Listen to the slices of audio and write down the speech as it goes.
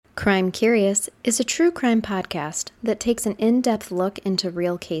Crime Curious is a true crime podcast that takes an in-depth look into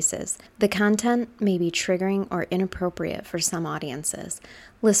real cases. The content may be triggering or inappropriate for some audiences.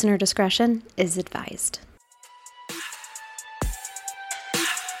 Listener discretion is advised.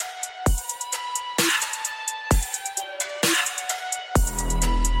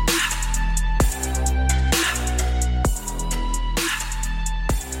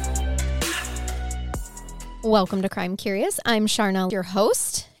 Welcome to Crime Curious. I'm Charnel, your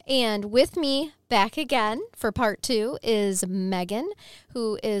host. And with me back again for part 2 is Megan,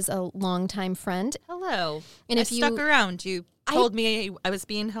 who is a longtime friend. Hello. And I if you stuck around, you told me I was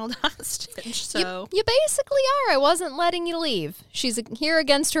being held hostage, so... You basically are. I wasn't letting you leave. She's here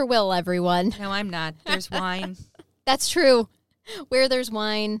against her will, everyone. No, I'm not. There's wine. That's true. Where there's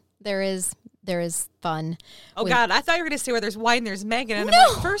wine, there is fun. Oh, God, I thought you were going to say where there's wine, there's Megan. And No.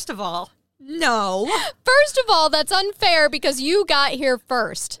 I'm like, first of all, no. First of all, that's unfair because you got here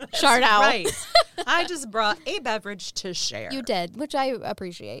first, Charnel. Right. I just brought a beverage to share. You did, which I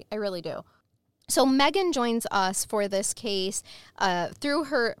appreciate. I really do. So Megan joins us for this case through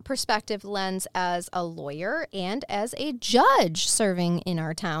her perspective lens as a lawyer and as a judge serving in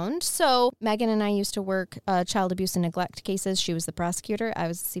our town. So Megan and I used to work child abuse and neglect cases. She was the prosecutor. I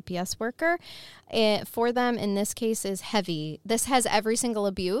was a CPS worker. For them, in this case, is heavy. This has every single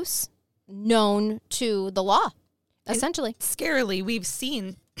abuse known to the law, essentially. And scarily, we've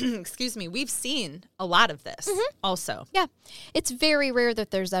seen... we've seen a lot of this also. Yeah. It's very rare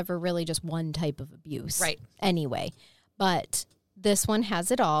that there's ever really just one type of abuse. Right. Anyway, but this one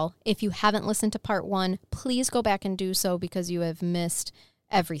has it all. If you haven't listened to part 1, please go back and do so because you have missed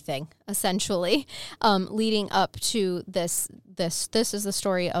everything, essentially, leading up to this. This is the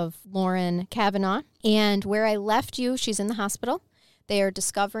story of Lauren Kavanaugh. And where I left you, she's in the hospital. They are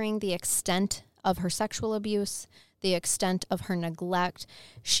discovering the extent of her sexual abuse, the extent of her neglect.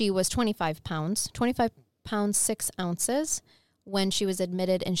 She was 25 pounds 6 ounces when she was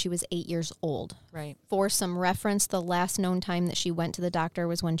admitted, and she was 8 years old. Right. For some reference, the last known time that she went to the doctor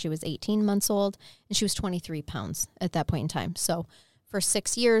was when she was 18 months old, and she was 23 pounds at that point in time. So for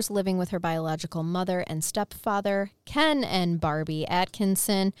 6 years, living with her biological mother and stepfather, Ken and Barbie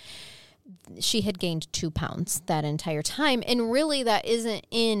Atkinson, she had gained 2 pounds that entire time. And really, that isn't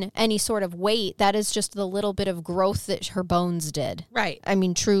in any sort of weight. That is just the little bit of growth that her bones did. Right. I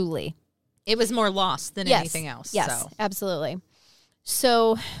mean, truly. It was more loss than anything else. Yes, absolutely.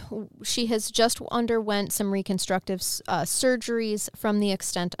 So she has just underwent some reconstructive surgeries from the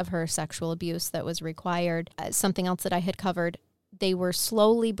extent of her sexual abuse that was required. Something else that I had covered, they were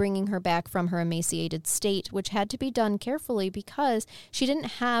slowly bringing her back from her emaciated state, which had to be done carefully because she didn't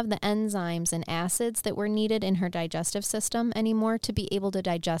have the enzymes and acids that were needed in her digestive system anymore to be able to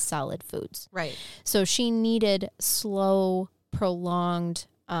digest solid foods. Right. So she needed slow, prolonged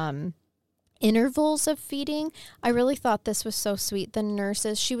intervals of feeding. I really thought this was so sweet. The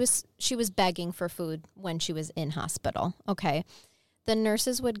nurses, she was begging for food when she was in hospital. Okay. The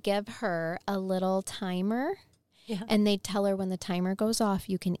nurses would give her a little timer. Yeah. And they'd tell her when the timer goes off,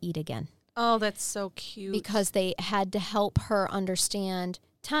 you can eat again. Oh, that's so cute. Because they had to help her understand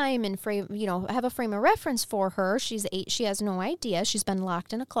time and frame, have a frame of reference for her. She's 8. She has no idea. She's been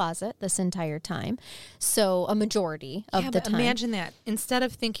locked in a closet this entire time. So a majority of the time. Imagine that. Instead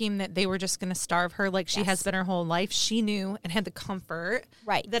of thinking that they were just going to starve her like she has been her whole life, she knew and had the comfort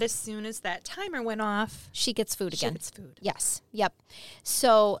that as soon as that timer went off, she gets food again. She gets food. Yes. Yep.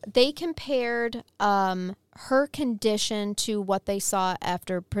 So they compared her condition to what they saw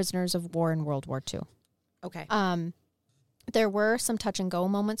after prisoners of war in World War II. Okay. There were some touch and go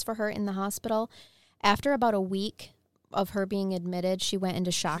moments for her in the hospital. After about a week of her being admitted, she went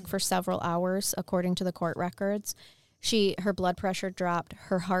into shock for several hours, according to the court records. Her blood pressure dropped,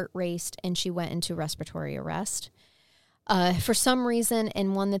 her heart raced, and she went into respiratory arrest. For some reason,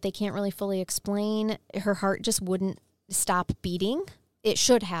 and one that they can't really fully explain, her heart just wouldn't stop beating. It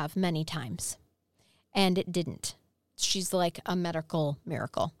should have many times, and it didn't. She's like a medical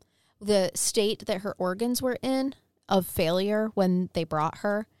miracle. The state that her organs were in of failure when they brought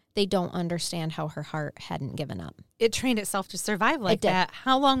her, they don't understand how her heart hadn't given up. It trained itself to survive like that.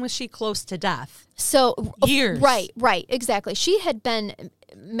 How long was she close to death? So years. Right, exactly. She had been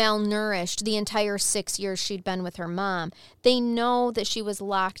malnourished the entire 6 years she'd been with her mom. They know that she was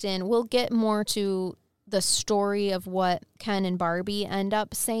locked in. We'll get more to the story of what Ken and Barbie end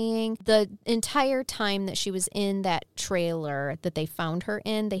up saying. The entire time that she was in that trailer that they found her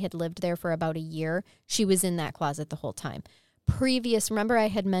in, they had lived there for about a year. She was in that closet the whole time. Remember I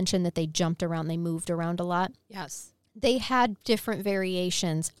had mentioned that they jumped around, they moved around a lot? Yes. They had different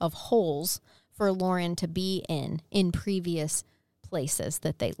variations of holes for Lauren to be in previous places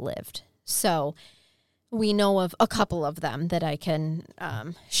that they lived. So we know of a couple of them that I can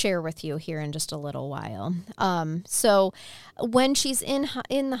share with you here in just a little while. So when she's in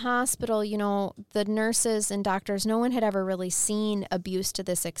the hospital, you know, the nurses and doctors, no one had ever really seen abuse to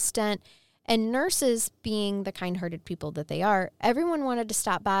this extent. And nurses, being the kind-hearted people that they are, everyone wanted to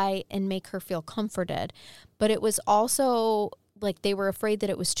stop by and make her feel comforted. But it was also like they were afraid that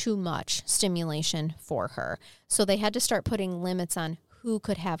it was too much stimulation for her. So they had to start putting limits on who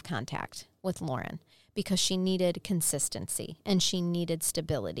could have contact with Lauren, because she needed consistency and she needed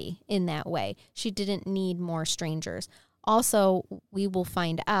stability in that way. She didn't need more strangers. Also, we will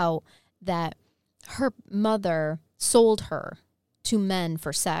find out that her mother sold her to men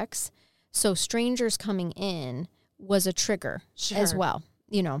for sex. So strangers coming in was a trigger as well,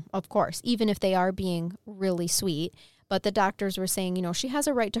 you know, of course, even if they are being really sweet. But the doctors were saying, you know, she has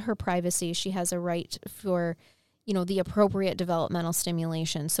a right to her privacy. She has a right for, you know, the appropriate developmental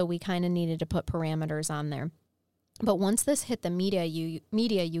stimulation. So we kind of needed to put parameters on there. But once this hit the media,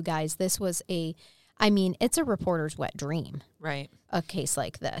 you guys, this was it's a reporter's wet dream. Right. A case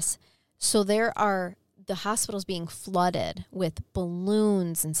like this. So the hospital's being flooded with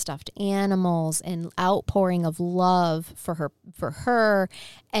balloons and stuffed animals and outpouring of love for her.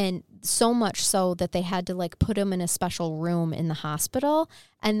 And so much so that they had to like put him in a special room in the hospital.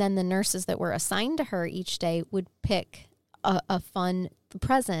 And then the nurses that were assigned to her each day would pick a fun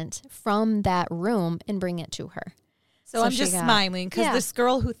present from that room and bring it to her. So I'm just smiling because this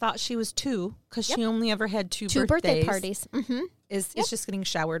girl who thought she was 2, because she only ever had two birthday parties, is just getting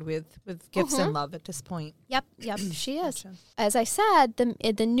showered with gifts and love at this point. Yep, she is. Gotcha. As I said,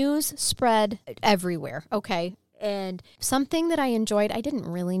 the news spread everywhere, okay? And something that I enjoyed, I didn't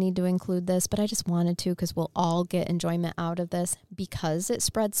really need to include this, but I just wanted to because we'll all get enjoyment out of this because it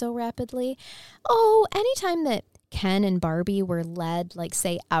spread so rapidly. Oh, anytime that Ken and Barbie were led, like,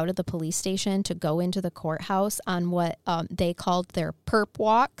 say, out of the police station to go into the courthouse on what they called their perp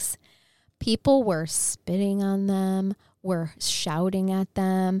walks, people were spitting on them, were shouting at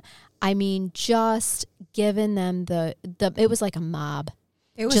them. I mean, just giving them it was like a mob.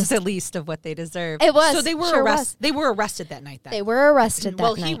 It was the least of what they deserved. It was. So they were They were arrested that night. Then they were arrested that night.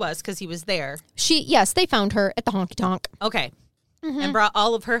 Well, he was because he was there. They found her at the honky tonk. Okay. And brought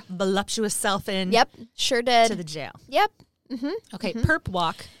all of her voluptuous self in. Yep, sure did. To the jail. Yep. Okay, perp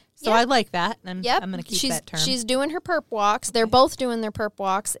walk. So I like that. I'm going to keep that term. She's doing her perp walks. Okay. They're both doing their perp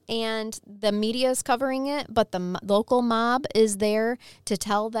walks, and the media is covering it, but the local mob is there to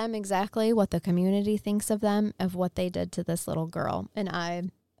tell them exactly what the community thinks of them, of what they did to this little girl. And I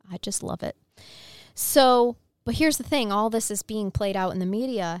just love it. So, but here's the thing. All this is being played out in the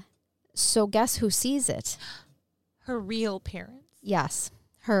media. So guess who sees it? Her real parents. Yes,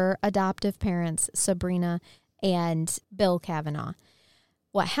 her adoptive parents, Sabrina and Bill Kavanaugh.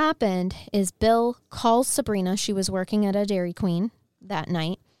 What happened is Bill calls Sabrina. She was working at a Dairy Queen that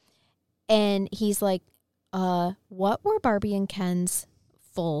night. And he's like, what were Barbie and Ken's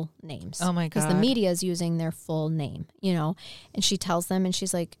full names? Oh, my God. Because the media is using their full name, you know. And she tells them, and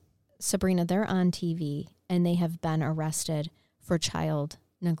she's like, Sabrina, they're on TV, and they have been arrested for child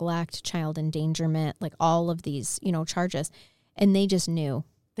neglect, child endangerment, like all of these, you know, charges. And they just knew.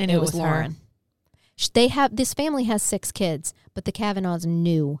 They knew it was Lauren. This family has 6 kids, but the Kavanaughs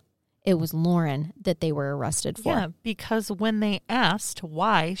knew it was Lauren that they were arrested for. Yeah, because when they asked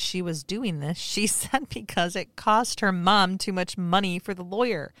why she was doing this, she said because it cost her mom too much money for the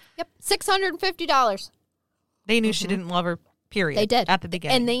lawyer. Yep, $650. They knew she didn't love her, period. They did. At the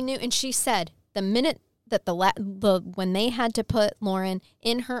beginning. And they knew, and she said the minute that when they had to put Lauren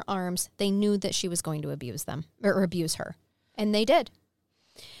in her arms, they knew that she was going to abuse them or abuse her. And they did.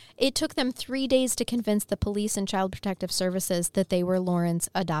 It took them 3 days to convince the police and Child Protective Services that they were Lauren's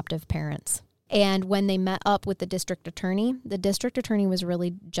adoptive parents. And when they met up with the district attorney was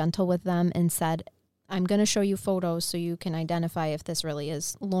really gentle with them and said, I'm going to show you photos so you can identify if this really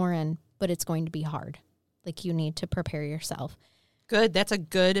is Lauren, but it's going to be hard. Like, you need to prepare yourself. Good. That's a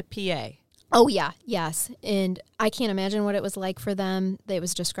good PA. Oh, yeah. Yes. And I can't imagine what it was like for them. It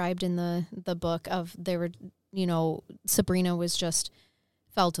was described in the book of Sabrina was just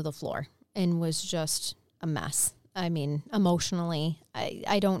fell to the floor and was just a mess. I mean, emotionally,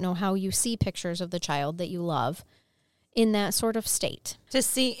 I don't know how you see pictures of the child that you love in that sort of state. To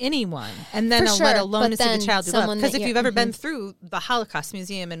see anyone, and then let alone to see the child you love. Because if you've ever been through the Holocaust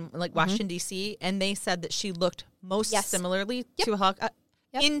Museum in Washington, D.C., and they said that she looked most similarly to a Holocaust,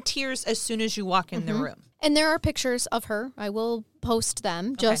 in tears as soon as you walk in the room. And there are pictures of her. I will post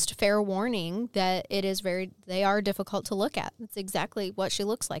them. Just fair warning that they are difficult to look at. It's exactly what she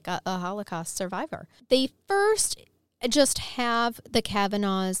looks like, a Holocaust survivor. They first just have the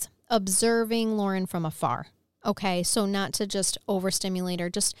Kavanaughs observing Lauren from afar. Okay, so not to just overstimulate her,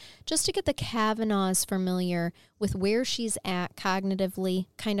 just to get the Kavanaughs familiar with where she's at cognitively,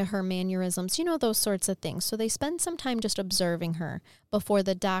 kind of her mannerisms, those sorts of things. So they spend some time just observing her before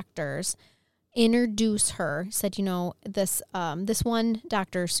the doctors introduce her. Said, this one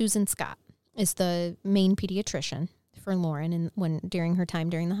doctor, Susan Scott, is the main pediatrician for Lauren during her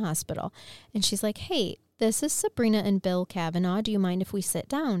time during the hospital. And she's like, hey, this is Sabrina and Bill Kavanaugh. Do you mind if we sit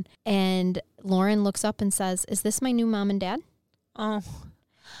down? And Lauren looks up and says, is this my new mom and dad? Oh,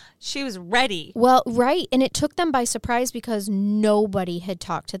 she was ready. Well, right. And it took them by surprise because nobody had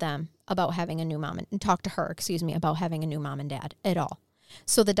talked to them about having a new mom and talked to her, about having a new mom and dad at all.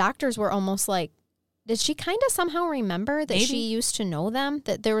 So the doctors were almost like, did she kind of somehow remember that she used to know them,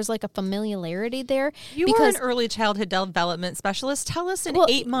 that there was like a familiarity there? You were an early childhood development specialist. Tell us in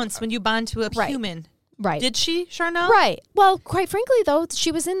 8 months when you bond to a human. Right. Did she, Charnel? Right. Well, quite frankly, though,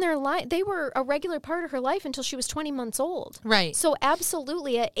 she was in their life. They were a regular part of her life until she was 20 months old. Right. So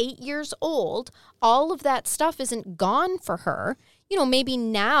absolutely at 8 years old, all of that stuff isn't gone for her. Maybe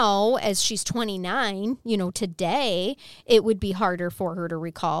now as she's 29, today, it would be harder for her to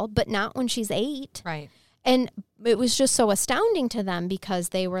recall, but not when she's 8. Right. And it was just so astounding to them because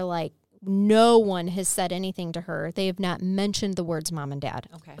they were like, no one has said anything to her. They have not mentioned the words mom and dad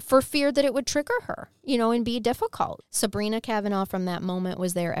for fear that it would trigger her, and be difficult. Sabrina Kavanaugh from that moment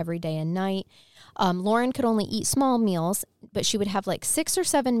was there every day and night. Lauren could only eat small meals, but she would have like 6 or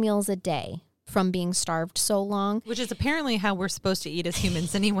 7 meals a day from being starved so long. Which is apparently how we're supposed to eat as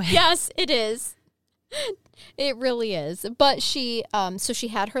humans anyway. Yes, it is. It really is. But she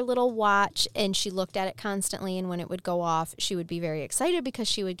had her little watch and she looked at it constantly. And when it would go off, she would be very excited because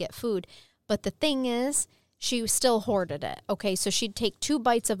she would get food. But the thing is, she still hoarded it. Okay, so she'd take 2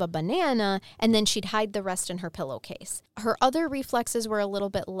 bites of a banana and then she'd hide the rest in her pillowcase. Her other reflexes were a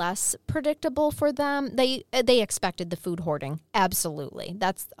little bit less predictable for them. They expected the food hoarding. Absolutely.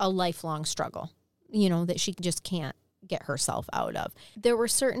 That's a lifelong struggle, that she just can't get herself out of. There were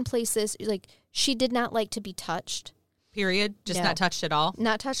certain places, like she did not like to be touched. Period? Just not touched at all?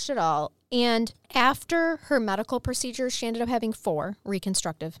 Not touched at all. And after her medical procedures, she ended up having 4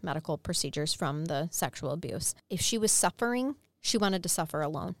 reconstructive medical procedures from the sexual abuse. If she was suffering, she wanted to suffer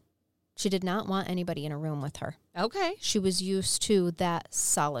alone. She did not want anybody in a room with her. Okay. She was used to that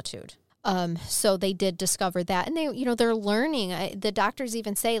solitude. So they did discover that. And they're learning. The doctors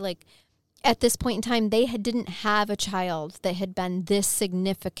even say, like, at this point in time, they didn't have a child that had been this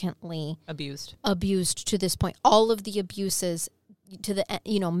significantly abused to this point. All of the abuses to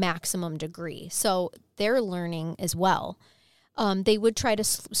the maximum degree. So they're learning as well. They would try to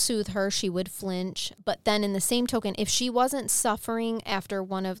soothe her. She would flinch. But then in the same token, if she wasn't suffering after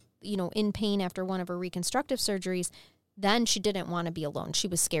in pain after one of her reconstructive surgeries, then she didn't want to be alone. She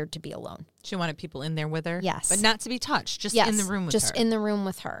was scared to be alone. She wanted people in there with her? Yes. But not to be touched, just in the room with her. Just in the room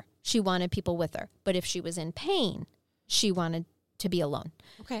with her. She wanted people with her. But if she was in pain, she wanted to be alone.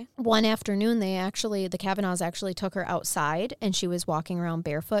 Okay. One afternoon, the Kavanaughs actually took her outside and she was walking around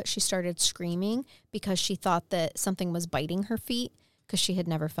barefoot. She started screaming because she thought that something was biting her feet because she had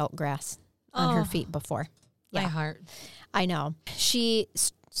never felt grass on her feet before. My heart. I know. She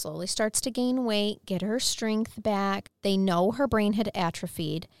slowly starts to gain weight, get her strength back. They know her brain had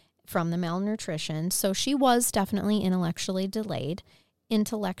atrophied from the malnutrition, so she was definitely intellectually delayed.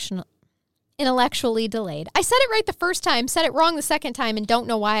 Intellectually delayed. I said it right the first time, said it wrong the second time, and don't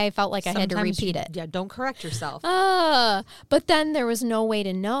know why I felt like I had to repeat it. Yeah, don't correct yourself. But then there was no way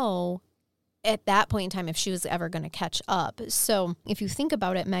to know at that point in time if she was ever going to catch up. So if you think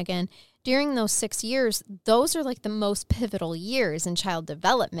about it, Megan, during those 6 years, those are like the most pivotal years in child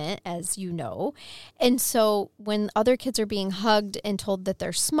development, as you know. And so when other kids are being hugged and told that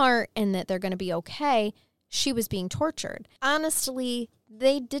they're smart and that they're going to be okay, she was being tortured. Honestly,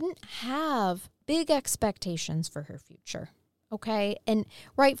 they didn't have big expectations for her future. Okay. And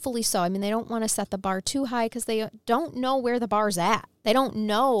rightfully so. I mean, they don't want to set the bar too high because they don't know where the bar's at. They don't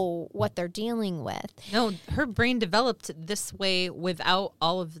know what they're dealing with. No, her brain developed this way without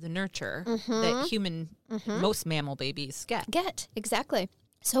all of the nurture that most mammal babies get. Exactly.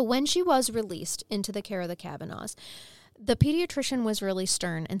 So when she was released into the care of the Kavanaughs, the pediatrician was really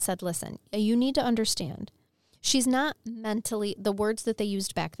stern and said, listen, you need to understand, she's not mentally, the words that they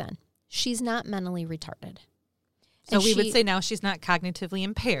used back then, she's not mentally retarded. So we would say now she's not cognitively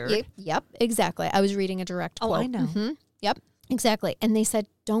impaired. Yep, exactly. I was reading a direct quote. Oh, I know. Mm-hmm. Yep, exactly. And they said,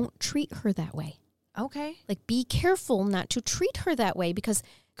 don't treat her that way. Okay. Like, be careful not to treat her that way because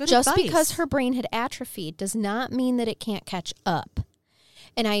Good advice. Because her brain had atrophied does not mean that it can't catch up.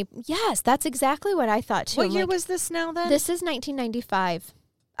 And yes, that's exactly what I thought too. What year was this now then? This is 1995.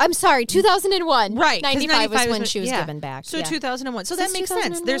 I'm sorry, 2001. Right. 95 was when she was given back. So 2001. So that makes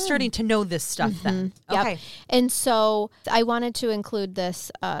sense. They're starting to know this stuff then. Okay. Yep. And so I wanted to include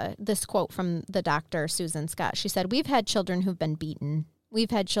this quote from the doctor, Susan Scott. She said, "We've had children who've been beaten.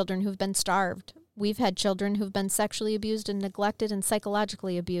 We've had children who've been starved. We've had children who've been sexually abused and neglected and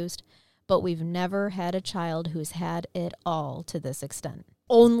psychologically abused. But we've never had a child who's had it all to this extent."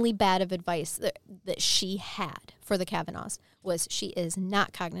 Only bad of advice that she had for the Kavanaughs was she is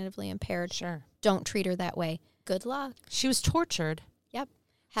not cognitively impaired. Sure. Don't treat her that way. Good luck. She was tortured. Yep.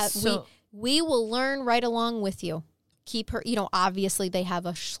 We will learn right along with you. Keep her, obviously they have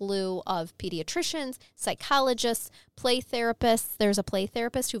a slew of pediatricians, psychologists, play therapists. There's a play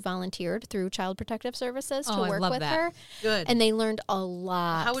therapist who volunteered through Child Protective Services to work with her. Good. And they learned a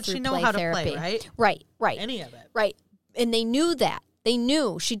lot. How would she know how to play, right? Right. Any of it. Right. And they knew that. They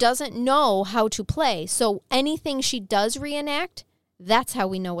knew she doesn't know how to play. So anything she does reenact, that's how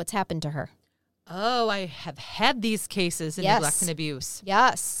we know what's happened to her. Oh, I have had these cases in neglect and abuse.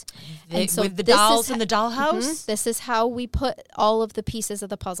 Yes. And so with the dolls in the dollhouse? Mm-hmm, this is how we put all of the pieces of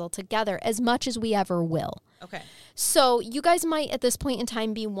the puzzle together as much as we ever will. Okay. So you guys might at this point in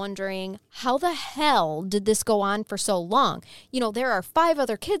time be wondering, how the hell did this go on for so long? There are 5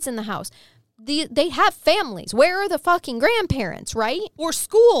 other kids in the house. They have families. Where are the fucking grandparents, right? Or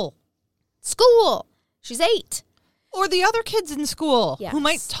school. She's 8. Or the other kids in school who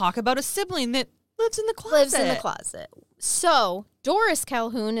might talk about a sibling that lives in the closet. So Doris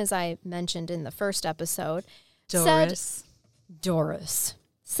Calhoun, as I mentioned in the first episode, said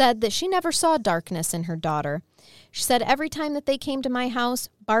that she never saw darkness in her daughter. She said every time that they came to my house,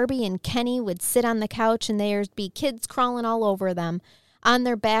 Barbie and Kenny would sit on the couch and there'd be kids crawling all over them, on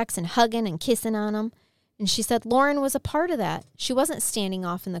their backs and hugging and kissing on them. And she said Lauren was a part of that. She wasn't standing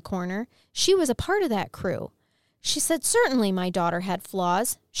off in the corner. She was a part of that crew. She said, certainly my daughter had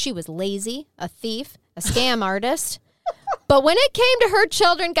flaws. She was lazy, a thief, a scam artist. But when it came to her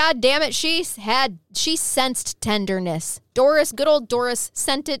children, God damn it, she sensed tenderness. Good old Doris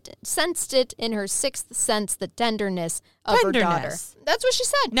sensed it in her 6th sense, the tenderness of her daughter. That's what she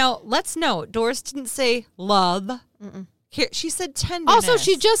said. Now, let's note, Doris didn't say love. Mm-mm. Here, she said tenderness. Also,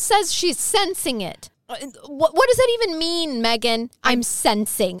 she just says she's sensing it. What does that even mean, Megan? I'm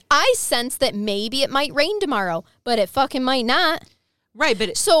sensing. I sense that maybe it might rain tomorrow, but it fucking might not. Right, but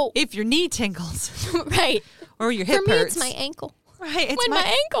if your knee tingles. Right. Or your hip hurts. For me, it's my ankle. Right. It's when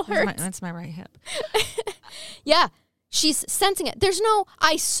my ankle hurts. That's my right hip. Yeah. She's sensing it. There's no,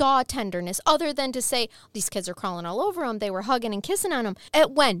 I saw tenderness other than to say, these kids are crawling all over them. They were hugging and kissing on them.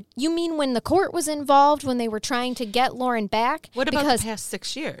 At when? You mean when the court was involved, when they were trying to get Lauren back? What about the past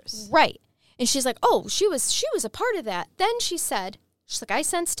 6 years? Right. And she's like, oh, she was a part of that. Then she's like, I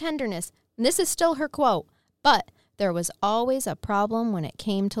sense tenderness. And this is still her quote. But there was always a problem when it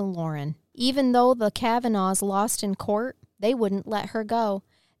came to Lauren. Even though the Kavanaughs lost in court, they wouldn't let her go.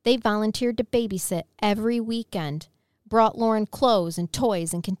 They volunteered to babysit every weekend, brought Lauren clothes and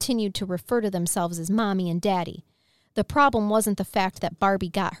toys, and continued to refer to themselves as mommy and daddy. The problem wasn't the fact that Barbie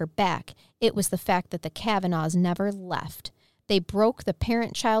got her back. It was the fact that the Kavanaughs never left. They broke the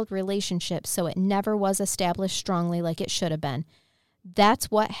parent-child relationship so it never was established strongly like it should have been.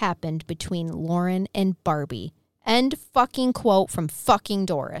 That's what happened between Lauren and Barbie. End fucking quote from fucking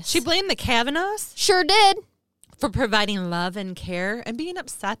Doris. She blamed the Kavanaughs? Sure did. For providing love and care and being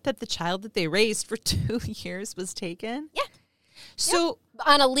upset that the child that they raised for 2 years was taken? Yeah. So,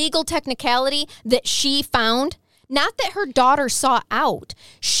 on a legal technicality that she found, not that her daughter saw out,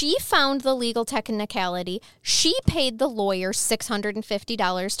 she found the legal technicality. She paid the lawyer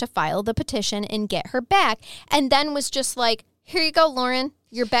 $650 to file the petition and get her back, and then was just like, here you go, Lauren.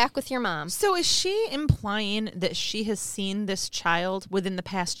 You're back with your mom. So is she implying that she has seen this child within the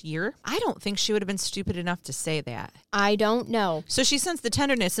past year? I don't think she would have been stupid enough to say that. I don't know. So she sensed the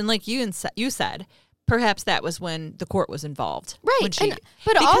tenderness, and like you said, perhaps that was when the court was involved. Right. But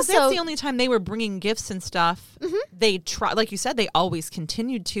because also, that's the only time they were bringing gifts and stuff. Mm-hmm. They tried, like you said, they always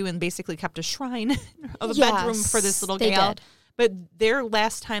continued to and basically kept a shrine of a bedroom for this little gal. Did. But their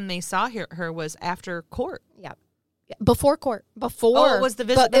last time they saw her was after court. Yep. Before court. Oh, it was the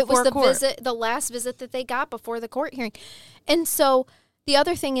visit before court. The last visit that they got before the court hearing. And so the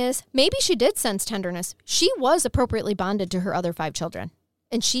other thing is, maybe she did sense tenderness. She was appropriately bonded to her other 5 children.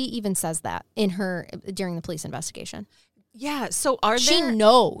 And she even says that during the police investigation. Yeah. So she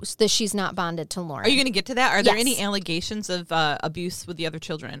knows that she's not bonded to Lauren. Are you going to get to that? Are there any allegations of abuse with the other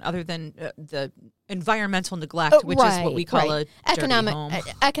children other than the environmental neglect, which is what we call a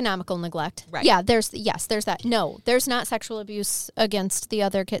economical neglect? Right. Yeah. There's that. No, there's not sexual abuse against the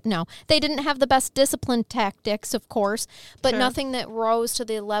other kid. No, they didn't have the best discipline tactics, of course, but nothing that rose to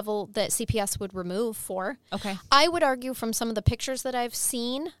the level that CPS would remove for. Okay. I would argue from some of the pictures that I've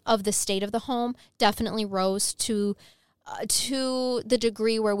seen of the state of the home, definitely rose to the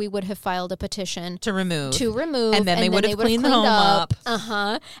degree where we would have filed a petition to remove, and then they would have cleaned the home up.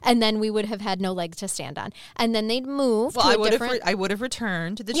 And then we would have had no leg to stand on, and then they'd move. Well, I would have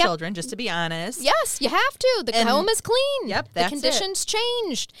returned the children, just to be honest. Yes, you have to. The home is clean. Yep, the conditions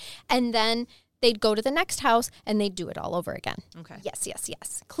changed, and then they'd go to the next house and they'd do it all over again. Okay.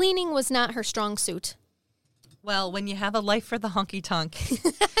 Yes. Cleaning was not her strong suit. Well, when you have a life for the honky tonk.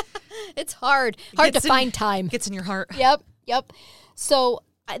 It's hard to find time. Gets in your heart. Yep. So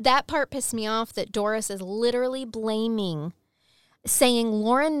that part pissed me off, that Doris is literally blaming, saying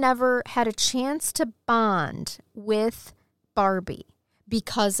Lauren never had a chance to bond with Barbie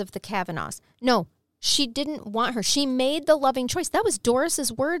because of the Kavanaughs. No, she didn't want her. She made the loving choice. That was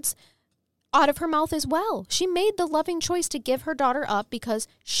Doris's words out of her mouth as well. She made the loving choice to give her daughter up because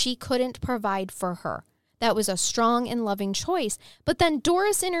she couldn't provide for her. That was a strong and loving choice. But then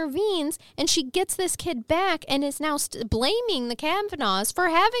Doris intervenes and she gets this kid back and is now blaming the Kavanaughs for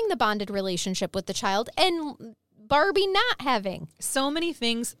having the bonded relationship with the child and Barbie not having. So many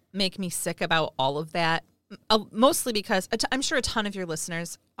things make me sick about all of that. Mostly because I'm sure a ton of your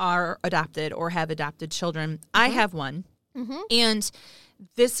listeners are adopted or have adopted children. Mm-hmm. I have one. Mm-hmm. And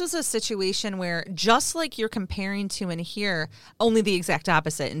this was a situation where, just like you're comparing to in here, only the exact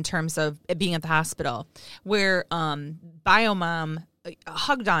opposite in terms of it being at the hospital, where Biomom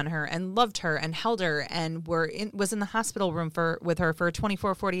hugged on her and loved her and held her and was in the hospital room with her for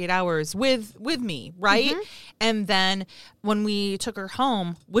 24, 48 hours with me, right? Mm-hmm. And then when we took her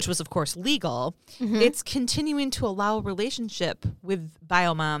home, which was, of course, legal, mm-hmm. it's continuing to allow a relationship with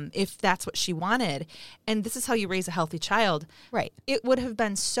Biomom if that's what she wanted. And this is how you raise a healthy child. Right. It would have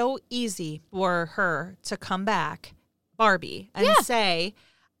been so easy for her to come back, Barbie, and say,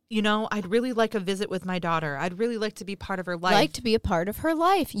 you know, I'd really like a visit with my daughter. I'd really like to be part of her life. Like to be a part of her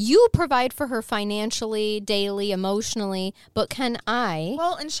life. You provide for her financially, daily, emotionally, but can I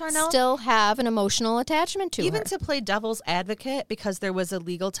still have an emotional attachment to her? Even to play devil's advocate, because there was a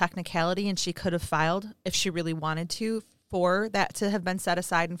legal technicality and she could have filed if she really wanted to for that to have been set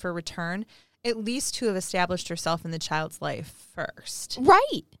aside and for return, at least to have established herself in the child's life first.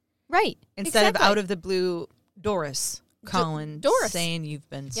 Right. Instead of out of the blue, Doris Doris saying you've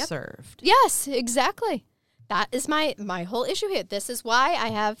been served. Yes, exactly. That is my whole issue here. This is why I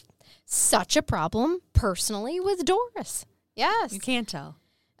have such a problem personally with Doris. Yes. You can't tell.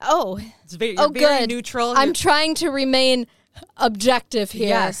 Oh. You're very neutral. I'm trying to remain objective here.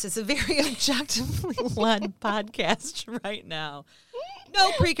 Yes, it's a very objectively led podcast right now.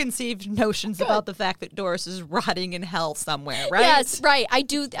 No preconceived notions about the fact that Doris is rotting in hell somewhere, right? Yes, right. I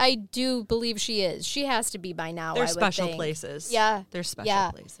do believe she is. She has to be by now. There's special places. Yeah. There's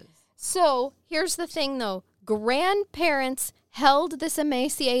special places. So here's the thing, though. Grandparents held this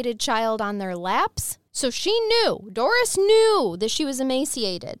emaciated child on their laps. So Doris knew that she was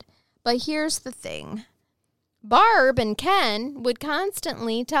emaciated. But here's the thing. Barb and Ken would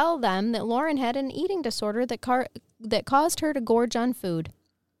constantly tell them that Lauren had an eating disorder that caused her to gorge on food.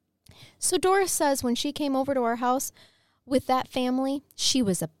 So Doris says when she came over to our house with that family, she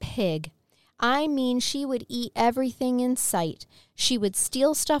was a pig. I mean, she would eat everything in sight. She would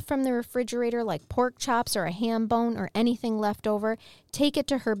steal stuff from the refrigerator like pork chops or a ham bone or anything left over, take it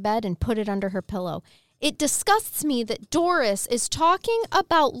to her bed and put it under her pillow. It disgusts me that Doris is talking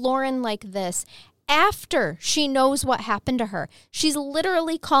about Lauren like this after she knows what happened to her. She's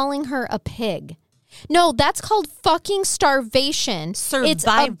literally calling her a pig. No, that's called fucking starvation. Survival. It's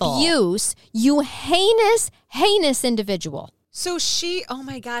abuse. You heinous individual. So oh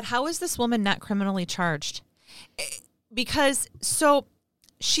my God, how is this woman not criminally charged? Because,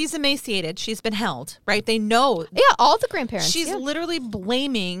 she's emaciated. She's been held, right? They know. Yeah, all the grandparents. She's literally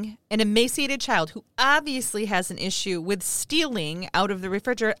blaming an emaciated child who obviously has an issue with stealing out of the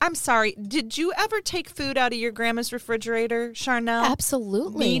refrigerator. I'm sorry. Did you ever take food out of your grandma's refrigerator, Charnel?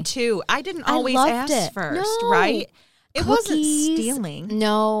 Absolutely. Me too. I didn't always ask first, right? It wasn't stealing.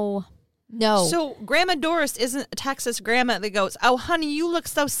 No. So Grandma Doris isn't a Texas grandma that goes, oh, honey, you look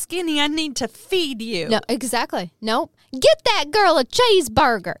so skinny. I need to feed you. No, exactly. Nope. get that girl a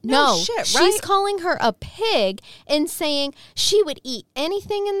cheeseburger. No, shit, right? She's calling her a pig and saying she would eat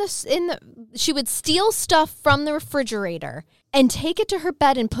anything she would steal stuff from the refrigerator and take it to her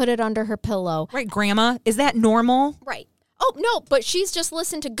bed and put it under her pillow. Right, Grandma? Is that normal? Right. Oh, no, but she's just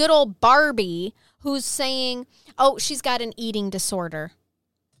listened to good old Barbie, who's saying, oh, she's got an eating disorder.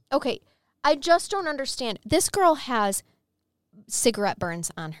 Okay, I just don't understand. This girl has cigarette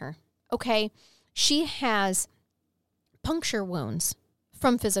burns on her, okay? She has puncture wounds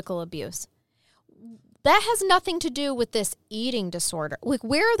from physical abuse. That has nothing to do with this eating disorder. Like,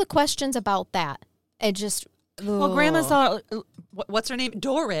 where are the questions about that? It just... Well, Grandma's, what's her name?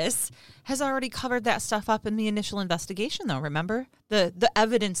 Doris has already covered that stuff up in the initial investigation, though, remember? The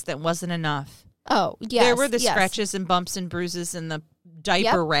evidence that wasn't enough. Oh, yes. There were the scratches and bumps and bruises and the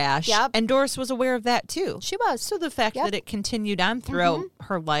diaper rash. Yep. And Doris was aware of that, too. She was. So the fact that it continued on throughout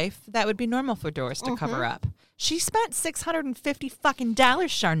her life, that would be normal for Doris to cover up. She spent $650 fucking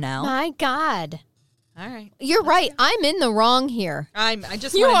 $, My God. All right. You're right. I'm in the wrong here. I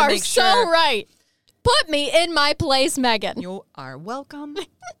just wanted to make sure. You are so right. Put me in my place, Megan. You are welcome.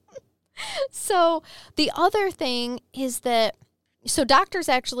 So the other thing is that, so doctors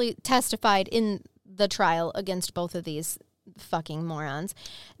actually testified in the trial against both of these fucking morons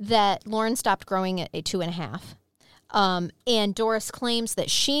that Lauren stopped growing at a 2.5. And Doris claims that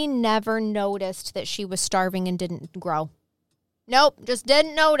she never noticed that she was starving and didn't grow. Nope, just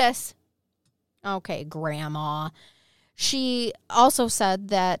didn't notice. Okay, Grandma. She also said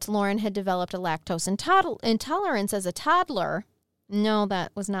that Lauren had developed a lactose intolerance as a toddler. No,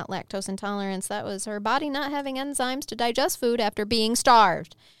 that was not lactose intolerance. That was her body not having enzymes to digest food after being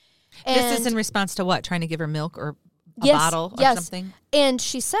starved. And this is in response to what? Trying to give her milk or a bottle or something? And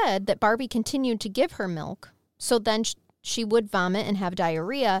she said that Barbie continued to give her milk. So then she would vomit and have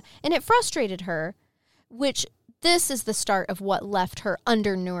diarrhea. And it frustrated her, which this is the start of what left her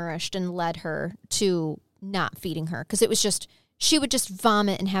undernourished and led her to not feeding her, because it was just, she would just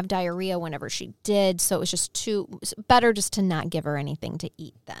vomit and have diarrhea whenever she did. So it was just better just to not give her anything to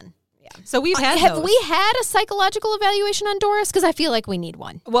eat then. Yeah. So we had have we had a psychological evaluation on Doris? Because I feel like we need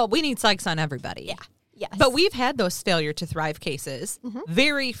one. Well, we need psychs on everybody. Yeah. Yes. But we've had those failure to thrive cases.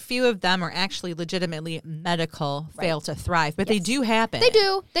 Very few of them are actually legitimately medical fail to thrive, but they do happen.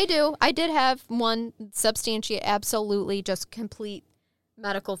 They do. I did have one substantiate, absolutely just complete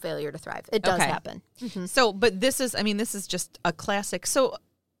medical failure to thrive. It does happen. So, but this is just a classic. So,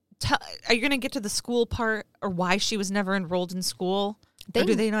 are you going to get to the school part or why she was never enrolled in school? Or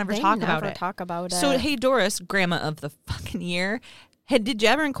do they never talk about it? So, hey, Doris, Grandma of the fucking year, did you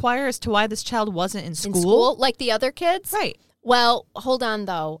ever inquire as to why this child wasn't in school? In school, like the other kids? Right. Well, hold on,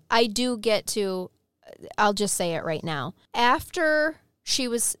 though. I do get to, I'll just say it right now. After her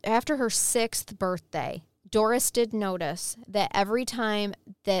 6th birthday, Doris did notice that every time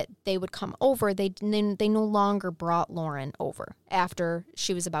that they would come over, they no longer brought Lauren over after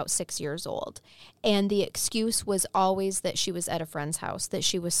she was about 6 years old. And the excuse was always that she was at a friend's house, that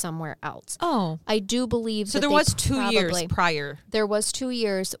she was somewhere else. Oh. I do believe so. There was 2 years prior. There was 2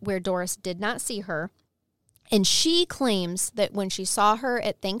 years where Doris did not see her. And she claims that when she saw her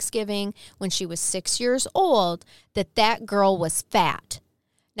at Thanksgiving, when she was 6 years old, that girl was fat.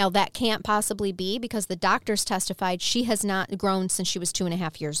 Now, that can't possibly be because the doctors testified she has not grown since she was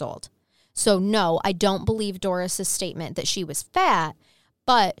 2.5 years old. So, no, I don't believe Doris's statement that she was fat,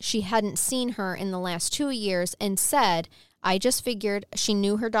 but she hadn't seen her in the last 2 years and said, I just figured she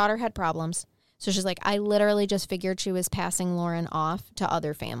knew her daughter had problems. So she's like, I literally just figured she was passing Lauren off to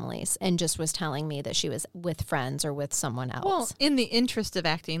other families and just was telling me that she was with friends or with someone else. Well, in the interest of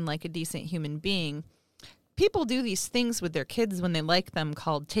acting like a decent human being, people do these things with their kids when they like them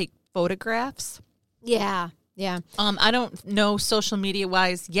called take photographs. Yeah. I don't know social media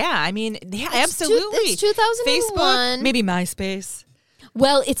wise. Yeah, I mean, absolutely. It's 2001. Facebook, maybe MySpace.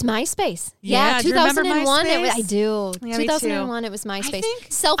 Well, it's MySpace. Yeah, 2001. Do you remember MySpace? I do. Yeah, 2001. It was MySpace. I think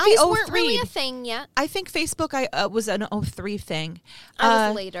selfies weren't really a thing yet. I think Facebook was an 2003 thing. I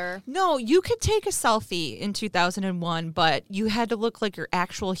was later. No, you could take a selfie in 2001, but you had to look like your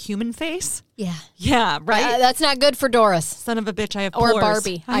actual human face. Yeah. Yeah, right? That's not good for Doris. Son of a bitch, I have pores. Or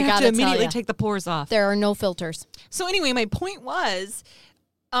Barbie. I have to immediately take the pores off. There are no filters. So anyway, my point was,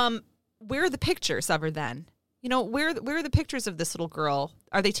 where are the pictures of her then? You know, where are the pictures of this little girl?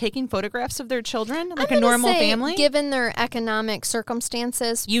 Are they taking photographs of their children like a normal family? Given their economic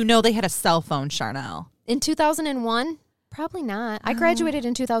circumstances. You know they had a cell phone, Charnel. In 2001? Probably not. I graduated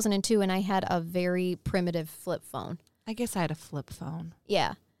in 2002 and I had a very primitive flip phone. I guess I had a flip phone.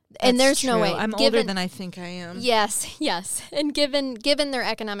 Yeah. And there's no way. I'm older than I think I am. Yes. And given their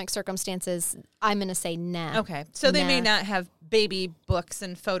economic circumstances, I'm going to say nah. Okay. So they may not have baby books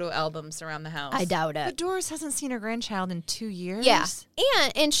and photo albums around the house. I doubt it. But Doris hasn't seen her grandchild in 2 years. Yeah.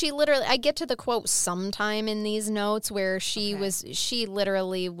 And she literally, I get to the quote sometime in these notes where she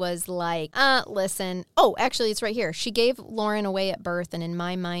literally was like, listen. Oh, actually, it's right here. She gave Lauren away at birth, and in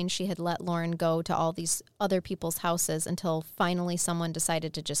my mind, she had let Lauren go to all these other people's houses until finally someone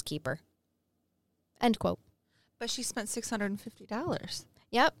decided to just keep her. End quote. But she spent $650.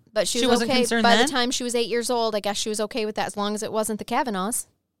 Yep, but she was okay. By the time she was 8 years old, I guess she was okay with that as long as it wasn't the Kavanaughs.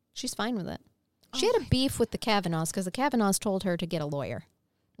 She's fine with it. She had a beef with the Kavanaughs because the Kavanaughs told her to get a lawyer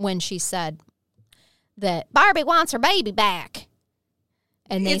when she said that Barbie wants her baby back.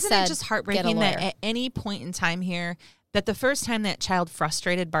 And they said, isn't it just heartbreaking that at any point in time here, that the first time that child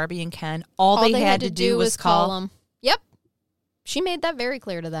frustrated Barbie and Ken, all they had to do was call them? Yep. She made that very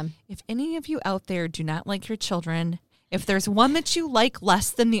clear to them. If any of you out there do not like your children, if there's one that you like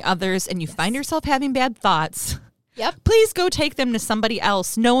less than the others and you find yourself having bad thoughts, please go take them to somebody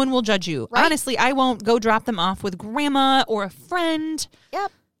else. No one will judge you. Right? Honestly, I won't go drop them off with grandma or a friend.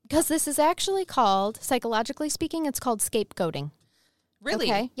 Yep. Because this is actually called, psychologically speaking, it's called scapegoating.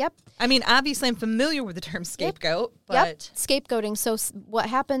 Really? Okay. Yep. I mean, obviously, I'm familiar with the term scapegoat, but... Scapegoating. So what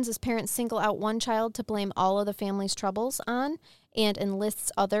happens is parents single out one child to blame all of the family's troubles on and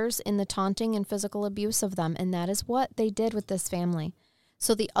enlists others in the taunting and physical abuse of them. And that is what they did with this family.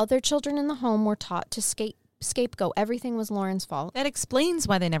 So the other children in the home were taught to scapegoat. Everything was Lauren's fault. That explains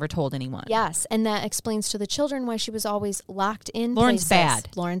why they never told anyone. Yes. And that explains to the children why she was always locked in Lauren's places.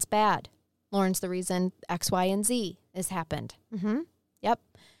 bad. Lauren's bad. Lauren's the reason X, Y, and Z has happened. Mm-hmm. Yep.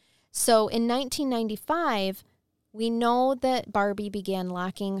 So in 1995, we know that Barbie began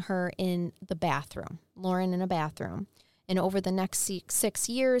locking her in the bathroom, Lauren in a bathroom. And over the next 6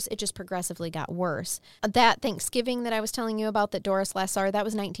 years, it just progressively got worse. That Thanksgiving that I was telling you about that Doris last saw her, that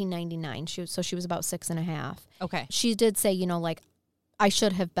was 1999. She was about 6.5. Okay. She did say, I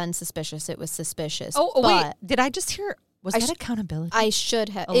should have been suspicious. It was suspicious. Oh, wait. Did I just hear... Was that accountability? I should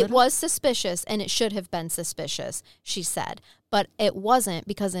have. It was suspicious, and it should have been suspicious, she said. But it wasn't,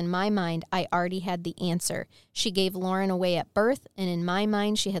 because in my mind, I already had the answer. She gave Lauren away at birth, and in my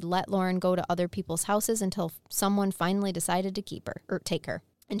mind, she had let Lauren go to other people's houses until someone finally decided to keep her, or take her.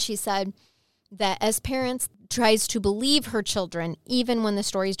 And she said that as parents, tries to believe her children, even when the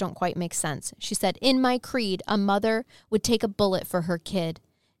stories don't quite make sense. She said, in my creed, a mother would take a bullet for her kid.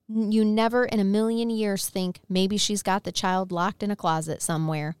 You never in a million years think maybe she's got the child locked in a closet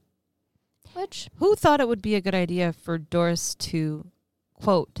somewhere. Who thought it would be a good idea for Doris to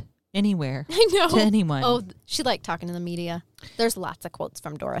quote anywhere I know. to anyone? Oh, she liked talking to the media. There's lots of quotes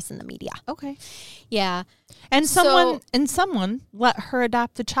from Doris in the media. Okay. Yeah. And someone let her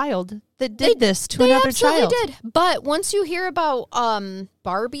adopt a child that did this to another child. They did. But once you hear about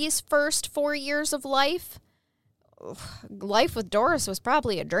Barbie's first 4 years of life with Doris was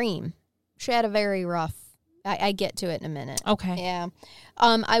probably a dream. She had a very rough... I get to it in a minute. Okay. Yeah.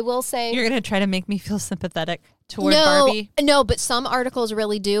 I will say... You're going to try to make me feel sympathetic toward Barbie? No, but some articles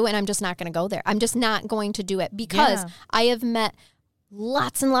really do, and I'm just not going to go there. I'm just not going to do it because I have met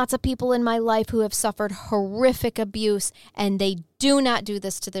lots and lots of people in my life who have suffered horrific abuse, and they do not do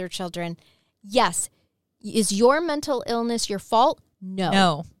this to their children. Yes. Is your mental illness your fault?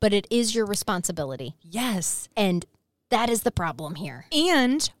 No. But it is your responsibility. Yes. And that is the problem here.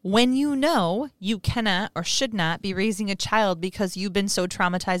 And when you know you cannot or should not be raising a child because you've been so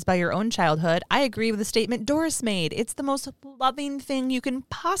traumatized by your own childhood, I agree with the statement Doris made. It's the most loving thing you can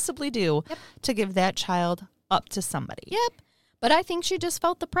possibly do to give that child up to somebody. Yep. But I think she just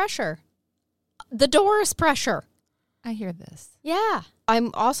felt the pressure. The Doris pressure. I hear this. Yeah. I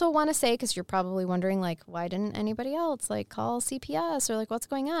also want to say, because you're probably wondering, why didn't anybody else, call CPS or, what's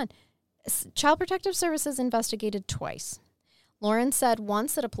going on? Child Protective Services investigated twice. Lauren said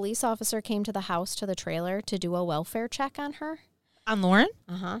once that a police officer came to the house, to the trailer, to do a welfare check on her. On Lauren?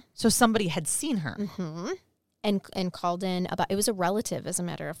 Uh-huh. So somebody had seen her. Mm-hmm. And called in it was a relative, as a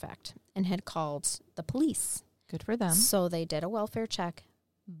matter of fact, and had called the police. Good for them. So they did a welfare check.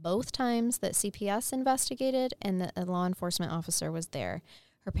 Both times that CPS investigated and that a law enforcement officer was there.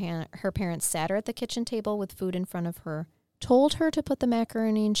 Her parents sat her at the kitchen table with food in front of her, told her to put the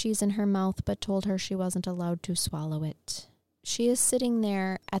macaroni and cheese in her mouth, but told her she wasn't allowed to swallow it. She is sitting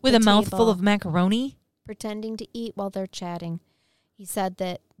there at with the a table, mouthful of macaroni, pretending to eat while they're chatting. He said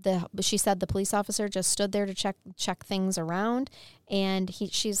that she said the police officer just stood there to check things around, and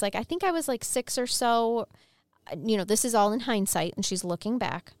she's like, I think I was 6 or so. This is all in hindsight, and she's looking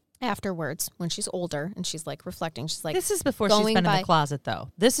back. afterwards when she's older and she's like reflecting. She's like, this is before she's been in the closet, though.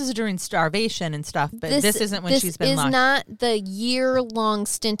 This is during starvation and stuff, but this isn't when she's been locked. This is not the year-long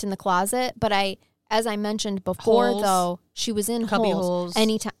stint in the closet, but as I mentioned before, holes, though, she was in holes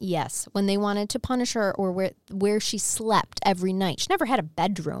anytime. Yes, when they wanted to punish her or where she slept every night. She never had a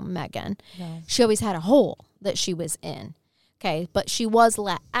bedroom, Megan. No. She always had a hole that she was in. Okay, but she was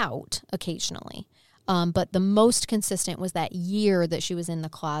let out occasionally. But the most consistent was that year that she was in the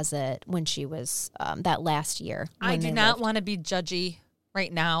closet when she was that last year. I do not want to be judgy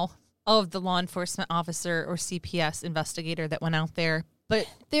right now of the law enforcement officer or CPS investigator that went out there. But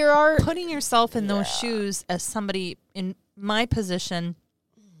there are putting yourself in those shoes as somebody in my position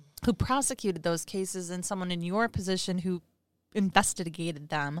who prosecuted those cases and someone in your position who investigated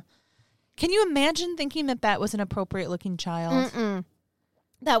them. Can you imagine thinking that was an appropriate looking child? Mm-mm.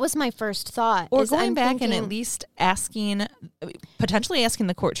 That was my first thought. Or going back and at least potentially asking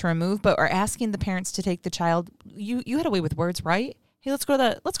the court to remove, or asking the parents to take the child. You had a way with words, right? Hey, let's go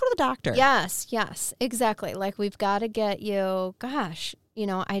to the doctor. Yes, exactly. Like, we've got to get you. Gosh, you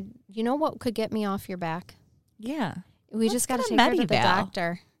know what could get me off your back? Yeah, we just got to take her to the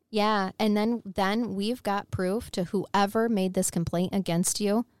doctor. Yeah, and then we've got proof to whoever made this complaint against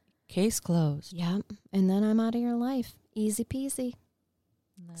you. Case closed. Yeah, and then I'm out of your life. Easy peasy.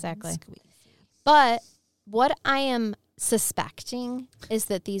 Exactly. But what I am suspecting is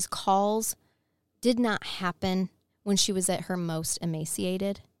that these calls did not happen when she was at her most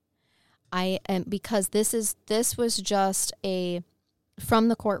emaciated. Because this was just from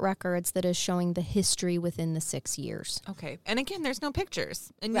the court records that is showing the history within the 6 years. Okay. And again, there's no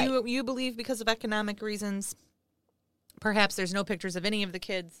pictures. And right. you believe because of economic reasons, perhaps there's no pictures of any of the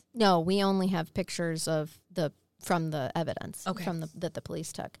kids? No, we only have pictures from the evidence okay. that the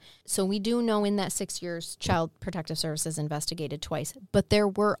police took. So we do know in that 6 years, Child Protective Services investigated twice. But there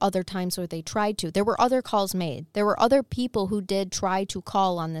were other times where they tried to. There were other calls made. There were other people who did try to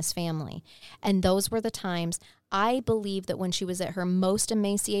call on this family. And those were the times. I believe that when she was at her most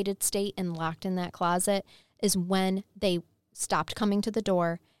emaciated state and locked in that closet is when they stopped coming to the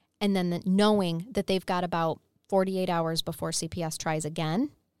door, and then knowing that they've got about 48 hours before CPS tries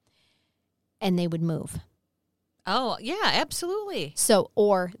again, and they would move. Oh, yeah, absolutely. So,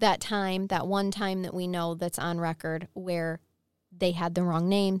 or that one time that we know that's on record where they had the wrong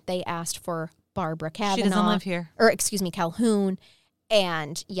name. They asked for Barbara Kavanaugh. She doesn't live here. Or, excuse me, Calhoun.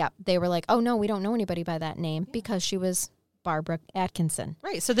 And, they were like, oh, no, we don't know anybody by that name because she was Barbara Atkinson.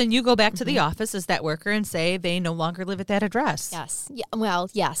 Right. So then you go back to the office as that worker and say they no longer live at that address. Yes. Yeah, well,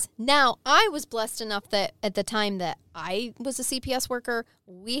 yes. Now, I was blessed enough that at the time that I was a CPS worker,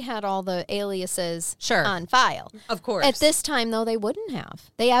 we had all the aliases on file. Of course. At this time, though, they wouldn't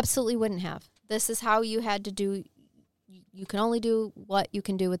have. They absolutely wouldn't have. This is how you had to do. You can only do what you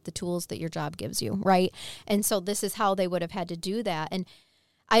can do with the tools that your job gives you, right? And so this is how they would have had to do that. And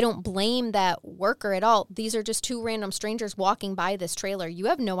I don't blame that worker at all. These are just two random strangers walking by this trailer. You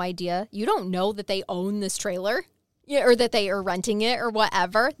have no idea. You don't know that they own this trailer or that they are renting it or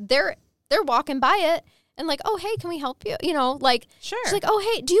whatever. They're walking by it and like, oh, hey, can we help you? Sure. She's like, oh,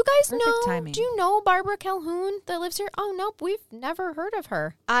 hey, do you guys Perfect know? Timing. Do you know Barbara Calhoun that lives here? Oh, nope, we've never heard of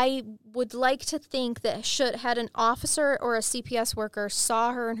her. I would like to think that had an officer or a CPS worker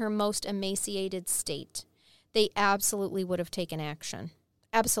saw her in her most emaciated state, they absolutely would have taken action.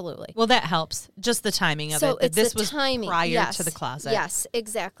 Absolutely. Well, that helps. Just the timing of it. This was timing. Prior to the closet. Yes,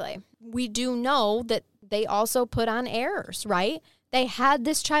 exactly. We do know that they also put on errors, right? They had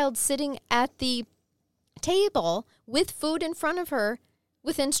this child sitting at the table with food in front of her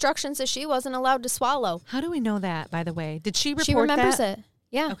with instructions that she wasn't allowed to swallow. How do we know that, by the way? Did she report that? She remembers it.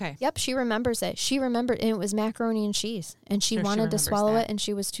 Yeah. Okay. Yep, she remembers it. She remembered, and it was macaroni and cheese. And she wanted to swallow it, and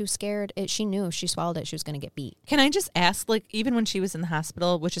she was too scared. She knew if she swallowed it, she was going to get beat. Can I just ask, even when she was in the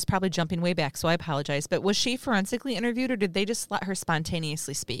hospital, which is probably jumping way back, so I apologize, but was she forensically interviewed, or did they just let her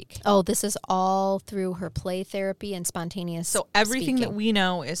spontaneously speak? Oh, this is all through her play therapy and spontaneous So everything speaking. That we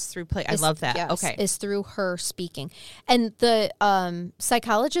know is through play. I love that. Yes, okay. Is through her speaking. And the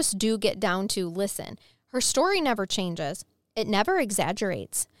psychologists do get down to, listen, her story never changes. It never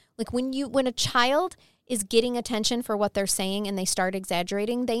exaggerates. Like when a child is getting attention for what they're saying and they start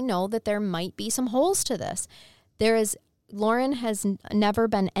exaggerating, they know that there might be some holes to this. Lauren has never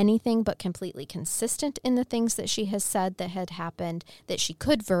been anything but completely consistent in the things that she has said that had happened that she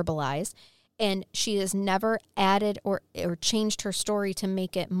could verbalize. And she has never added or changed her story to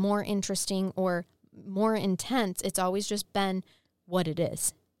make it more interesting or more intense. It's always just been what it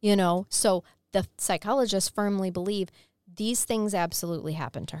is, So the psychologists firmly believe these things absolutely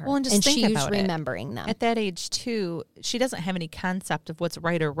happened to her. Well, and just think she's about remembering them. At that age, too, she doesn't have any concept of what's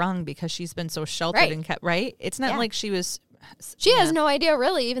right or wrong because she's been so sheltered and kept, right? It's not like she was... She has no idea,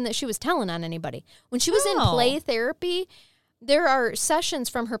 really, even that she was telling on anybody. When she was in play therapy, there are sessions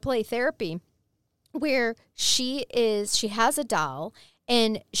from her play therapy where she has a doll,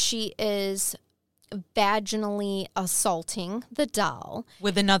 and she is vaginally assaulting the doll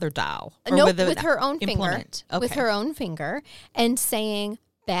with another doll. No, with her own finger. Okay. With her own finger, and saying,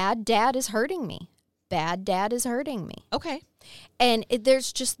 "Bad dad is hurting me. Bad dad is hurting me." Okay. And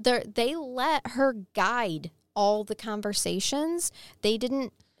there's just they let her guide all the conversations. They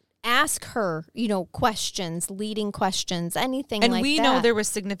didn't ask her, questions, leading questions, anything like that. And we know there was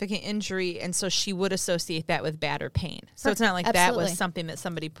significant injury, and so she would associate that with bad or pain. So it's not like that was something that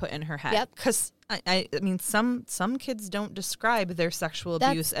somebody put in her head. Yep. Because, I mean, some kids don't describe their sexual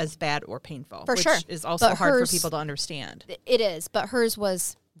abuse as bad or painful. Which is also hard for people to understand. It is, but hers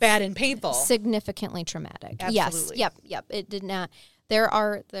was... bad and painful. Significantly traumatic. Absolutely. Yes. Yep. It did not... There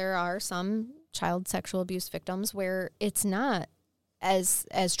are some child sexual abuse victims where it's not as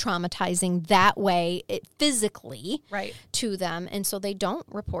traumatizing that way physically to them, and so they don't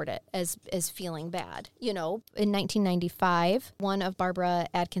report it as feeling bad. In 1995, one of Barbara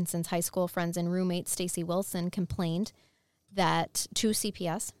Atkinson's high school friends and roommate, Stacy Wilson, complained to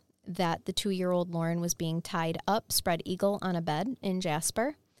CPS that the 2-year-old Lauren was being tied up, spread eagle on a bed in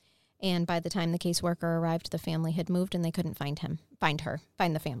Jasper, and by the time the caseworker arrived, the family had moved and they couldn't find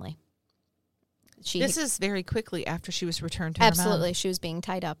the family. This is very quickly after she was returned to her Absolutely. mom. She was being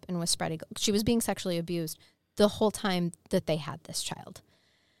tied up and was spread eagle. She was being sexually abused the whole time that they had this child.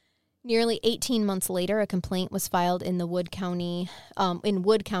 Nearly 18 months later, a complaint was filed in Wood County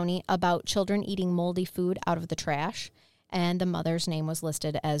about children eating moldy food out of the trash, and the mother's name was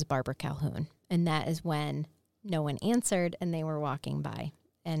listed as Barbara Calhoun. And that is when no one answered, and they were walking by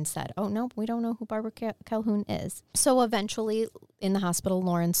and said, "Oh, no, we don't know who Barbara Calhoun is." So eventually, in the hospital,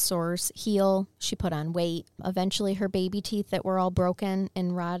 Lauren's sores heal. She put on weight. Eventually, her baby teeth that were all broken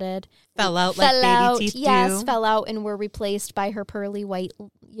and rotted fell out baby teeth do. Yes, fell out and were replaced by her pearly white,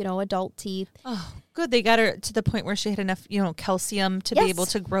 adult teeth. Oh, good. They got her to the point where she had enough, calcium to be able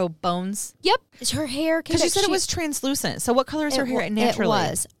to grow bones. Yep. Her hair... Because you said it was translucent. So what color is her hair naturally?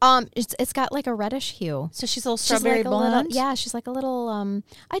 It was. It's got like a reddish hue. So she's a little strawberry blonde? She's like a little,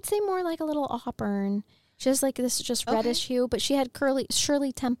 I'd say more like a little auburn. She has like this just reddish hue, but she had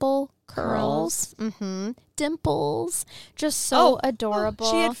Shirley Temple curls. Mm-hmm. Dimples. Just so adorable.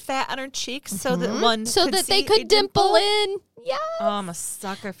 She had fat on her cheeks so that they could dimple in. Yeah. Oh, I'm a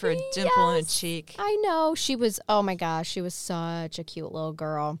sucker for a dimple in a cheek. I know. She was, oh my gosh, she was such a cute little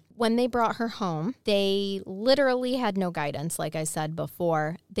girl. When they brought her home, they literally had no guidance, like I said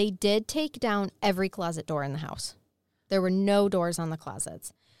before. They did take down every closet door in the house. There were no doors on the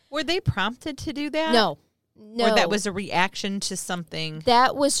closets. Were they prompted to do that? No. Or that was a reaction to something?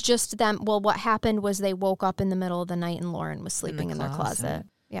 That was just them. Well, what happened was they woke up in the middle of the night and Lauren was sleeping in their closet.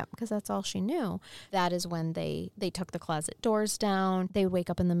 Yeah, because that's all she knew. That is when they took the closet doors down. They would wake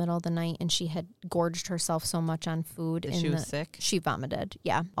up in the middle of the night and she had gorged herself so much on food. She was sick? She vomited,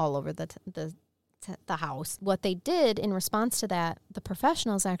 all over the house. What they did in response to that, the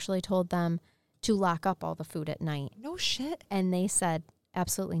professionals actually told them to lock up all the food at night. No shit. And they said...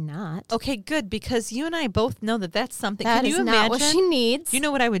 absolutely not. Okay, good, because you and I both know that that's something. That is not what she needs. You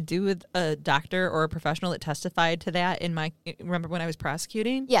know what I would do with a doctor or a professional that testified to that remember when I was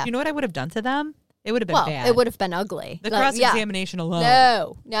prosecuting? Yeah. You know what I would have done to them? It would have been bad. It would have been ugly. The cross-examination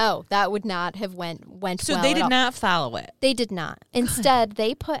alone. No, that would not have went so well. They did not follow it. They did not. Instead,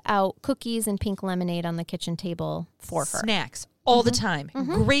 they put out cookies and pink lemonade on the kitchen table for her. Snacks all the time.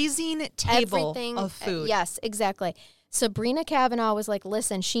 Mm-hmm. Grazing table of food. Yes, exactly. Sabrina Kavanaugh was like,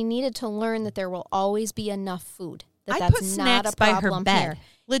 listen, she needed to learn that there will always be enough food. That's put snacks not a problem by her bed. Here.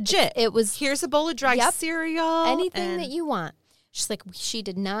 Legit. It was... here's a bowl of dry cereal. Anything that you want. She's like, she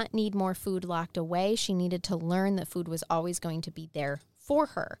did not need more food locked away. She needed to learn that food was always going to be there for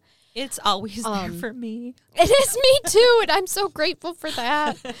her. It's always there for me. It is me too, and I'm so grateful for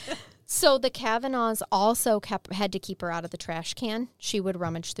that. So the Kavanaughs also had to keep her out of the trash can. She would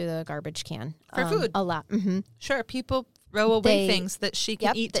rummage through the garbage can. For food. A lot. Mm-hmm. Sure, people throw away things that she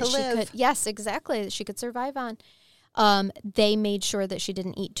can eat to live. Yes, exactly, that she could survive on. They made sure that she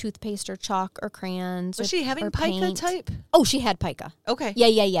didn't eat toothpaste or chalk or crayons. Was she having pica type? Oh, she had pica. Okay.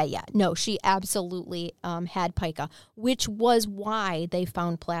 Yeah. No, she absolutely had pica, which was why they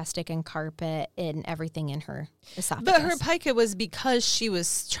found plastic and carpet and everything in her esophagus. But her pica was because she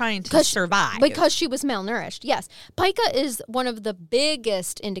was trying to survive. Because she was malnourished, yes. Pica is one of the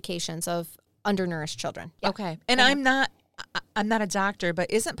biggest indications of undernourished children. Yeah. Okay. And I'm not I'm not a doctor, but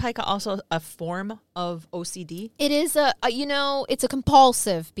isn't pica also a form of OCD? It is it's a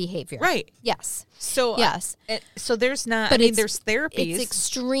compulsive behavior. Right. Yes. So, yes. So there's not, but there's therapies. It's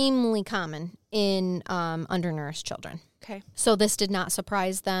extremely common in undernourished children. Okay. So this did not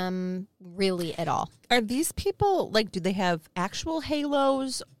surprise them really at all. Are these people, do they have actual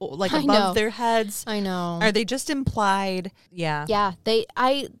halos above their heads? I know. Are they just implied? Yeah. Yeah.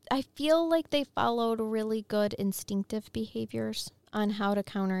 I feel like they followed really good instinctive behaviors on how to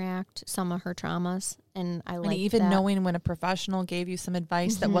counteract some of her traumas. And I like even knowing when a professional gave you some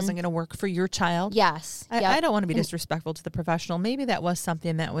advice that wasn't going to work for your child. Yes. I don't want to be disrespectful to the professional. Maybe that was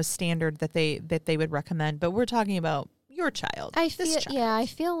something that was standard that they would recommend, but we're talking about your child. I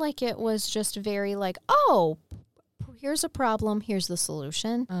feel like it was just very here's a problem, here's the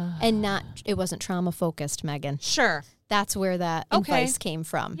solution, and it wasn't trauma focused, Megan. Sure. That's where that advice came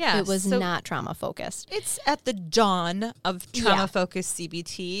from. Yeah, it was not trauma focused. It's at the dawn of trauma focused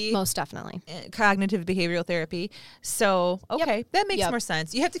CBT. Most definitely. Cognitive behavioral therapy. So, that makes more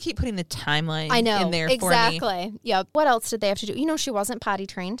sense. You have to keep putting the timeline in there for me. Exactly. Yep. What else did they have to do? She wasn't potty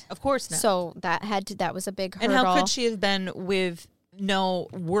trained. Of course not. So that was a big hurdle. And how could she have been with no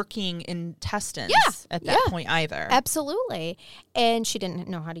working intestines at that point either? Absolutely. And she didn't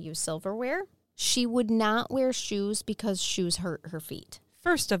know how to use silverware. She would not wear shoes because shoes hurt her feet.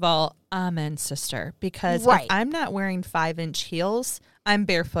 First of all, amen, sister. Because if I'm not wearing 5-inch heels, I'm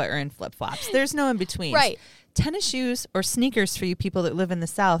barefoot or in flip-flops. There's no in between. Right. Tennis shoes or sneakers for you people that live in the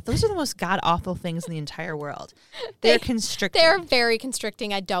South, those are the most god-awful things in the entire world. They're constricting. They're very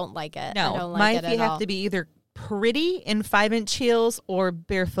constricting. I don't like it. No, I don't like it at all. My feet have to be either pretty in 5-inch heels or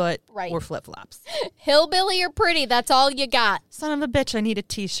barefoot or flip-flops. Hillbilly or pretty, that's all you got. Son of a bitch, I need a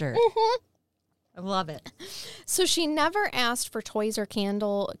t-shirt. Mm-hmm. I love it. So she never asked for toys or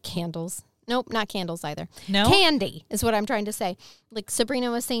candles. Nope, not candles either. No? Candy is what I'm trying to say. Like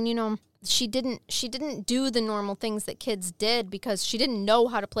Sabrina was saying, she didn't do the normal things that kids did because she didn't know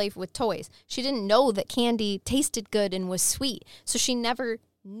how to play with toys. She didn't know that candy tasted good and was sweet. So she never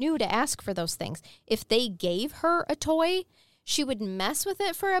knew to ask for those things. If they gave her a toy, she would mess with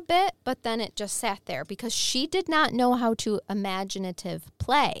it for a bit, but then it just sat there because she did not know how to imaginative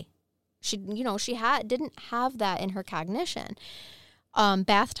play. She didn't have that in her cognition.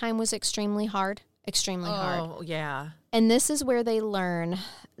 Bath time was extremely hard. Hard. Oh, yeah. And this is where they learn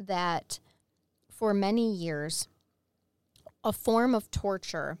that for many years, a form of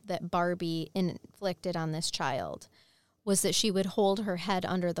torture that Barbie inflicted on this child was that she would hold her head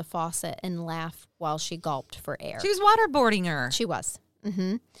under the faucet and laugh while she gulped for air. She was waterboarding her. She was.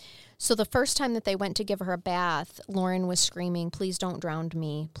 Mm-hmm. So the first time that they went to give her a bath, Lauren was screaming, "Please don't drown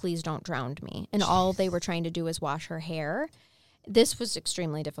me. Please don't drown me." And all they were trying to do was wash her hair. This was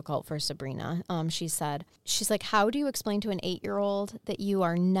extremely difficult for Sabrina. She said, she's like, how do you explain to an 8-year-old that you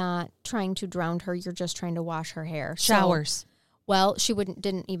are not trying to drown her? You're just trying to wash her hair. Showers. Well, she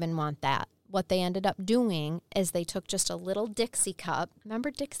didn't even want that. What they ended up doing is they took just a little Dixie cup.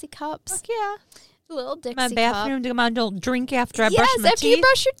 Remember Dixie cups? Fuck yeah. A little Dixie cup. My bathroom to my little drink after I brush my teeth. Yes, after you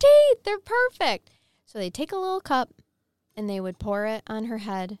brush your teeth. They're perfect. So they take a little cup and they would pour it on her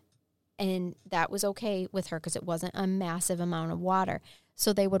head. And that was okay with her because it wasn't a massive amount of water.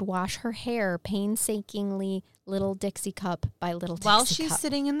 So they would wash her hair painstakingly, little Dixie cup by little Dixie cup. While she's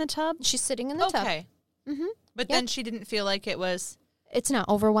sitting in the tub? She's sitting in the tub. Okay. Mm-hmm. But then she didn't feel like it was... It's not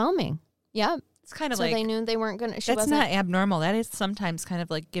overwhelming. Yeah. It's kind of so they knew they weren't going to... That's not abnormal. That is sometimes kind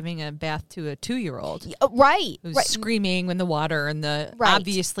of like giving a bath to a 2-year-old. Right. Who's screaming when the water and the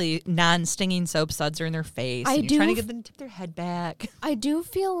obviously non-stinging soap suds are in their face. You're trying to get them to tip their head back. I do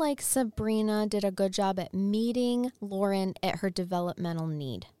feel like Sabrina did a good job at meeting Lauren at her developmental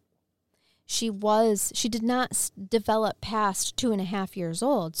need. She did not develop past 2.5 years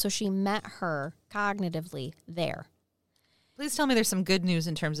old, so she met her cognitively there. Please tell me there's some good news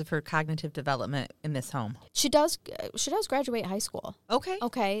in terms of her cognitive development in this home. She does graduate high school.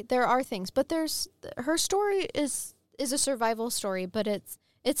 Okay. There are things, but her story is a survival story, but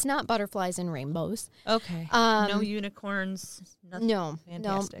it's not butterflies and rainbows. Okay. No unicorns. Nothing. No.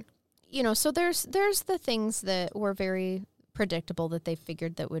 Fantastic. No. So there's the things that were very predictable that they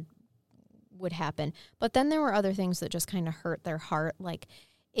figured that would happen, but then there were other things that just kind of hurt their heart, like.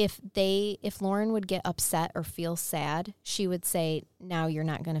 If Lauren would get upset or feel sad, she would say, "Now you're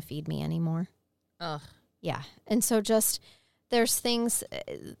not going to feed me anymore." Ugh. Yeah. And so there's things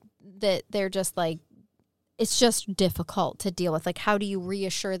that they're just like, it's just difficult to deal with. Like, how do you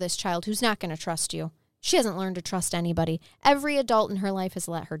reassure this child who's not going to trust you? She hasn't learned to trust anybody. Every adult in her life has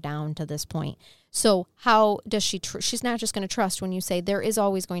let her down to this point. So how does she she's not just going to trust when you say there is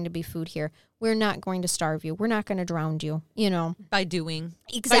always going to be food here. We're not going to starve you. We're not going to drown you, By doing.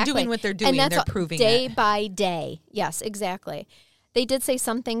 Exactly. By doing what they're doing, and they're proving day it. by day. Yes, exactly. They did say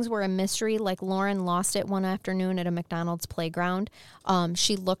some things were a mystery, like Lauren lost it one afternoon at a McDonald's playground.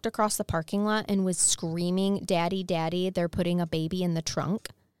 She looked across the parking lot and was screaming, "Daddy, Daddy, they're putting a baby in the trunk."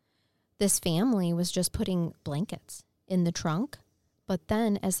 This family was just putting blankets in the trunk. But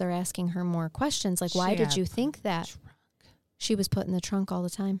then as they're asking her more questions, like, why did you think that? She was put in the trunk all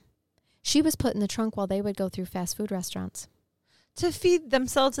the time. She was put in the trunk while they would go through fast food restaurants. To feed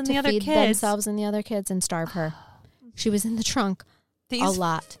themselves and the other kids. To feed themselves and the other kids and starve her. She was in the trunk a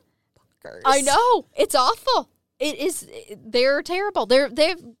lot. Fuckers. I know. It's awful. It is. They're terrible.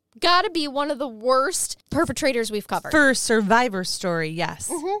 They've got to be one of the worst perpetrators we've covered. For Survivor Story, yes.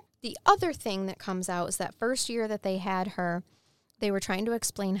 Mm-hmm. The other thing that comes out is that first year that they had her, they were trying to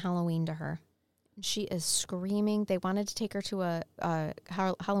explain Halloween to her. She is screaming. They wanted to take her to a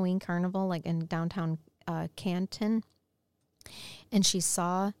Halloween carnival, like in downtown Canton. And she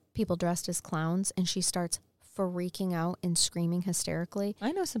saw people dressed as clowns, and she starts freaking out and screaming hysterically.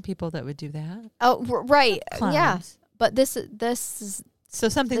 I know some people that would do that. Oh, right. Clowns. Yeah. But this is... So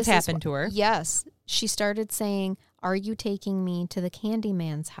something's happened to her. Yes. She started saying, "Are you taking me to the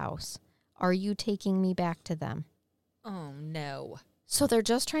Candyman's house? Are you taking me back to them?" Oh, no. So they're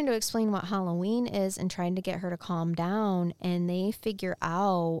just trying to explain what Halloween is and trying to get her to calm down. And they figure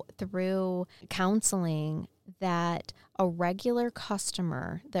out through counseling that a regular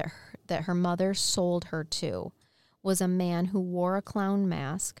customer that her mother sold her to was a man who wore a clown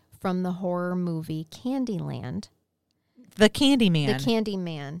mask from the horror movie Candyland. The Candyman. The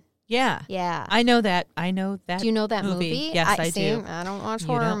Candyman. Yeah. Yeah. I know that. Do you know that movie? Yes, I do. I don't watch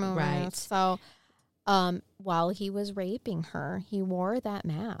horror movies. Right. So while he was raping her, he wore that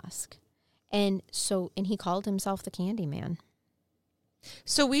mask. And he called himself the Candyman.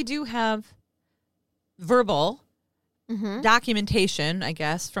 So we do have verbal documentation, I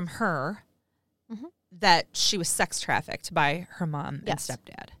guess, from her that she was sex trafficked by her mom and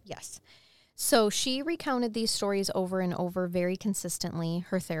stepdad. Yes. So she recounted these stories over and over very consistently,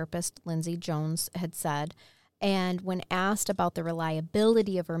 her therapist, Lindsay Jones, had said. And when asked about the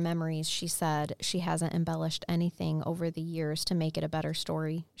reliability of her memories, she said she hasn't embellished anything over the years to make it a better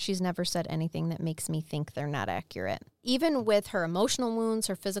story. She's never said anything that makes me think they're not accurate. Even with her emotional wounds,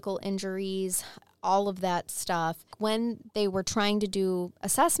 her physical injuries, all of that stuff, when they were trying to do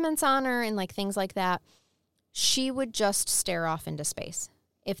assessments on her and like things like that, she would just stare off into space.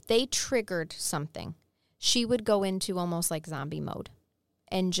 If they triggered something, she would go into almost like zombie mode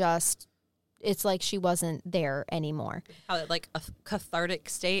and just, it's like she wasn't there anymore. Like a cathartic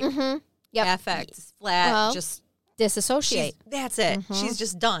state. Yep. Affect, flat, just disassociate. That's it. She's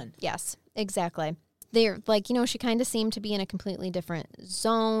just done. Yes, exactly. They're like, she kind of seemed to be in a completely different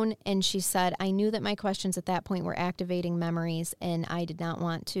zone. And she said, I knew that my questions at that point were activating memories and I did not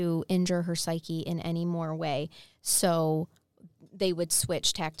want to injure her psyche in any more way. So they would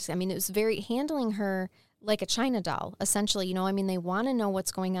switch tactics. I mean, it was very handling her like a China doll, essentially. They want to know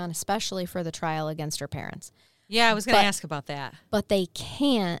what's going on, especially for the trial against her parents. Yeah, I was going to ask about that. But they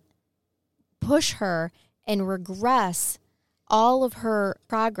can't push her and regress all of her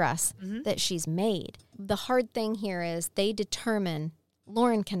progress that she's made. The hard thing here is they determine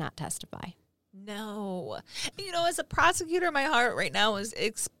Lauren cannot testify. No. As a prosecutor, my heart right now is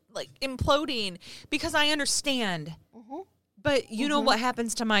imploding because I understand. But you know what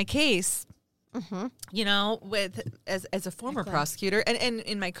happens to my case, with as a former prosecutor and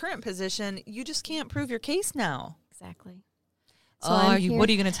in my current position, you just can't prove your case now. Exactly. So what are you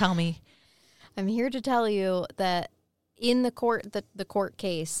going to tell me? I'm here to tell you that in the court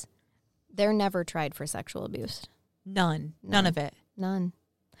case, they're never tried for sexual abuse. None of it. None.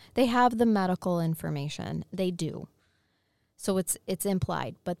 They have the medical information. They do. So it's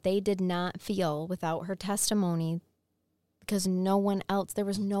implied, but they did not feel without her testimony, because no one else, there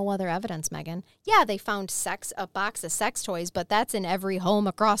was no other evidence, Megan. Yeah, they found a box of sex toys, but that's in every home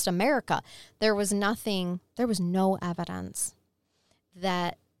across America. There was no evidence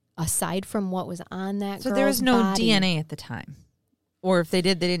that, aside from what was on that girl's body. So there was no DNA at the time? Or if they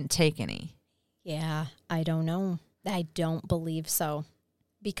did, they didn't take any? Yeah, I don't know. I don't believe so.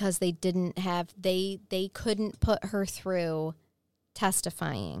 Because they didn't have, they couldn't put her through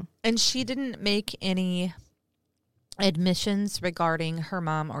testifying. And she didn't make any admissions regarding her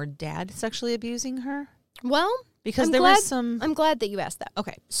mom or dad sexually abusing her? Well, because I'm glad that you asked that.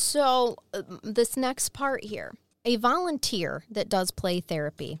 Okay. So this next part here, a volunteer that does play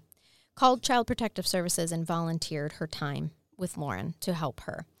therapy called Child Protective Services and volunteered her time with Lauren to help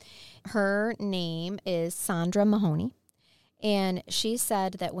her. Her name is Sandra Mahoney, and she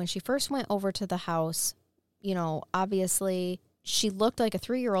said that when she first went over to the house, you know, obviously she looked like a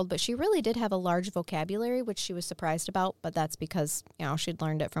 3-year-old, but she really did have a large vocabulary, which she was surprised about, but that's because, you know, she'd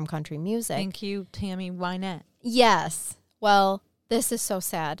learned it from country music. Thank you, Tammy Wynette. Yes. Well, this is so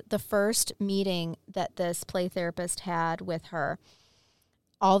sad. The first meeting that this play therapist had with her,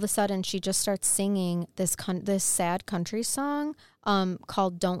 all of a sudden she just starts singing this sad country song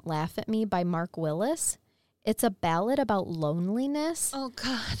called Don't Laugh at Me by Mark Willis. It's a ballad about loneliness. Oh,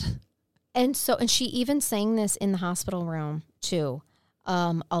 God. And she even sang this in the hospital room, too,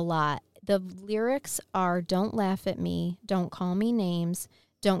 a lot. The lyrics are, don't laugh at me, don't call me names,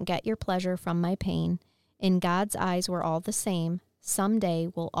 don't get your pleasure from my pain. In God's eyes, we're all the same. Someday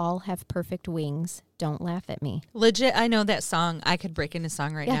we'll all have perfect wings. Don't laugh at me. Legit, I know that song. I could break into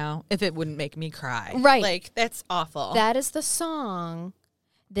song right now if it wouldn't make me cry. Right. Like, that's awful. That is the song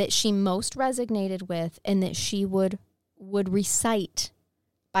that she most resonated with and that she would recite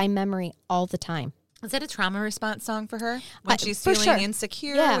by memory all the time. Is that a trauma response song for her? When she's feeling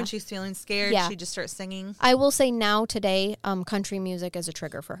insecure, when she's feeling scared, she just starts singing? I will say now, today, country music is a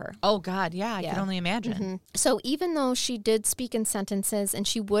trigger for her. Oh, God, yeah, I can only imagine. Mm-hmm. So even though she did speak in sentences and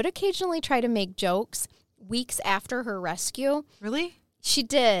she would occasionally try to make jokes weeks after her rescue. Really? She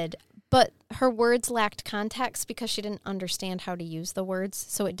did, but her words lacked context because she didn't understand how to use the words,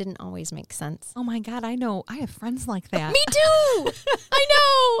 so it didn't always make sense. Oh, my God, I know. I have friends like that. Me too!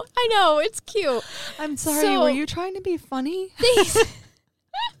 I know. It's cute. I'm sorry, were you trying to be funny?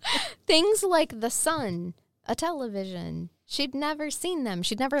 Things like the sun, a television. She'd never seen them.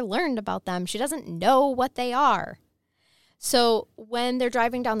 She'd never learned about them. She doesn't know what they are. So when they're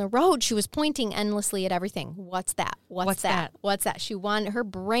driving down the road, she was pointing endlessly at everything. What's that? What's that? What's that? Her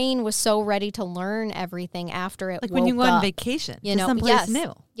brain was so ready to learn everything after it. Like when you go on vacation, someplace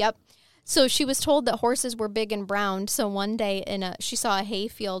new. Yep. So she was told that horses were big and brown. So one day she saw a hay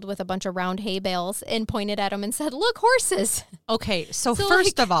field with a bunch of round hay bales and pointed at them and said, "Look, horses." Okay, so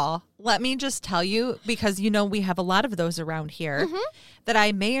first of all, let me just tell you, because we have a lot of those around here, that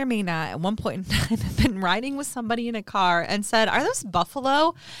I may or may not at one point in time have been riding with somebody in a car and said, "Are those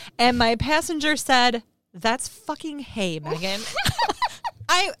buffalo?" And my passenger said, "That's fucking hay, Megan."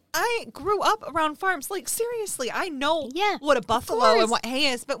 I grew up around farms. Like, seriously, I know what a buffalo and what hay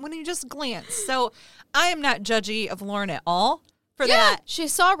is, but when you just glance. So I am not judgy of Lauren at all for that. She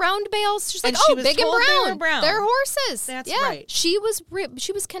saw round bales. She's like, she was big and brown. They're horses. That's right. She was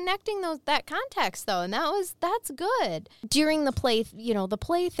connecting that context, though, and that's good. During the play, the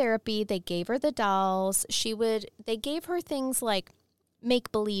play therapy, they gave her the dolls. They gave her things like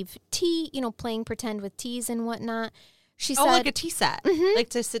make-believe tea, playing pretend with teas and whatnot. She said, like a tea set, like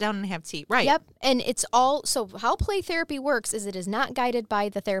to sit down and have tea. Right. Yep. And it's all, so how play therapy works is it is not guided by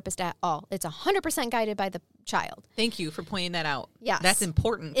the therapist at all. It's 100% guided by the child. Thank you for pointing that out. Yes. That's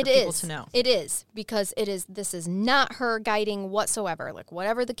important for people to know. It is, because this is not her guiding whatsoever. Like,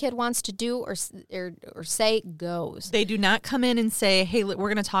 whatever the kid wants to do or say goes. They do not come in and say, "Hey, we're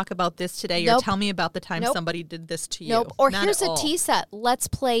going to talk about this today," or "Tell me about the time somebody did this to you." Nope. Or not here's a tea set. Let's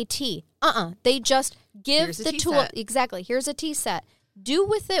play tea. They just give the tool. Exactly. Here's a tea set. Do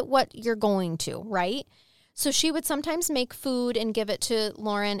with it what you're going to, right? So she would sometimes make food and give it to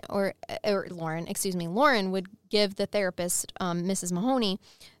Lauren, Lauren would give the therapist, Mrs. Mahoney,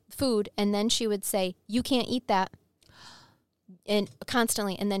 food, and then she would say, "You can't eat that," and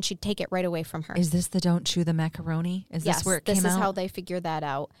constantly, and then she'd take it right away from her. Is this the don't chew the macaroni? Is this where it came out? This is how they figured that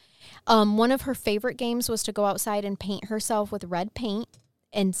out. One of her favorite games was to go outside and paint herself with red paint,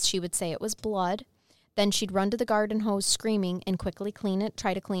 and she would say it was blood. Then she'd run to the garden hose screaming and quickly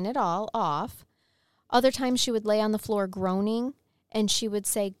try to clean it all off. Other times she would lay on the floor groaning, and she would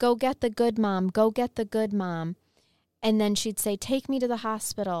say, "Go get the good mom, go get the good mom." And then she'd say, "Take me to the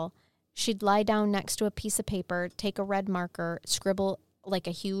hospital." She'd lie down next to a piece of paper, take a red marker, scribble like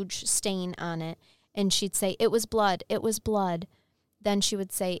a huge stain on it, and she'd say, "It was blood, it was blood." Then she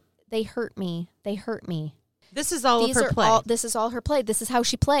would say, "They hurt me, they hurt me." This is all of her play. This is all her play. This is how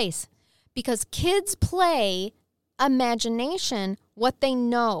she plays. Because kids play imagination, what they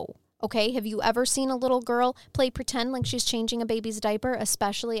know. Okay, have you ever seen a little girl play pretend like she's changing a baby's diaper,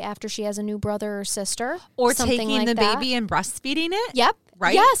 especially after she has a new brother or sister? Or taking like the baby and breastfeeding it? Yep.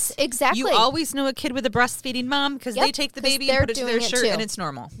 Right? Yes, exactly. You always know a kid with a breastfeeding mom because they take the baby and put it to their shirt and it's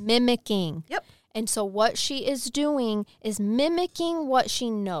normal. Mimicking. Yep. And so what she is doing is mimicking what she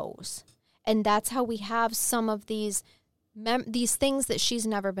knows. And that's how we have some of these these things that she's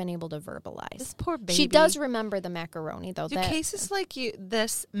never been able to verbalize. This poor baby. She does remember the macaroni, though. Do cases like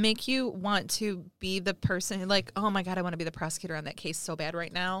this make you want to be the person like, oh my God, I want to be the prosecutor on that case so bad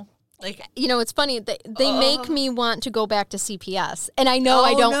right now? Like, it's funny. They make me want to go back to CPS. And I know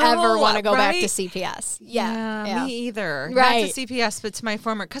I don't ever want to go back to CPS. Yeah, me either. Right. Not to CPS, but to my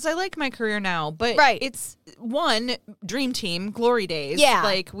former, because I like my career now. But it's, one, dream team, glory days. Yeah.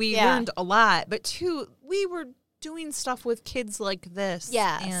 Like, we learned a lot. But two, we were doing stuff with kids like this.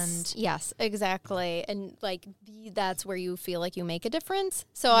 Yes, exactly. And, like, that's where you feel like you make a difference.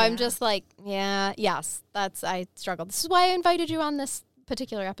 So I'm just like, I struggle. This is why I invited you on this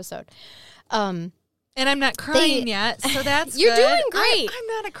particular episode. And I'm not crying yet, so that's You're good. doing great. I'm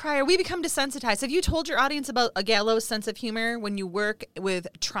not a crier. We become desensitized. Have you told your audience about a gallows sense of humor when you work with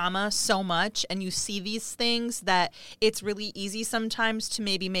trauma so much and you see these things that it's really easy sometimes to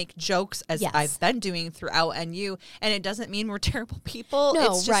maybe make jokes, as I've been doing throughout NU, and it doesn't mean we're terrible people.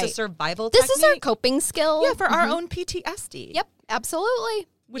 No, it's just a survival technique. This is our coping skill. Yeah, for our own PTSD. Yep, absolutely.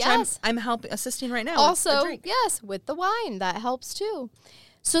 Which I'm assisting right now. Also, with the wine. That helps too.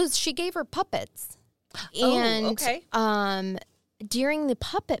 So she gave her puppets. And during the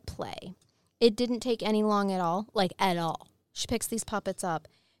puppet play, it didn't take any long at all. She picks these puppets up.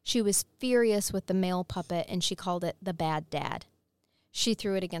 She was furious with the male puppet, and she called it the bad dad. She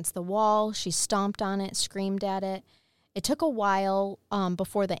threw it against the wall. She stomped on it, screamed at it. It took a while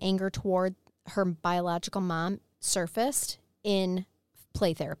before the anger toward her biological mom surfaced in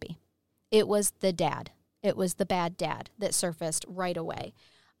play therapy. It was the dad. It was the bad dad that surfaced right away.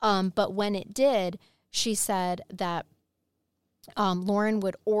 But when it did, she said that Lauren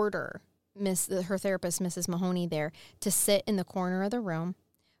would order her therapist, Mrs. Mahoney, there to sit in the corner of the room.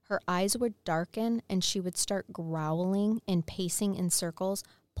 Her eyes would darken, and she would start growling and pacing in circles,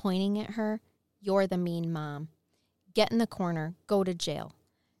 pointing at her. You're the mean mom. Get in the corner. Go to jail.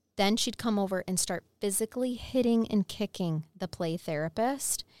 Then she'd come over and start physically hitting and kicking the play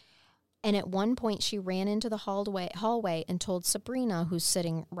therapist. And at one point, she ran into the hallway and told Sabrina, who's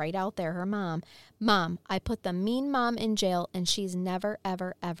sitting right out there, her mom, Mom, I put the mean mom in jail, and she's never,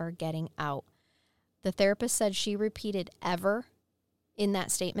 ever, ever getting out. The therapist said she repeated ever in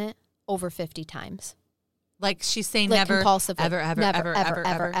that statement over 50 times. Like she's saying never, compulsively, ever, ever, ever, ever,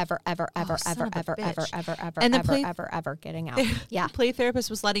 ever, ever, ever, ever, ever, ever, ever getting out. Yeah. The play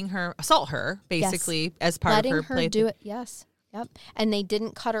therapist was letting her assault her, basically, as part of her play. Letting her do it, yes. Yep. And they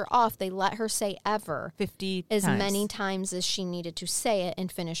didn't cut her off. They let her say ever 50 as many times as she needed to say it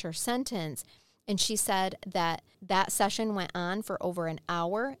and finish her sentence. And she said that session went on for over an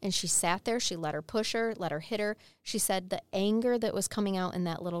hour, and she sat there. She let her push her, let her hit her. She said the anger that was coming out in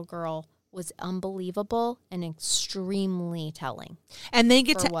that little girl was unbelievable and extremely telling. And they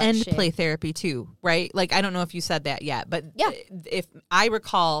get to end play therapy too, right? Like, I don't know if you said that yet, but if I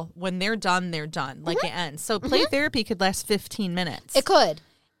recall, when they're done, they're done. Like, it ends. So play therapy could last 15 minutes. It could.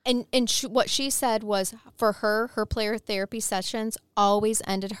 And what she said was, for her play therapy sessions always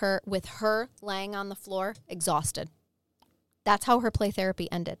ended her with her laying on the floor, exhausted. That's how her play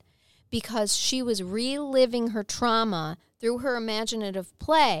therapy ended. Because she was reliving her trauma through her imaginative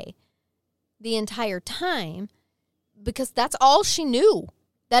play the entire time, because that's all she knew.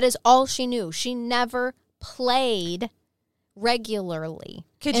 That is all she knew. She never played regularly.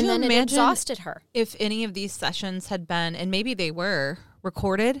 Could you imagine it exhausted her? If any of these sessions had been, and maybe they were,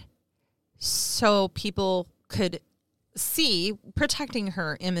 recorded so people could see, protecting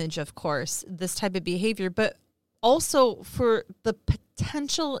her image, of course, this type of behavior, but also for the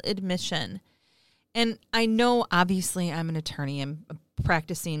potential admission. And I know, obviously, I'm an attorney. I'm a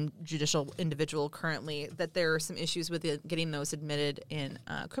practicing judicial individual currently, that there are some issues with getting those admitted in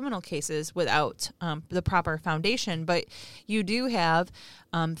criminal cases without the proper foundation. But you do have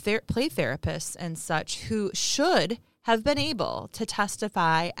play therapists and such who should have been able to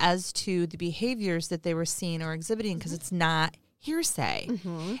testify as to the behaviors that they were seeing or exhibiting, because it's not hearsay.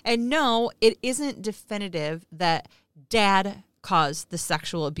 And no, it isn't definitive that dad caused the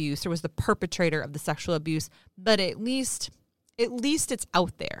sexual abuse or was the perpetrator of the sexual abuse, but at least it's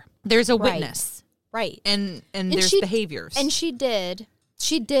out there. There's a witness. Right. And there's behaviors. And she did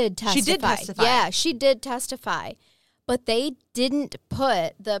testify. She did testify. Yeah, she did testify. But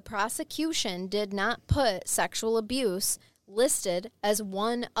the prosecution did not put sexual abuse listed as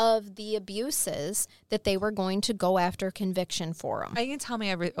one of the abuses that they were going to go after conviction for them. Are you going to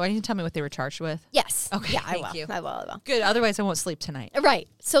tell me what they were charged with? Yes. Okay. Yeah, thank you. I will. Good. Otherwise, I won't sleep tonight. Right.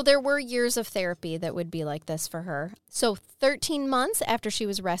 So there were years of therapy that would be like this for her. So 13 months after she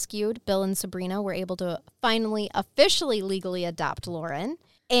was rescued, Bill and Sabrina were able to finally officially legally adopt Lauren.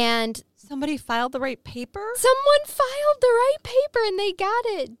 And somebody filed the right paper? Someone filed the right paper and they got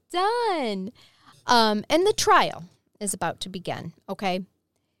it done. And the trial is about to begin, okay?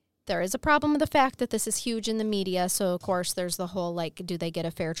 There is a problem with the fact that this is huge in the media. So, of course, there's the whole, like, do they get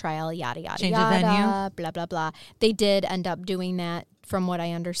a fair trial? Yada, yada, Change yada. the venue? Blah, blah, blah. They did end up doing that, from what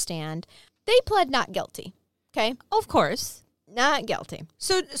I understand. They pled not guilty, okay? Of course. Not guilty.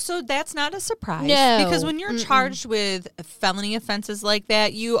 So that's not a surprise. No. Because when you're charged with felony offenses like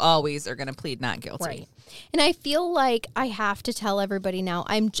that, you always are going to plead not guilty. Right. And I feel like I have to tell everybody now,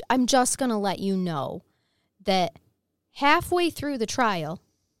 I'm just going to let you know that halfway through the trial,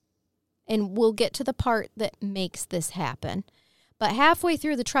 and we'll get to the part that makes this happen, but halfway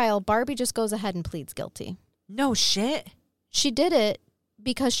through the trial, Barbie just goes ahead and pleads guilty. No shit. She did it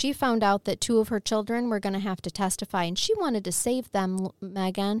because she found out that 2 of her children were going to have to testify, and she wanted to save them,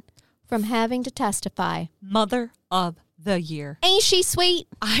 Megan, from having to testify. Mother of the year. Ain't she sweet?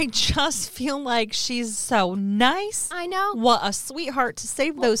 I just feel like she's so nice. I know. What a sweetheart to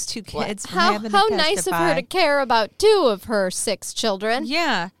save those 2 kids from having to How testify. nice of her to care about 2 of her 6 children.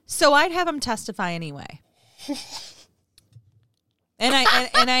 Yeah. So I'd have them testify anyway. And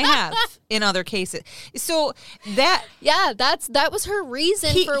I have in other cases. So that was her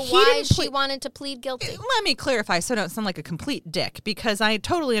reason for why she wanted to plead guilty. Let me clarify so I don't sound like a complete dick, because I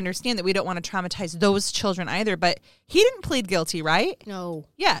totally understand that we don't want to traumatize those children either, but he didn't plead guilty, right? No.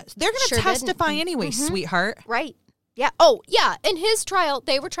 Yeah, they're going to testify anyway, sweetheart. Right. Yeah. Oh, yeah. In his trial,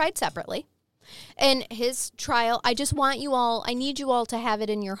 they were tried separately. And his trial, I need you all to have it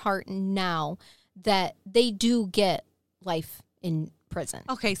in your heart now that they do get life in prison.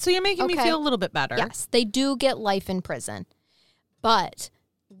 Okay, so you're making me feel a little bit better. Yes, they do get life in prison. But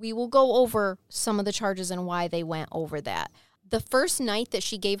we will go over some of the charges and why they went over that. The first night that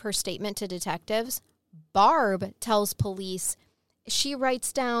she gave her statement to detectives, Barb tells police, she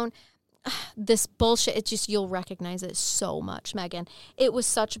writes down this bullshit. It's just, you'll recognize it so much, Megan. It was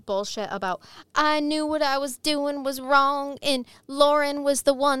such bullshit about, I knew what I was doing was wrong, and Lauren was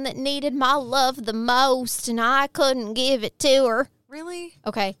the one that needed my love the most, and I couldn't give it to her. Really?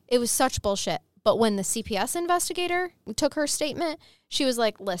 Okay. It was such bullshit. But when the CPS investigator took her statement, she was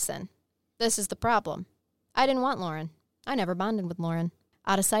like, listen, this is the problem. I didn't want Lauren. I never bonded with Lauren.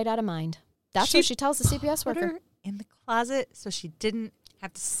 Out of sight, out of mind. That's what she tells the CPS worker. Her in the closet so she didn't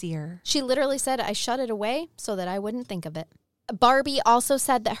have to see her. She literally said, I shut it away so that I wouldn't think of it. Barbie also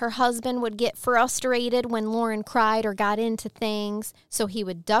said that her husband would get frustrated when Lauren cried or got into things, so he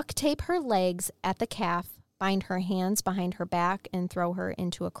would duct tape her legs at the calf, bind her hands behind her back, and throw her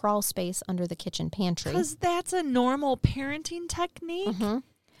into a crawl space under the kitchen pantry. Because that's a normal parenting technique. Mm-hmm.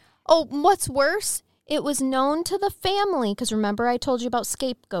 Oh, what's worse, it was known to the family, because remember I told you about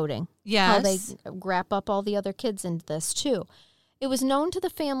scapegoating. Yes. How they wrap up all the other kids into this, too. It was known to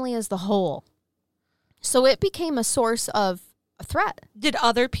the family as the whole. So it became a source of a threat. Did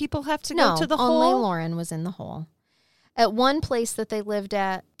other people have to go to the hole? No, only Lauren was in the hole. At one place that they lived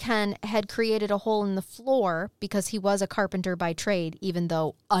at, Ken had created a hole in the floor because he was a carpenter by trade, even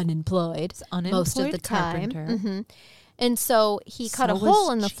though unemployed most of the time. Mm-hmm. And so he cut a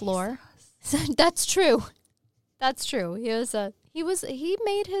hole in the floor. That's true. That's true. He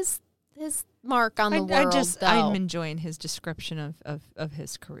made his mark on the world. I'm enjoying his description of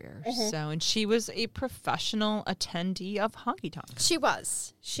his career. Mm-hmm. So, and she was a professional attendee of honky tonks. She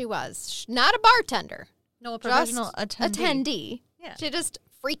was not a bartender. No, a professional attendee. Yeah. She just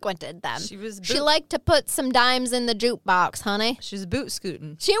frequented them. She liked to put some dimes in the jukebox, honey. She was boot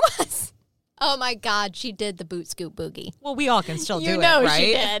scooting. She was. Oh my God, she did the boot scoot boogie. Well, we all can still do it, right? You know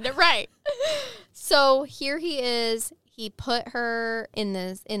she did, right? So here he is. He put her in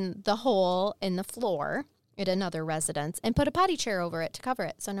the hole in the floor at another residence and put a potty chair over it to cover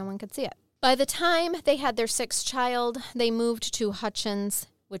it so no one could see it. By the time they had their 6th child, they moved to Hutchins,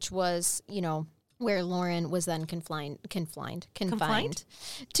 which was, where Lauren was then confined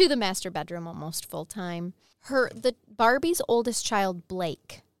to the master bedroom almost full time. Barbie's oldest child,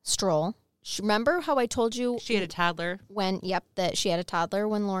 Blake Stroll. Remember how I told you she had a toddler? That she had a toddler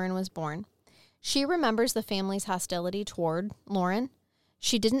when Lauren was born. She remembers the family's hostility toward Lauren.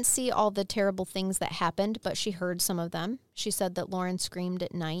 She didn't see all the terrible things that happened, but she heard some of them. She said that Lauren screamed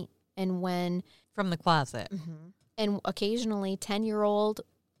at night from the closet. Mm-hmm. And occasionally 10-year-old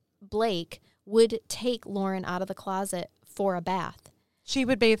Blake would take Lauren out of the closet for a bath. She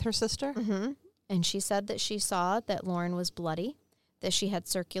would bathe her sister? Mm-hmm. And she said that she saw that Lauren was bloody, that she had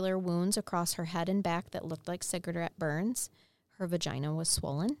circular wounds across her head and back that looked like cigarette burns. Her vagina was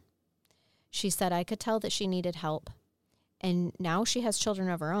swollen. She said, I could tell that she needed help. And now she has children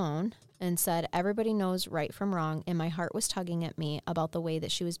of her own. and said, everybody knows right from wrong, and my heart was tugging at me about the way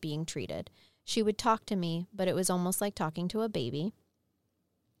that she was being treated. She would talk to me, but it was almost like talking to a baby.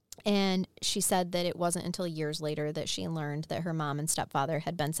 And she said that it wasn't until years later that she learned that her mom and stepfather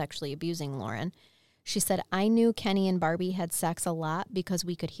had been sexually abusing Lauren. She said, I knew Kenny and Barbie had sex a lot because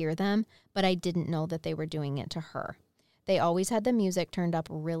we could hear them, but I didn't know that they were doing it to her. They always had the music turned up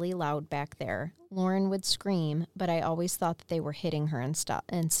really loud back there. Lauren would scream, but I always thought that they were hitting her and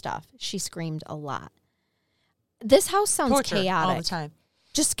stuff. She screamed a lot. This house sounds torture chaotic. All the time.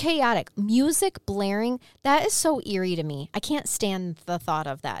 Just chaotic. Music blaring. That is so eerie to me. I can't stand the thought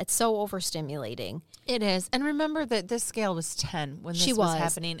of that. It's so overstimulating. It is. And remember that this scale was 10 when this was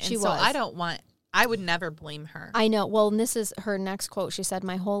happening. And I would never blame her. I know. Well, and this is her next quote. She said,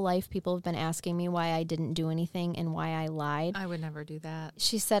 my whole life people have been asking me why I didn't do anything and why I lied. I would never do that.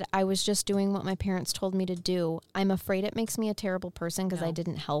 She said, I was just doing what my parents told me to do. I'm afraid it makes me a terrible person because I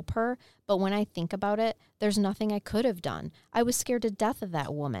didn't help her. But when I think about it, there's nothing I could have done. I was scared to death of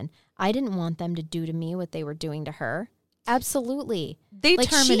that woman. I didn't want them to do to me what they were doing to her. Absolutely. They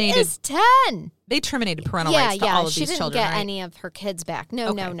terminated. She is 10. They terminated parental rights to all of these children. She didn't get any of her kids back. No,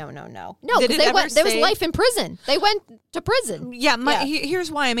 okay. No. No, because there was life in prison. They went to prison. Yeah,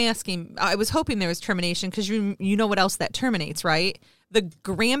 here's why I'm asking. I was hoping there was termination because you know what else that terminates, right? The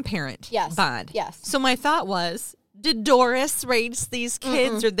grandparent bond. Yes. So my thought was, did Doris raise these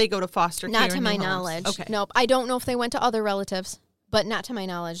kids or did they go to foster care? Not to my knowledge. Okay. Nope. I don't know if they went to other relatives, but not to my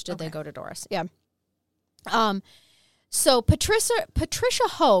knowledge did they go to Doris. Yeah. So Patricia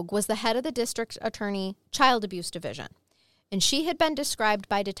Hogue was the head of the district attorney child abuse division, and she had been described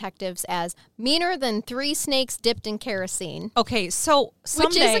by detectives as meaner than 3 snakes dipped in kerosene. Okay, so someday,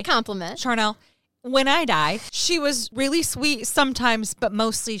 which is a compliment. Charnel, when I die, she was really sweet sometimes, but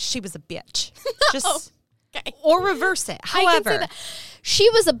mostly she was a bitch. Just okay. Or reverse it. However, she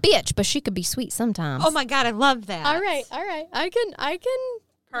was a bitch, but she could be sweet sometimes. Oh my God, I love that. All right. I can.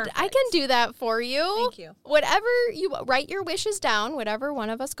 Perfect. I can do that for you. Thank you. Whatever you write your wishes down, whatever one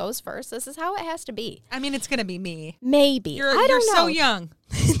of us goes first. This is how it has to be. I mean, it's going to be me. Maybe. You're so young.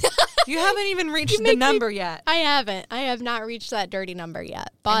 You haven't even reached the number yet. I haven't. I have not reached that dirty number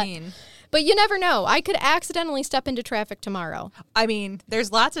yet. But but you never know. I could accidentally step into traffic tomorrow. I mean,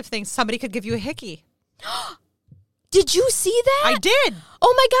 there's lots of things. Somebody could give you a hickey. Did you see that? I did.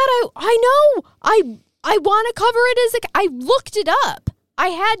 Oh my God, I know. I want to cover it as I looked it up. I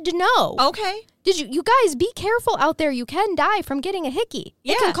had to know. Okay. Did you guys be careful out there? You can die from getting a hickey.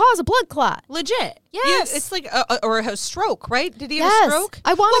 Yeah. It can cause a blood clot. Legit. Yes. It's like or a stroke, right? Did he have a stroke?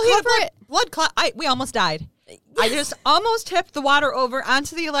 I want to cover it. Blood clot. We almost died. I just almost tipped the water over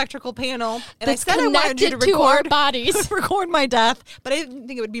onto the electrical panel, and I said I wanted you to record our bodies, record my death, but I didn't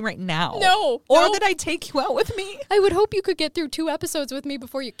think it would be right now. No. Or did I take you out with me? I would hope you could get through 2 episodes with me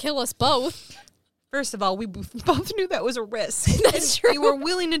before you kill us both. First of all, we both knew that was a risk. That's true. You were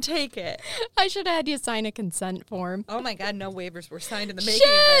willing to take it. I should have had you sign a consent form. Oh my God, no waivers were signed in the making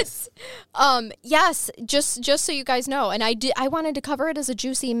of this. Yes, just so you guys know, and I wanted to cover it as a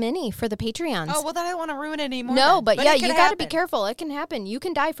juicy mini for the Patreons. Oh, well, then I don't want to ruin it anymore. No, but yeah, you got to be careful. It can happen. You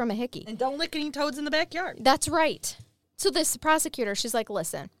can die from a hickey. And don't lick any toads in the backyard. That's right. So this prosecutor, she's like,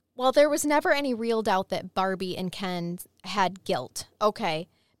 listen, well, there was never any real doubt that Barbie and Ken had guilt, okay,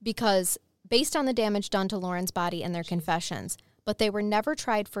 because based on the damage done to Lauren's body and their confessions, but they were never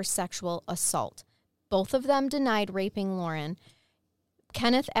tried for sexual assault. Both of them denied raping Lauren.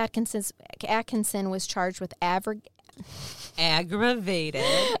 Kenneth Atkinson was charged with aggravated.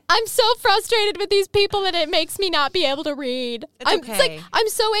 I'm so frustrated with these people that it makes me not be able to read. I'm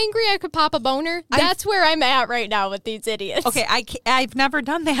so angry I could pop a boner. That's where I'm at right now with these idiots. Okay, I've never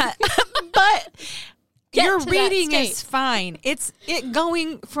done that, but your reading is fine. It's it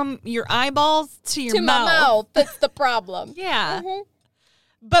going from your eyeballs to your mouth. My mouth. That's the problem. Yeah. Mm-hmm.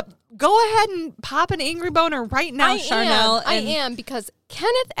 But go ahead and pop an angry boner right now, Charnel. I am, because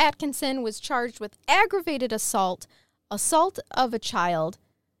Kenneth Atkinson was charged with aggravated assault of a child,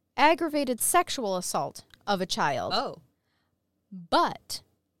 aggravated sexual assault of a child. Oh. But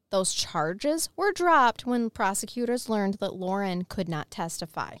those charges were dropped when prosecutors learned that Lauren could not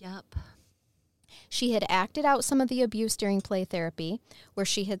testify. Yep. She had acted out some of the abuse during play therapy, where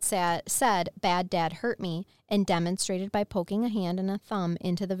she had said, "Bad dad hurt me," and demonstrated by poking a hand and a thumb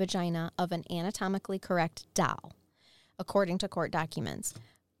into the vagina of an anatomically correct doll, according to court documents.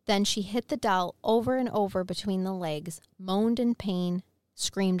 Then she hit the doll over and over between the legs, moaned in pain,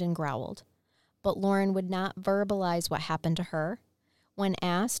 screamed and growled. But Lauren would not verbalize what happened to her. When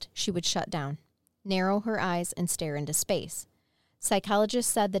asked, she would shut down, narrow her eyes, and stare into space.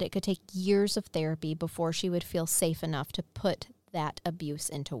 Psychologists said that it could take years of therapy before she would feel safe enough to put that abuse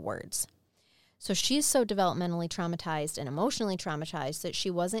into words. So she's so developmentally traumatized and emotionally traumatized that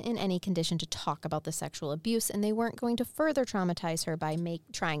she wasn't in any condition to talk about the sexual abuse, and they weren't going to further traumatize her by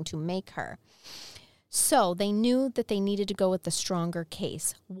trying to make her. So they knew that they needed to go with the stronger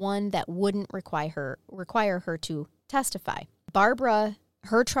case, one that wouldn't require her to testify. Barbara,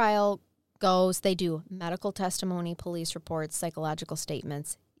 her trial goes, they do medical testimony, police reports, psychological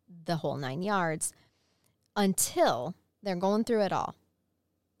statements, the whole 9 yards, until they're going through it all.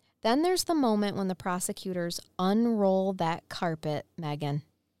 Then there's the moment when the prosecutors unroll that carpet, Megan,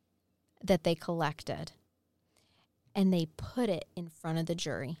 that they collected, and they put it in front of the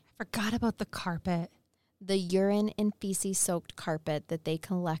jury. I forgot about the carpet. The urine and feces-soaked carpet that they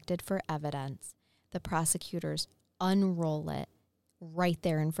collected for evidence. The prosecutors unroll it right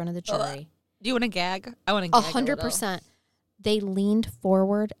there in front of the jury. Do you want to gag? I want to gag 100%. They leaned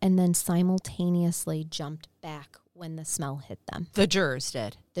forward and then simultaneously jumped back when the smell hit them. The jurors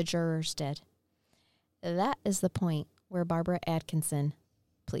did. The jurors did. That is the point where Barbara Atkinson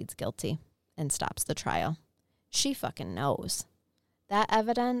pleads guilty and stops the trial. She fucking knows. That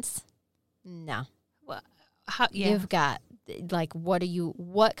evidence, no. Well, You've got, like,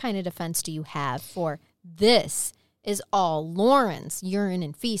 what kind of defense do you have for this is all Lauren's urine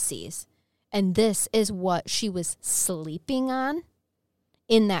and feces, and this is what she was sleeping on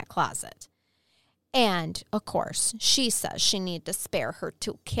in that closet? And, of course, she says she needed to spare her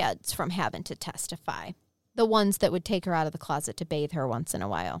 2 kids from having to testify. The ones that would take her out of the closet to bathe her once in a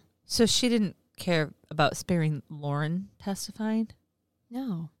while. So she didn't care about sparing Lauren testifying?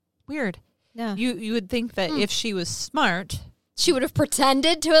 No. Weird. No. You would think that if she was smart, she would have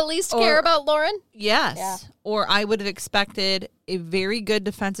pretended to at least care about Lauren? Yes. Yeah. Or I would have expected a very good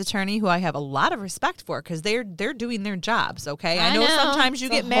defense attorney who I have a lot of respect for because they're doing their jobs, okay? I know sometimes you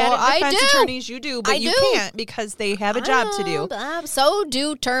get mad at defense attorneys. You do, but you can't because they have a job to do. So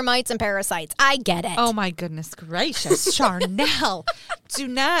do termites and parasites. I get it. Oh, my goodness gracious. Charnel, do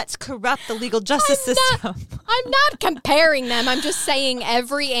not corrupt the legal justice system. I'm not comparing them. I'm just saying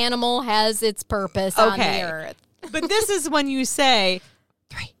every animal has its purpose on the earth. But this is when you say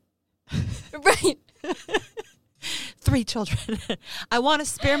 3. Right. 3 children. I want to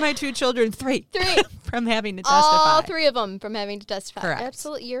spare my 2 children 3 from having to testify. All 3 of them from having to testify. Correct.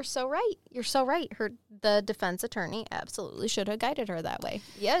 Absolutely. You're so right. You're so right. The defense attorney absolutely should have guided her that way.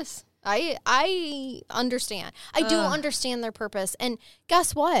 Yes. I understand. I do understand their purpose. And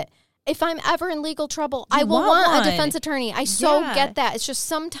guess what? If I'm ever in legal trouble, I will want a defense attorney. I get that. It's just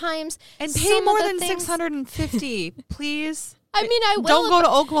sometimes and pay more than $650, please. I mean, I will. Don't go to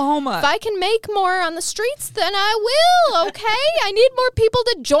Oklahoma. If I can make more on the streets, then I will. Okay, I need more people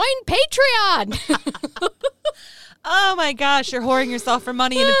to join Patreon. Oh my gosh, you're whoring yourself for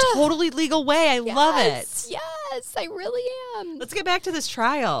money in a totally legal way. I love it. Yes, I really am. Let's get back to this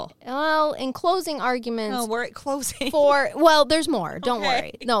trial. Well, in closing arguments. Oh, we're at closing. There's more. Don't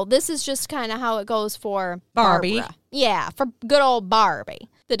worry. No, this is just kind of how it goes for Barbie. Barbara. Yeah, for good old Barbie.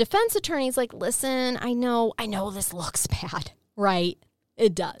 The defense attorney's like, listen, I know this looks bad, right?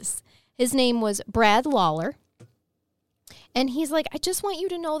 It does. His name was Brad Lawler. And he's like, I just want you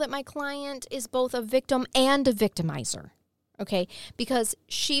to know that my client is both a victim and a victimizer, okay? Because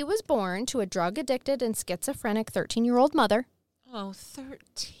she was born to a drug-addicted and schizophrenic 13-year-old mother. Oh,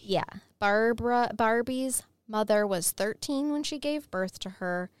 13. Yeah. Barbie's mother was 13 when she gave birth to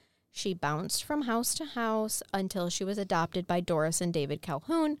her. She bounced from house to house until she was adopted by Doris and David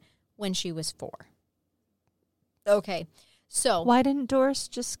Calhoun when she was 4. Okay. So why didn't Doris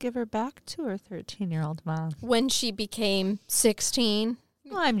just give her back to her 13-year-old mom? When she became 16.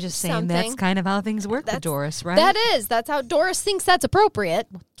 Well, I'm just saying that's kind of how things work with Doris, right? That is. That's how Doris thinks that's appropriate.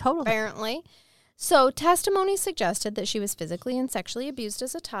 Well, totally. Apparently. So testimony suggested that she was physically and sexually abused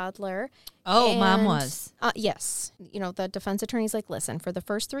as a toddler. Oh, Mom was. Yes. You know, the defense attorney's like, listen, for the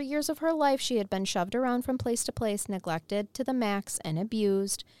first 3 years of her life, she had been shoved around from place to place, neglected to the max, and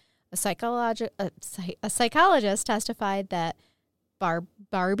abused. A psychologist testified that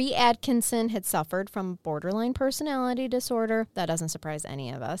Barbie Atkinson had suffered from borderline personality disorder. That doesn't surprise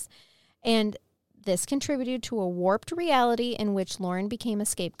any of us. And this contributed to a warped reality in which Lauren became a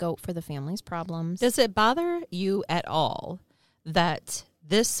scapegoat for the family's problems. Does it bother you at all that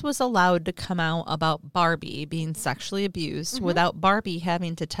this was allowed to come out about Barbie being sexually abused without Barbie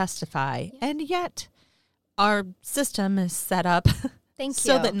having to testify? Yeah. And yet our system is set up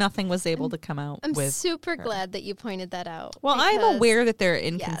so that nothing was able to come out. I'm super glad that you pointed that out. Well, I'm aware that there are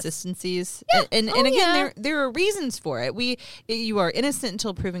inconsistencies. Yes. And again, there are reasons for it. You are innocent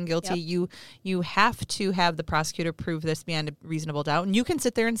until proven guilty. Yep. You have to have the prosecutor prove this beyond a reasonable doubt. And you can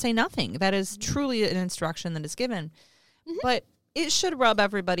sit there and say nothing. That is truly an instruction that is given. Mm-hmm. But it should rub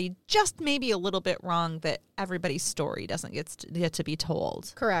everybody just maybe a little bit wrong that everybody's story doesn't get to be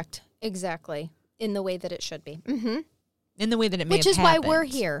told. Correct. Exactly. In the way that it should be. Mm-hmm. In the way that it may have happened. Which is why we're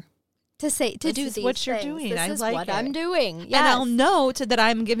here. To do these what you're things. doing. This I is like what it. I'm doing. Yes. And I'll note that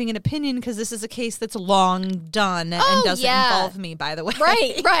I'm giving an opinion because this is a case that's long done and doesn't involve me, by the way.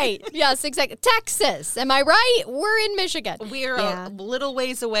 Right. Yes, exactly. Texas. Am I right? We're in Michigan. We're a little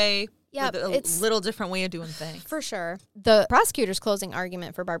ways away. With a little different way of doing things. For sure. The prosecutor's closing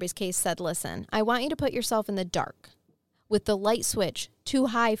argument for Barbie's case said, listen, I want you to put yourself in the dark with the light switch too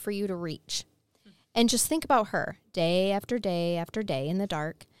high for you to reach. And just think about her day after day after day in the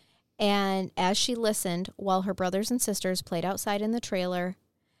dark. And as she listened while her brothers and sisters played outside in the trailer,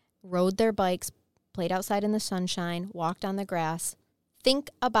 rode their bikes, played outside in the sunshine, walked on the grass, think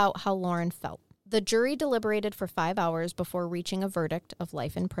about how Lauren felt. The jury deliberated for 5 hours before reaching a verdict of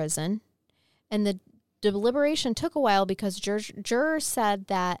life in prison. And the deliberation took a while because jurors said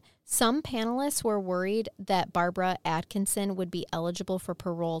that some panelists were worried that Barbara Atkinson would be eligible for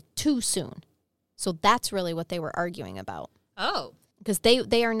parole too soon. So that's really what they were arguing about. Oh. Because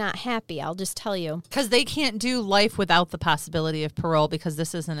they are not happy, I'll just tell you. Because they can't do life without the possibility of parole because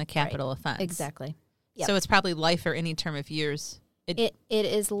this isn't a capital offense. Exactly. Yep. So it's probably life or any term of years. It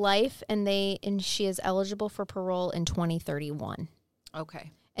is life, and she is eligible for parole in 2031.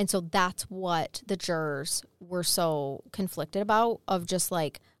 Okay. And so that's what the jurors were so conflicted about, of just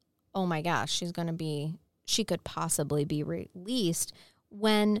like, oh my gosh, she could possibly be released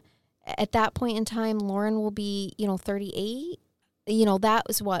when at that point in time, Lauren will be, 38. That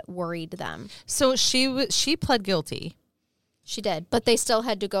was what worried them. So she pled guilty. She did, but they still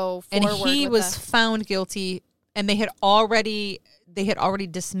had to go forward. And he was found guilty, and they had already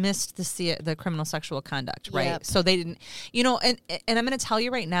dismissed the criminal sexual conduct, right? Yep. So they didn't, and I'm going to tell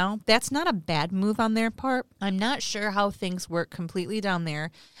you right now, that's not a bad move on their part. I'm not sure how things work completely down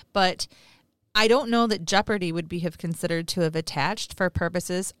there, but I don't know that jeopardy would have considered to have attached for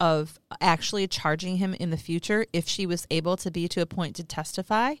purposes of actually charging him in the future if she was able to be to a point to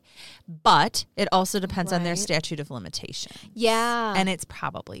testify. But it also depends on their statute of limitation. Yeah. And it's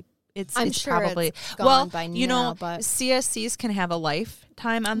probably I'm sure probably it's gone by now, but CSCs can have a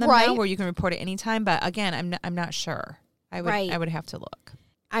lifetime on them now where you can report at any time. But again, I'm not sure. I would have to look.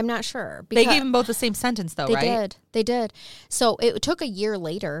 I'm not sure. They gave them both the same sentence, though, right? They did. So it took a year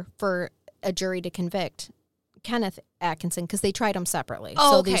later for a jury to convict Kenneth Atkinson because they tried them separately.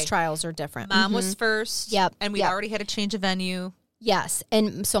 Oh, so these trials are different. Mom was first. Yep. And we already had a change of venue. Yes.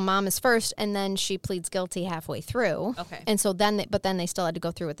 And so mom is first, and then she pleads guilty halfway through. Okay. And so then they still had to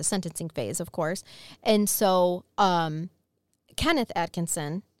go through with the sentencing phase, of course. And so Kenneth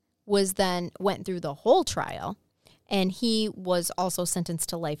Atkinson went through the whole trial, and he was also sentenced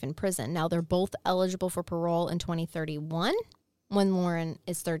to life in prison. Now they're both eligible for parole in 2031 when Lauren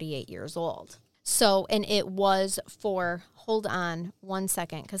is 38 years old. So, and it was for, hold on one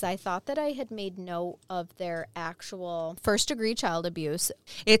second, because I thought that I had made note of their actual first-degree child abuse.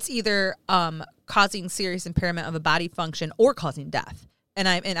 It's either causing serious impairment of a body function or causing death. And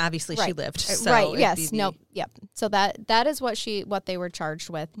obviously she lived. So right, yes, nope, yep. So that is what they were charged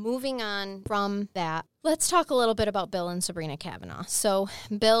with. Moving on from that, let's talk a little bit about Bill and Sabrina Kavanaugh. So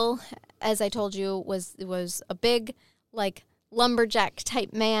Bill, as I told you, was a big, lumberjack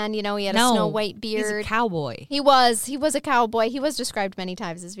type man. He had a snow white beard. He's a cowboy. He was a cowboy. He was described many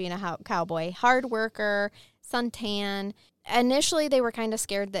times as being a cowboy. Hard worker, suntan. Initially, they were kind of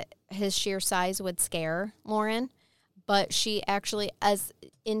scared that his sheer size would scare Lauren, but she actually, as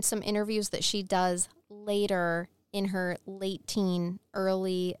in some interviews that she does later in her late teen,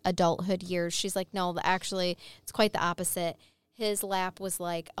 early adulthood years, she's like, no, actually, it's quite the opposite. His lap was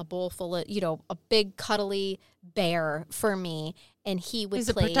like a bowl full of, a big cuddly bear for me. And he's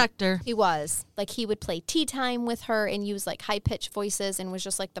a protector. He was. He would play tea time with her and use high-pitched voices and was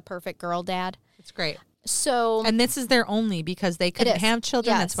just the perfect girl dad. It's great. So, and this is their only because they couldn't have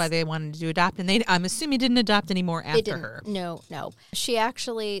children. Yes. That's why they wanted to adopt. And I'm assuming didn't adopt anymore after her. No. She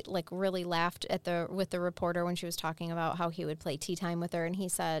actually really laughed with the reporter when she was talking about how he would play tea time with her.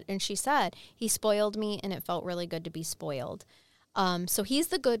 And she said, he spoiled me and it felt really good to be spoiled. So he's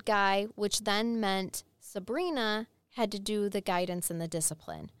the good guy, which then meant Sabrina had to do the guidance and the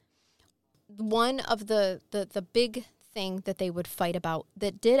discipline. One of the big thing that they would fight about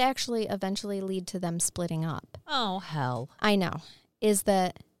that did actually eventually lead to them splitting up. Oh, hell. I know. Is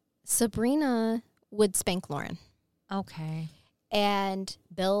that Sabrina would spank Lauren. Okay. And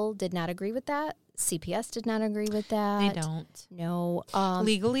Bill did not agree with that. CPS did not agree with that. They don't. No.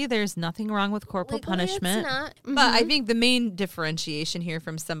 Legally, there's nothing wrong with corporal punishment. It's not. Mm-hmm. But I think the main differentiation here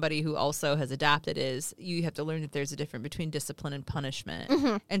from somebody who also has adopted is you have to learn that there's a difference between discipline and punishment.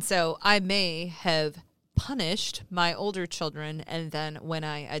 Mm-hmm. And so I may have punished my older children, and then when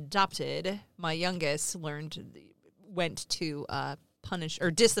I adopted, my youngest went to punish or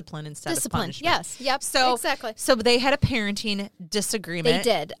discipline instead of punishment. Yes. Yep. So exactly. So they had a parenting disagreement.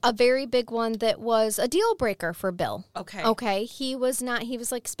 They did. A very big one that was a deal breaker for Bill. Okay. He was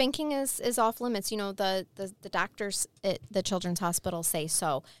like, spanking is off limits. You know, the doctors at the Children's Hospital say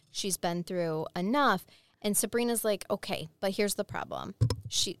so. She's been through enough. And Sabrina's like, okay, but here's the problem.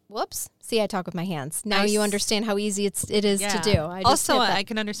 See, I talk with my hands. Now you understand how easy it is to do. I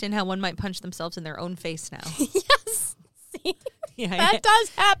can understand how one might punch themselves in their own face now. Yes. See? Yeah, that does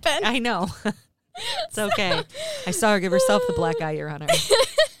happen. I know. It's okay. I saw her give herself the black eye, Your Honor.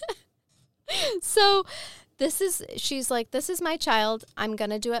 So she's like, this is my child. I'm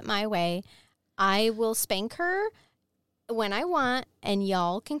going to do it my way. I will spank her when I want, and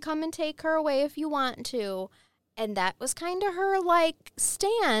y'all can come and take her away if you want to. And that was kind of her, like,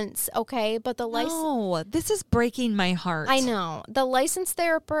 stance, okay? But the license... No, this is breaking my heart. I know. The licensed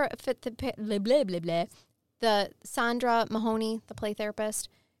therapist, the Sandra Mahoney, the play therapist,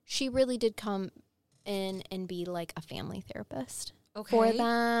 she really did come in and be, like, a family therapist for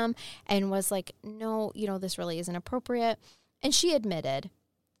them and was like, no, this really isn't appropriate. And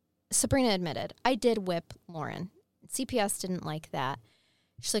Sabrina admitted, I did whip Lauren. CPS didn't like that.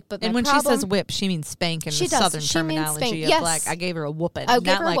 She's like, but when she says whip, she means spank in the Southern terminology of like, I gave her a whooping, not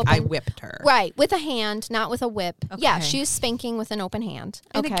like I whipped her. Right, with a hand, not with a whip. Okay. Yeah, she was spanking with an open hand.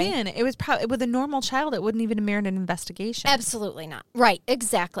 And again, it was probably with a normal child, it wouldn't even merit an investigation. Absolutely not. Right,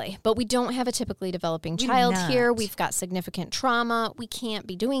 exactly. But we don't have a typically developing child here. We've got significant trauma. We can't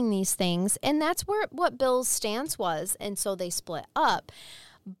be doing these things. And that's what Bill's stance was. And so they split up.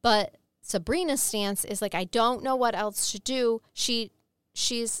 But Sabrina's stance is like, I don't know what else to do.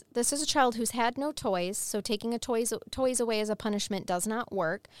 This is a child who's had no toys, so taking toys away as a punishment does not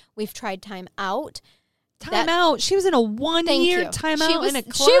work. We've tried time out. She was in a 1-year timeout in a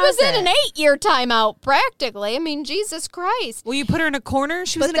closet. She was in an 8-year timeout, practically. I mean, Jesus Christ. Well, you put her in a corner?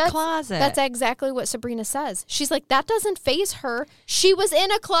 She was in a closet. That's exactly what Sabrina says. She's like, that doesn't faze her. She was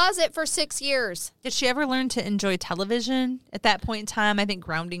in a closet for 6 years. Did she ever learn to enjoy television at that point in time? I think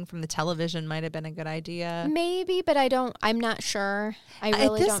grounding from the television might have been a good idea. Maybe, but I'm not sure. I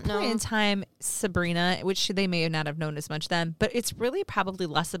really don't know. At this point in time, Sabrina, which they may not have known as much then, but it's really probably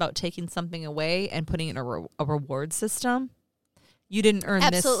less about taking something away and putting it in a reward system. You didn't earn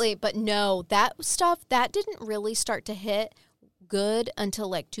this. Absolutely, but no, that stuff, that didn't really start to hit good until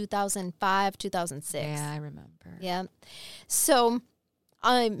like 2005, 2006. Yeah, I remember. Yeah. So,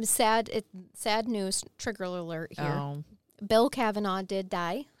 sad news, trigger alert here. Oh. Bill Kavanaugh did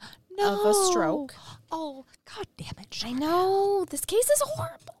die of a stroke. Oh, God damn it. I know. This case is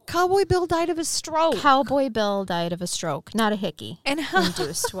horrible. Cowboy Bill died of a stroke. Cowboy Bill died of a stroke, not a hickey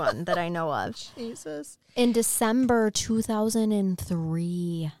induced one that I know of. Jesus. In December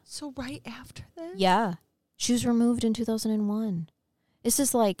 2003. So right after this? Yeah. She was removed in 2001. This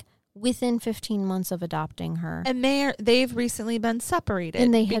is like within 15 months of adopting her. And they've recently been separated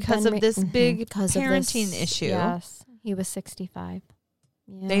and because of this big parenting issue. Yes. He was 65.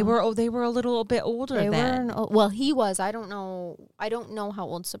 Yeah. They were a little bit older then. Well, he was. I don't know how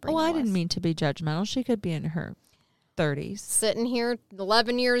old Sabrina was. I didn't mean to be judgmental. She could be in her 30s. Sitting here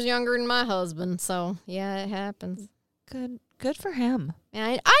 11 years younger than my husband. So, yeah, it happens. Good for him.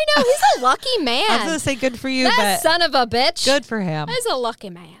 I know. He's a lucky man. I was going to say good for you, that but son of a bitch. Good for him. He's a lucky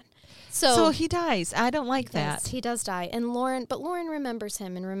man. So he dies. I don't like that. He does die. And Lauren remembers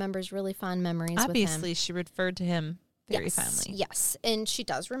him and remembers really fond memories Obviously, with him. she referred to him very fondly. Yes, and she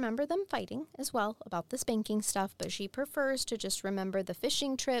does remember them fighting as well about the spanking stuff, but she prefers to just remember the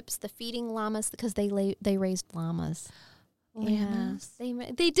fishing trips, the feeding llamas, because they raised llamas. Llamas?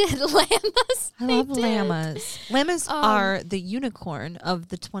 Yeah, they did llamas. I love llamas. Llamas are the unicorn of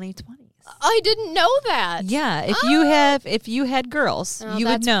the 2020s. I didn't know that. Yeah, if you had girls, you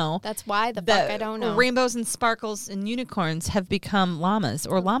would know. That's why the fuck I don't know. Rainbows and sparkles and unicorns have become llamas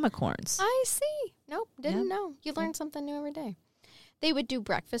or llamacorns. I see. Nope, didn't know. You learn something new every day. They would do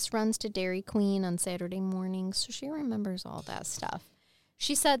breakfast runs to Dairy Queen on Saturday mornings, so she remembers all that stuff.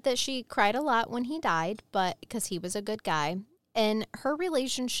 She said that she cried a lot when he died, but because he was a good guy. And her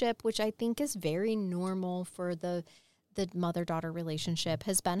relationship, which I think is very normal for the mother-daughter relationship,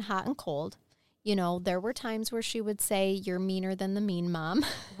 has been hot and cold. You know, there were times where she would say, "You're meaner than the mean mom."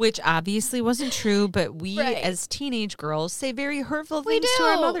 Which obviously wasn't true, but we as teenage girls say very hurtful things to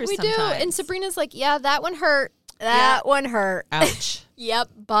our mothers sometimes. We do. And Sabrina's like, yeah, that one hurt. That one hurt. Ouch. Yep.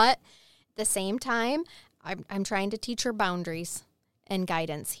 But at the same time, I'm trying to teach her boundaries and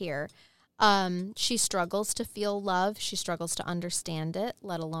guidance here. She struggles to feel love. She struggles to understand it,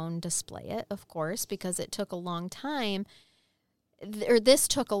 let alone display it, of course, because it took a long time. This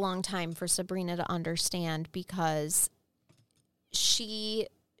took a long time for Sabrina to understand because she's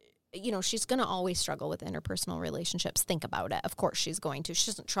going to always struggle with interpersonal relationships. Think about it. Of course she's going to.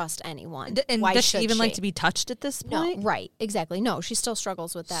 She doesn't trust anyone. And why does she even like to be touched at this point? No, right. Exactly. No, she still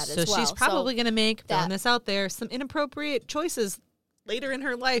struggles with that as well. So she's probably going to make, throwing this out there, some inappropriate choices later in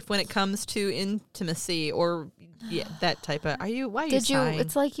her life when it comes to intimacy or that type of... Why are you sighing?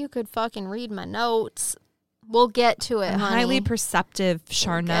 It's like you could fucking read my notes. We'll get to it, honey. Highly perceptive,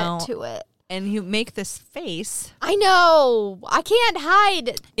 Charnel. We'll get to it. And you make this face. I know. I can't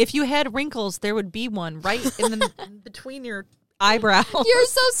hide. If you had wrinkles, there would be one right in between your eyebrows. You're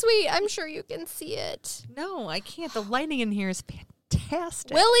so sweet. I'm sure you can see it. No, I can't. The lighting in here is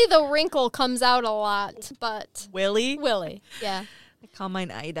fantastic. Willie the wrinkle comes out a lot, but... Willie, yeah. I call mine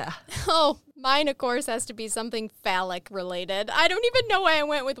Ida. Oh, mine, of course, has to be something phallic related. I don't even know why I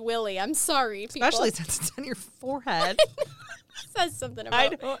went with Willie. I'm sorry, people. Especially since it's on your forehead. Says something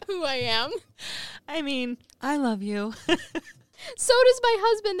about who I am. I mean, I love you. So does my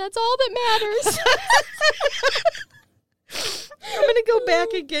husband. That's all that matters. I'm going to go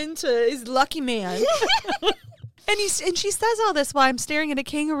back again to his lucky man. And she says all this while I'm staring at a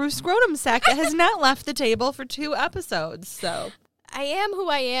kangaroo scrotum sack that has not left the table for 2 episodes. So I am who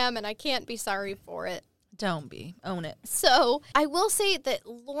I am, and I can't be sorry for it. Don't be. Own it. So I will say that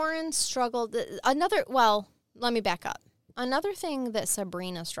Lauren struggled. Let me back up. Another thing that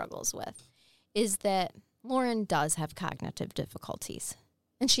Sabrina struggles with is that Lauren does have cognitive difficulties,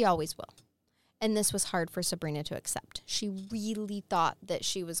 and she always will. And this was hard for Sabrina to accept. She really thought that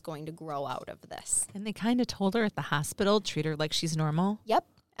she was going to grow out of this. And they kind of told her at the hospital, treat her like she's normal. Yep,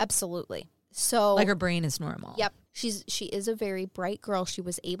 absolutely. So like her brain is normal. Yep. She is a very bright girl. She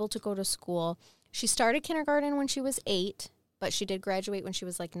was able to go to school. She started kindergarten when she was 8, but she did graduate when she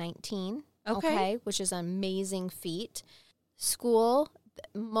was like 19. Okay, which is an amazing feat. School,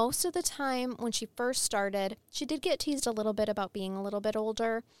 most of the time when she first started, she did get teased a little bit about being a little bit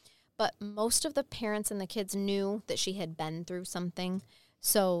older, but most of the parents and the kids knew that she had been through something,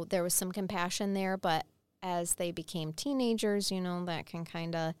 so there was some compassion there, but as they became teenagers, that can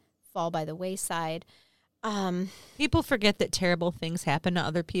kind of fall by the wayside. People forget that terrible things happen to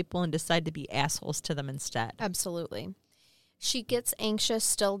other people and decide to be assholes to them instead. Absolutely. She gets anxious,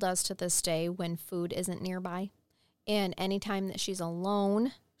 still does to this day, when food isn't nearby. And anytime that she's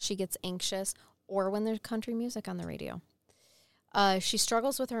alone, she gets anxious, or when there's country music on the radio. She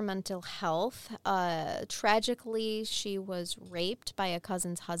struggles with her mental health. Tragically, she was raped by a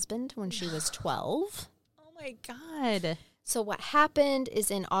cousin's husband when she was 12. Oh, my God. So what happened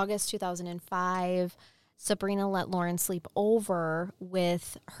is in August 2005, Sabrina let Lauren sleep over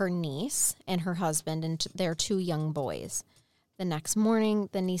with her niece and her husband and their 2 young boys. The next morning,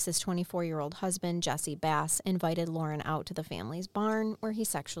 the niece's 24-year-old husband, Jesse Bass, invited Lauren out to the family's barn where he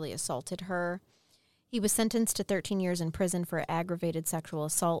sexually assaulted her. He was sentenced to 13 years in prison for aggravated sexual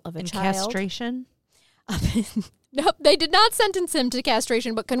assault of a child. Castration? Nope, they did not sentence him to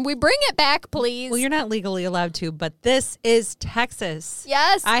castration, but can we bring it back, please? Well, you're not legally allowed to, but this is Texas.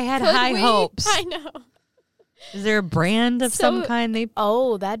 Yes. I had high hopes. I know. Is there a brand of some kind?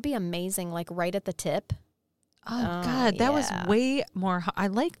 That'd be amazing, like right at the tip. Oh, God, that was way more. I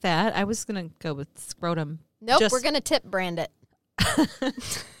like that. I was going to go with scrotum. Nope, we're going to tip brand it.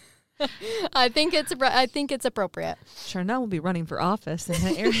 I think it's appropriate. Charnel will be running for office in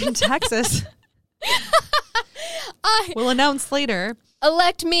an area in Texas. We'll announce later.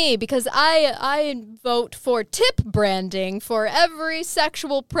 Elect me, because I vote for tip branding for every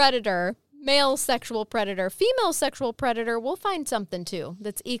sexual predator. Male sexual predator, female sexual predator, we'll find something, too,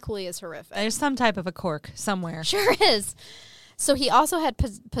 that's equally as horrific. There's some type of a cork somewhere. Sure is. So he also had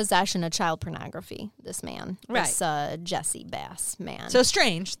possession of child pornography, this man. Right. This Jesse Bass man. So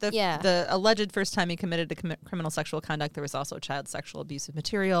strange. The alleged first time he committed criminal sexual conduct, there was also child sexual abusive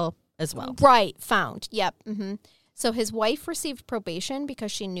material as well. Right. Found. Yep. Mm-hmm. So his wife received probation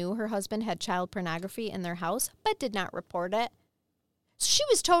because she knew her husband had child pornography in their house, but did not report it. She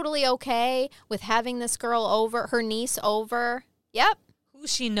was totally okay with having this girl over, her niece over. Yep. Who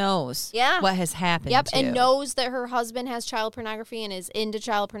she knows. Yeah. What has happened Yep, to. and knows that her husband has child pornography and is into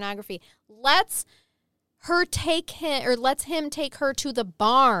child pornography. Lets him take her to the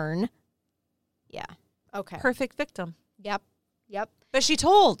barn Yeah. Okay. Perfect victim. Yep. But she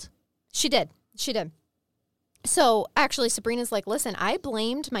told. She did. So actually, Sabrina's like, listen, I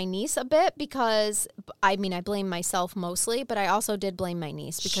blamed my niece a bit because, I blame myself mostly, but I also did blame my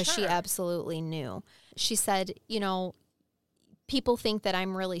niece because she absolutely knew. She said, people think that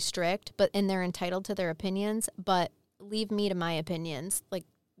I'm really strict, and they're entitled to their opinions, but leave me to my opinions. Like,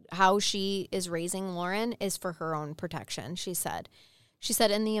 how she is raising Lauren is for her own protection, she said. She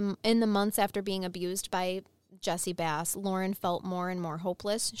said in the months after being abused by Jessie Bass, Lauren felt more and more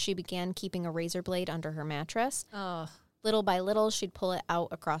hopeless. She began keeping a razor blade under her mattress. Oh. Little by little, she'd pull it out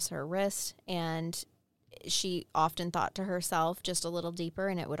across her wrist, and she often thought to herself, just a little deeper,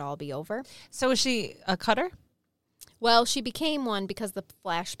 and it would all be over. So was she a cutter? Well, she became one because the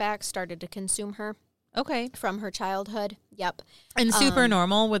flashbacks started to consume her. Okay. From her childhood. Yep. And super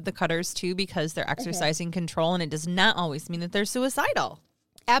normal with the cutters, too, because they're exercising control, and it does not always mean that they're suicidal.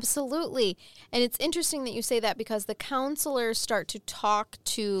 Absolutely. And it's interesting that you say that because the counselors start to talk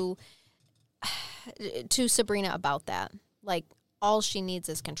to Sabrina about that. Like, all she needs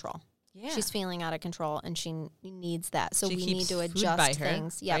is control. Yeah. She's feeling out of control, and she needs that. So we need to adjust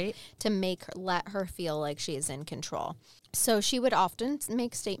things to let her feel like she is in control. So she would often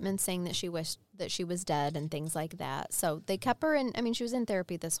make statements saying that she wished that she was dead and things like that. So they kept her in, she was in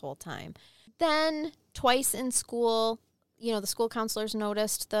therapy this whole time. Then twice in school, the school counselors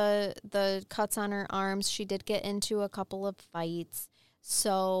noticed the cuts on her arms. She did get into a couple of fights.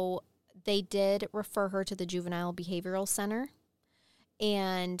 So they did refer her to the Juvenile Behavioral Center.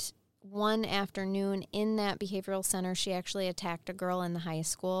 And one afternoon in that behavioral center, she actually attacked a girl in the high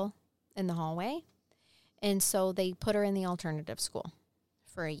school in the hallway. And so they put her in the alternative school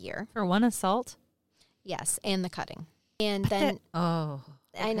for a year. For one assault? Yes, and the cutting. And then... okay.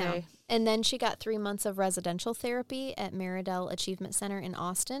 I know. And then she got 3 months of residential therapy at Meridell Achievement Center in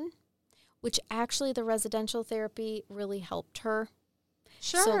Austin, which actually the residential therapy really helped her.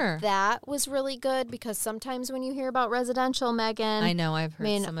 Sure. So that was really good because sometimes when you hear about residential, Megan... I know, I've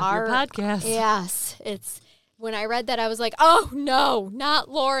heard some of your podcasts. Yes. When I read that, I was like, oh, no, not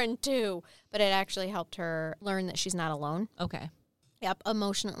Lauren, too. But it actually helped her learn that she's not alone. Okay. Yep,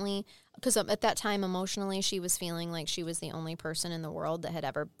 emotionally. Because at that time, emotionally, she was feeling like she was the only person in the world that had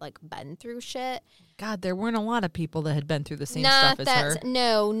ever, been through shit. God, there weren't a lot of people that had been through the same stuff as her.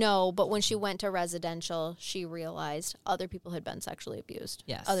 No. But when she went to residential, she realized other people had been sexually abused.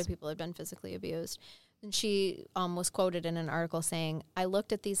 Yes. Other people had been physically abused. And she was quoted in an article saying, I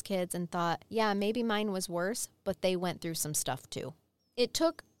looked at these kids and thought, yeah, maybe mine was worse, but they went through some stuff too. It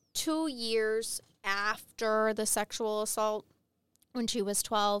took 2 years after the sexual assault, when she was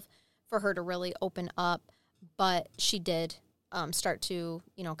 12, for her to really open up. But she did start to,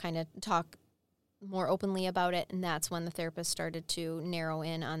 kind of talk more openly about it. And that's when the therapist started to narrow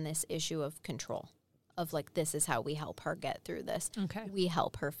in on this issue of control. Of this is how we help her get through this. Okay. We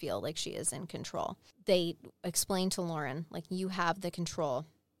help her feel like she is in control. They explained to Lauren, you have the control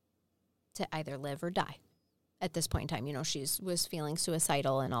to either live or die. At this point in time, she was feeling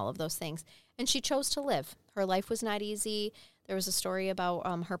suicidal and all of those things. And she chose to live. Her life was not easy. There was a story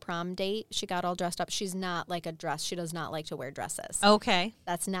about her prom date. She got all dressed up. She's not like a dress. She does not like to wear dresses. Okay.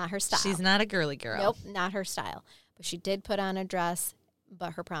 That's not her style. She's not a girly girl. Nope, not her style. But she did put on a dress,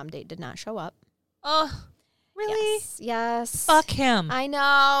 but her prom date did not show up. Oh, really? Yes. Fuck him. I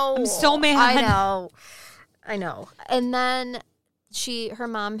know. I'm so mad. I know. And then her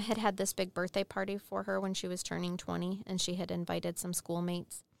mom had this big birthday party for her when she was turning 20, and she had invited some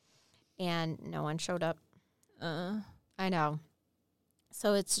schoolmates, and no one showed up. I know.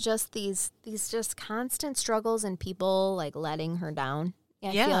 So it's just these just constant struggles and people letting her down.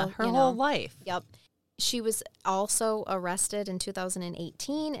 Her whole life. Yep. She was also arrested in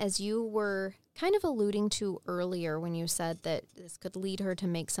 2018, as you were kind of alluding to earlier when you said that this could lead her to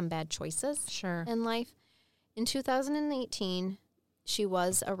make some bad choices in life. In 2018, she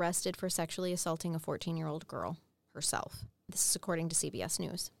was arrested for sexually assaulting a 14-year-old girl herself. This is according to CBS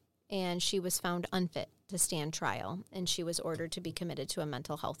News. And she was found unfit to stand trial, and she was ordered to be committed to a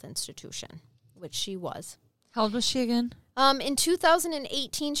mental health institution, which she was. How old was she again? In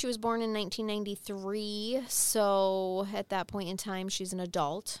 2018, she was born in 1993, so at that point in time, she's an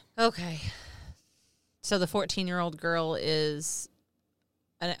adult. Okay. So the 14-year-old girl is...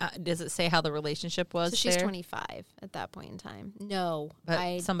 does it say how the relationship was? So she's 25 at that point in time. No.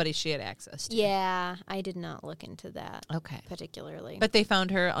 But somebody she had access to. Yeah, I did not look into that particularly. But they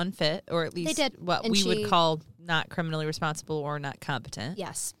found her unfit, or at least they did. What we would call not criminally responsible or not competent.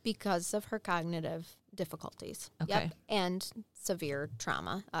 Yes, because of her cognitive difficulties. Okay. Yep, and severe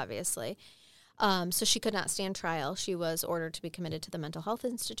trauma, obviously. So she could not stand trial. She was ordered to be committed to the mental health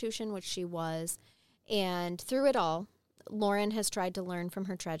institution, which she was. And through it all, Lauren has tried to learn from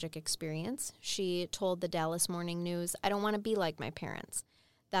her tragic experience. She told the Dallas Morning News, "I don't want to be like my parents.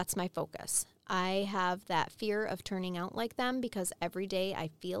 That's my focus. I have that fear of turning out like them because every day I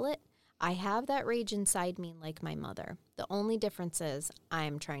feel it. I have that rage inside me like my mother. The only difference is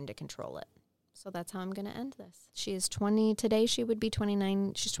I'm trying to control it." So that's how I'm going to end this. She is 20 today. She would be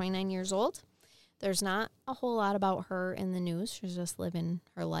 29. She's 29 years old. There's not a whole lot about her in the news. She's just living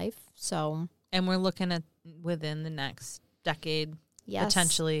her life. So, and we're looking at within the next decade,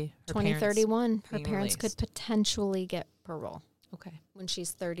 potentially 2031. Her parents could potentially get parole. Okay. When she's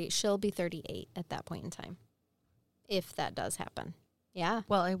 30, she'll be 38 at that point in time, if that does happen. Yeah.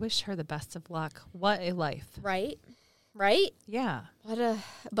 Well, I wish her the best of luck. What a life. Right? Yeah.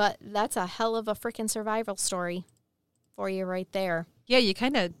 But that's a hell of a freaking survival story for you right there. Yeah, you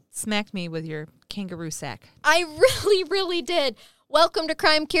kind of smacked me with your kangaroo sack. I really, really did. Welcome to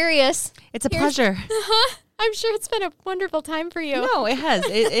Crime Curious. It's a pleasure. I'm sure it's been a wonderful time for you. No, it has.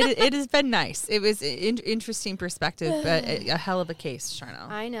 It has been nice. It was an interesting perspective, but a hell of a case, Charnel.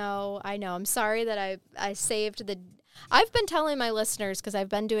 I know. I'm sorry that I saved the... I've been telling my listeners, because I've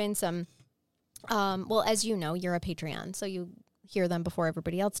been doing some... well, as you know, you're a Patreon, so you hear them before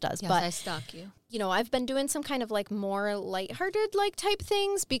everybody else does. Yes, but I stalk you. You know, I've been doing some kind of like more lighthearted like type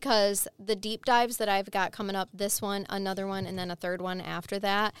things, because the deep dives that I've got coming up, this one, another one, and then a third one after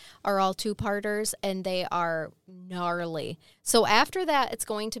that, are all 2-parters, and they are gnarly. So after that, it's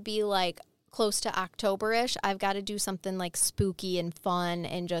going to be like close to October-ish. I've got to do something like spooky and fun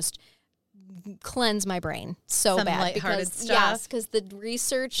and just cleanse my brain so some bad. Lighthearted stuff. Yes, because the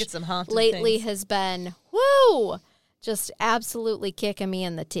research get some haunted lately things. has been, woo! Just absolutely kicking me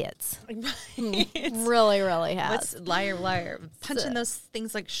in the tits. Really, really has. What's liar? Punching those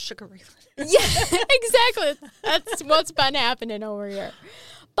things like Sugar Ray Leonard. Yeah, exactly. That's what's been happening over here.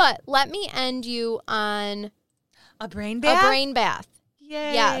 But let me end you on a brain bath.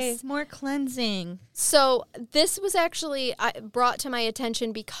 Yay. Yes. More cleansing. So this was actually brought to my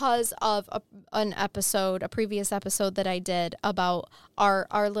attention because of a previous episode that I did about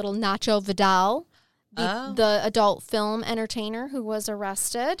our little Nacho Vidal. The adult film entertainer who was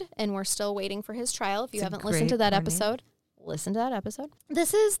arrested, and we're still waiting for his trial. If you haven't listened to that episode, listen to that episode.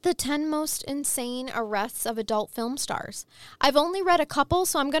 This is the 10 most insane arrests of adult film stars. I've only read a couple,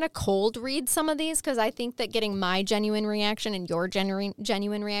 so I'm going to cold read some of these because I think that getting my genuine reaction and your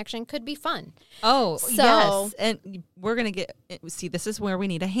genuine reaction could be fun. Oh, yes. And we're going to this is where we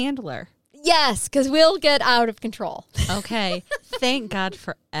need a handler. Yes, because we'll get out of control. Okay. Thank God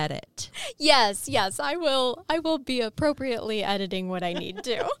for edit. Yes, I will be appropriately editing what I need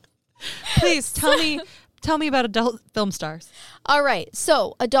to. Please tell me about adult film stars. All right.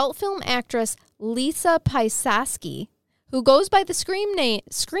 So, adult film actress Lisa Piesaski, who goes by the screen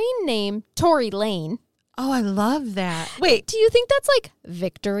name Tory Lane. Oh, I love that. Wait, do you think that's like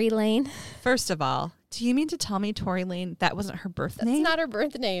Victory Lane? First of all, do you mean to tell me Tory Lane, that wasn't her birth name? That's not her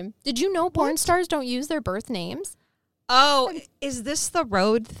birth name. Did you know porn stars don't use their birth names? Oh, is this the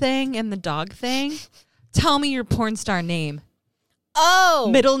road thing and the dog thing? Tell me your porn star name. Oh.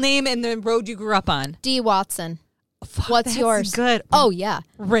 Middle name and the road you grew up on. Dee Watson. Fuck, what's yours? Good. Oh, yeah.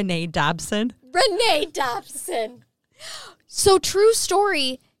 Renee Dobson. So, true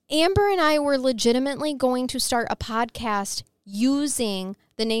story, Amber and I were legitimately going to start a podcast using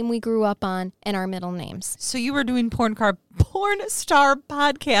the name we grew up on and our middle names. So you were doing porn star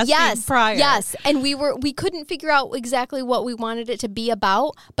podcasting prior. Yes, and we couldn't figure out exactly what we wanted it to be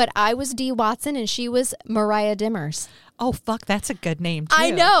about, but I was Dee Watson and she was Mariah Dimmers. Oh, fuck, that's a good name, too. I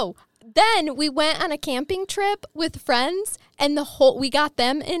know. Then we went on a camping trip with friends, and we got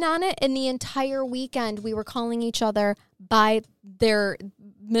them in on it, and the entire weekend we were calling each other by their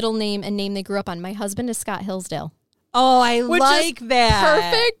middle name and name they grew up on. My husband is Scott Hillsdale. Oh, I like that.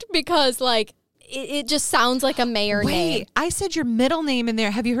 Perfect, because like it just sounds like a mayor name. Wait, I said your middle name in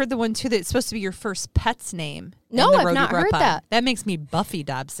there. Have you heard the one too that's supposed to be your first pet's name? No, I've not heard that. That makes me Buffy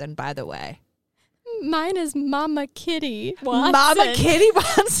Dobson, by the way. Mine is Mama Kitty Watson. Mama Kitty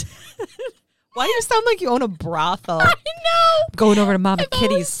Watson. Why do you sound like you own a brothel? I know. Going over to Mama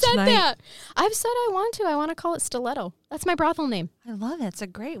Kitty's tonight. That. I've said I want to call it Stiletto. That's my brothel name. I love it. It's a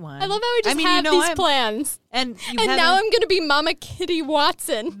great one. I love how we just have these plans. And now I'm going to be Mama Kitty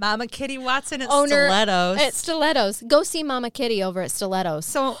Watson. Mama Kitty Watson at Owner Stilettos. At Stilettos. Go see Mama Kitty over at Stilettos.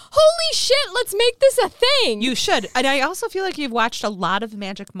 So, holy shit, let's make this a thing. You should. And I also feel like you've watched a lot of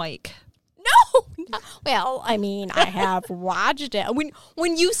Magic Mike. No. Well, I mean, I have watched it.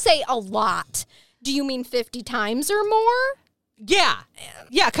 When you say a lot, do you mean 50 times or more? Yeah,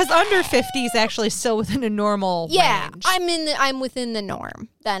 because under 50 is actually still within a normal range. I'm within the norm.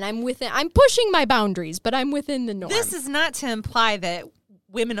 Then I'm pushing my boundaries, but I'm within the norm. This is not to imply that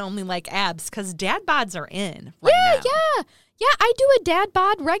women only like abs, because dad bods are in now. Yeah, I do a dad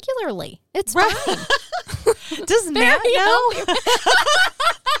bod regularly. It's fine. Does Matt know?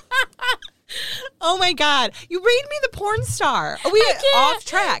 Oh my God! You read me the porn star. Are we off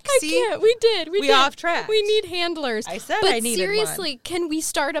track? I can't. We did. Off track. We need handlers. I said I needed seriously, can we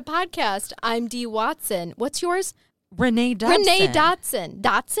start a podcast? I'm Dee Watson. What's yours? Renee Dobson.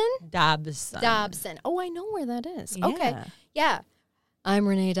 Dobson. Oh, I know where that is. Yeah. Okay. Yeah. I'm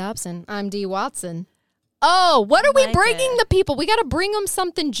Renee Dobson. I'm Dee Watson. Oh, what are we bringing the people? We got to bring them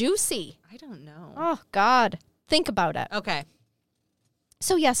something juicy. I don't know. Oh, God. Think about it. Okay.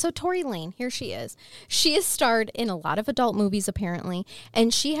 So Tory Lane, here she is. She is starred in a lot of adult movies, apparently,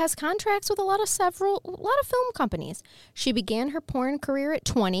 and she has contracts with a lot of film companies. She began her porn career at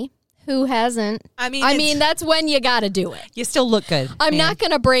 20. Who hasn't? I mean, that's when you got to do it. You still look good. I'm not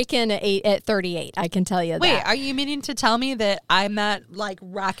going to break in at 38. I can tell you that. Wait, are you meaning to tell me that I'm not like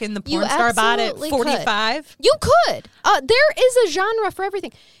rocking the porn star bod at 45? You could. There is a genre for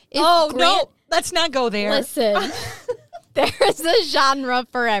everything. No, let's not go there. Listen. There's a genre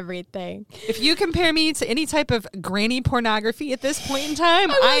for everything. If you compare me to any type of granny pornography at this point in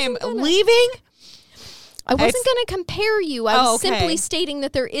time, I am leaving. I wasn't going to compare you. I was simply stating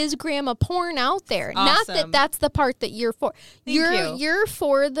that there is grandma porn out there. Awesome. Not that that's the part that you're for. You're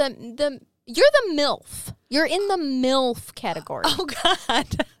for the you're the MILF. You're in the MILF category. Oh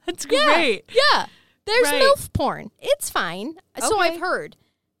God, that's great. Yeah. There's MILF porn. It's fine. Okay. So I've heard.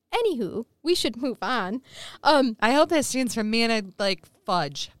 Anywho, we should move on. I hope that stands for man, I'd like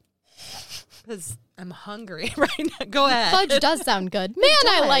fudge. Because I'm hungry right now. Go ahead. Fudge does sound good. Man,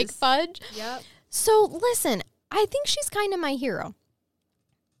 I like fudge. Yep. So, listen, I think she's kind of my hero.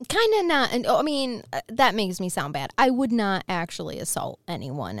 Kind of not. And I mean, that makes me sound bad. I would not actually assault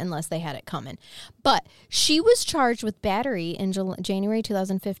anyone unless they had it coming. But she was charged with battery in January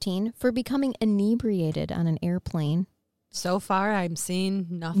 2015 for becoming inebriated on an airplane. So far, I'm seeing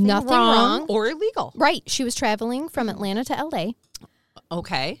nothing wrong or illegal. Right. She was traveling from Atlanta to L.A.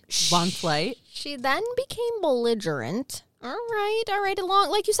 Okay. Long flight. She then became belligerent. All right.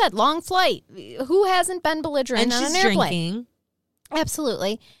 Like you said, long flight. Who hasn't been belligerent on an airplane? Drinking.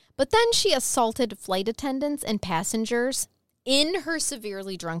 Absolutely. But then she assaulted flight attendants and passengers in her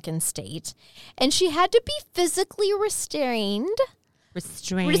severely drunken state. And she had to be physically restrained.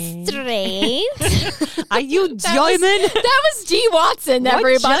 Restrained. Are you German? That was Dee Watson,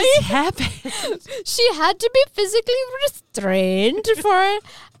 everybody. What just happened? She had to be physically restrained for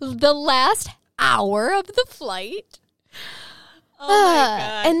the last hour of the flight. Oh, my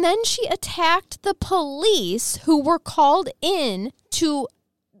God. And then she attacked the police who were called in to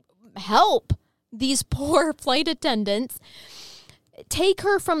help these poor flight attendants take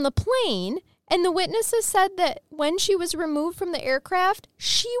her from the plane. And the witnesses said that when she was removed from the aircraft,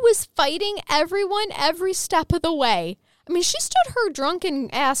 she was fighting everyone every step of the way. I mean, she stood her drunken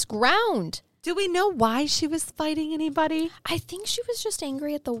ass ground. Do we know why she was fighting anybody? I think she was just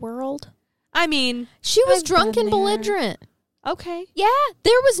angry at the world. I mean, she was drunk and belligerent. Okay. Yeah,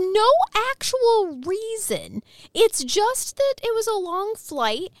 there was no actual reason. It's just that it was a long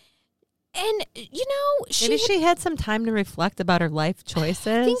flight. And, you know, she had some time to reflect about her life choices.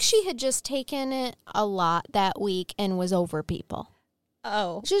 I think she had just taken it a lot that week and was over people.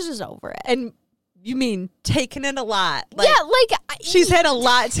 Oh. She was just over it. And you mean taking it a lot? She's had a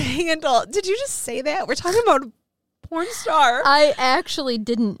lot to handle. Did you just say that? We're talking about a porn star. I actually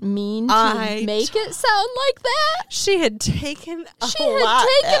didn't mean to make it sound like that. She had taken a lot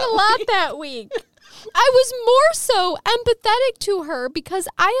that week. I was more so empathetic to her because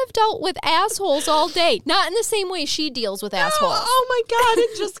I have dealt with assholes all day. Not in the same way she deals with assholes. Oh my God,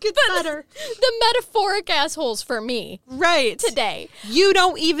 it just gets better. The metaphoric assholes for me. Right. Today. You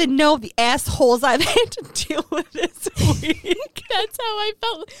don't even know the assholes I've had to deal with this week. That's how I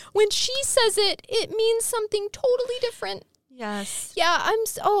felt. When she says it, it means something totally different. Yes. Yeah, I'm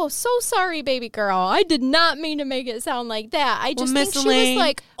so sorry, baby girl. I did not mean to make it sound like that. I just think she was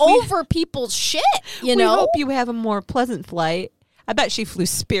like over people's shit, you know? We hope you have a more pleasant flight. I bet she flew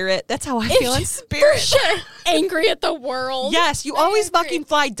Spirit. That's how I feel in Spirit. For sure. Angry at the world. Yes, you always fucking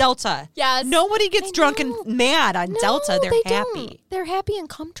fly Delta. Yes. Nobody gets drunk and mad on Delta. They're happy. Don't. They're happy and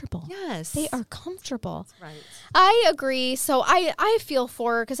comfortable. Yes. They are comfortable. That's right. I agree. So I feel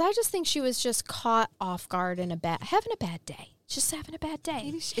for her because I just think she was just caught off guard and having a bad day. Just having a bad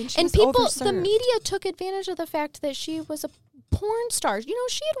day. And people, the media took advantage of the fact that she was a porn star. You know,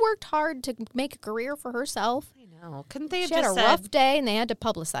 she had worked hard to make a career for herself. I know. No, couldn't they have she had a rough day and they had to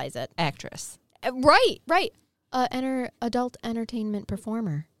publicize it? Actress. Right. Adult entertainment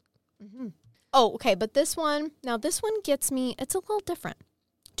performer. Mm-hmm. Oh, okay. But this one gets me. It's a little different.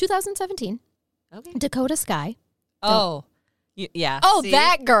 2017. Okay. Dakota Skye. Oh. Yeah. Oh, see?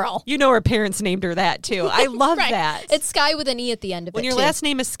 That girl. You know her parents named her that, too. I love that. It's Skye with an E at the end of it, When your last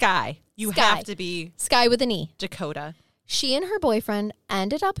name is Skye, you have to be... Skye with an E. Dakota. She and her boyfriend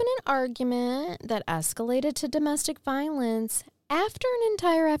ended up in an argument that escalated to domestic violence after an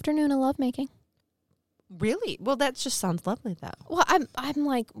entire afternoon of lovemaking. Really? Well, that just sounds lovely, though. Well, I'm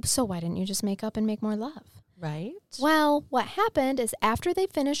like, so why didn't you just make up and make more love? Right. Well, what happened is after they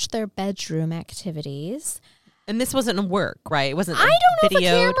finished their bedroom activities... And this wasn't work, right? It wasn't. I don't know if a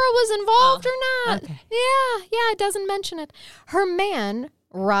camera was involved or not. Okay. Yeah, it doesn't mention it. Her man,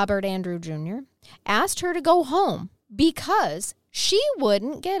 Robert Andrew Jr., asked her to go home because she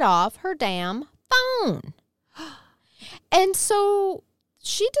wouldn't get off her damn phone. And so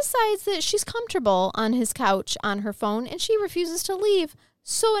she decides that she's comfortable on his couch on her phone, and she refuses to leave.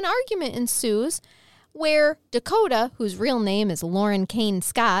 So an argument ensues where Dakota, whose real name is Lauren Kane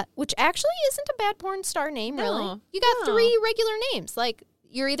Scott, which actually isn't a bad porn star name, really. No, you got 3 regular names. Like,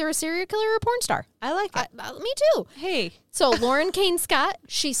 you're either a serial killer or a porn star. I like it. Me too. Hey. So Lauren Kane Scott,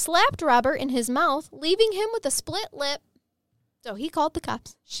 she slapped Robert in his mouth, leaving him with a split lip. So he called the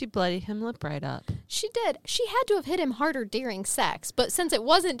cops. She bloodied him lip right up. She did. She had to have hit him harder during sex, but since it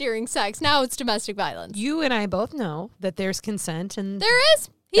wasn't during sex, now it's domestic violence. You and I both know that there's consent, and there is.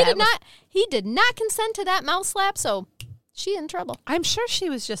 He did not consent to that mouth slap, so she in trouble. I'm sure she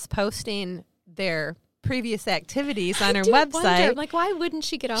was just posting their previous activities on her website. Wonder, like, why wouldn't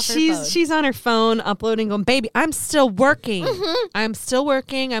she get off her phone? She's on her phone uploading, going, baby, I'm still working. Mm-hmm. I'm still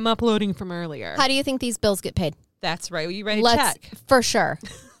working. I'm uploading from earlier. How do you think these bills get paid? That's right. Are you ready to check? For sure.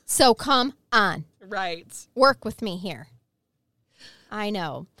 So come on. Right. Work with me here. I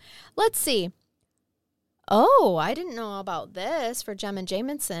know. Let's see. Oh, I didn't know about this for Gemma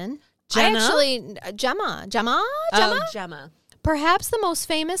Jameson. Gemma. Oh, Gemma. Perhaps the most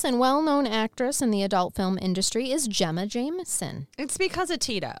famous and well-known actress in the adult film industry is Gemma Jameson. It's because of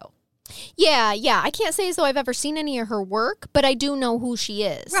Tito. Yeah. I can't say as though I've ever seen any of her work, but I do know who she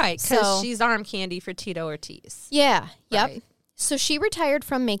is. Right, because she's arm candy for Tito Ortiz. Yeah, yep. Right. So she retired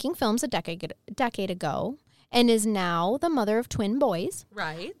from making films a decade ago and is now the mother of twin boys.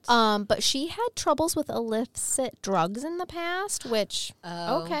 Right. But she had troubles with illicit drugs in the past, which,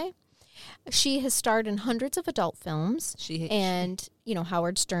 okay. She has starred in hundreds of adult films and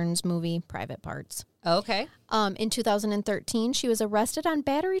Howard Stern's movie Private Parts. Okay. In 2013, she was arrested on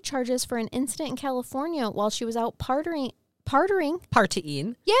battery charges for an incident in California while she was out partying.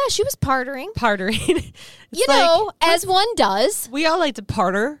 Yeah, she was partering. As one does. We all like to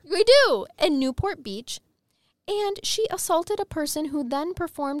parter. We do. In Newport Beach. And she assaulted a person who then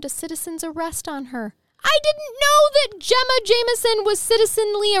performed a citizen's arrest on her. I didn't know that Gemma Jameson was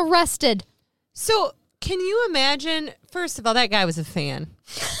citizenly arrested. So, can you imagine? First of all, that guy was a fan.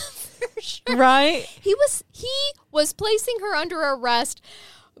 For sure. Right? He was placing her under arrest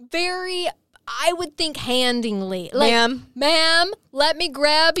very, I would think, handingly. Like, ma'am, let me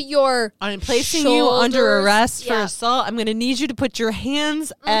grab your I'm placing shoulders. You under arrest for assault. I'm going to need you to put your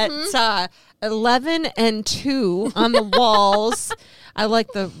hands at 11 and 2 on the walls. I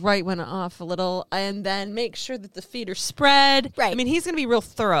like the right one off a little. And then make sure that the feet are spread. Right. I mean, he's going to be real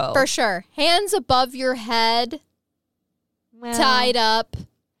thorough. For sure. Hands above your head. Tied up.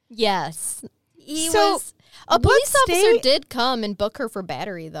 Yes. A police officer did come and book her for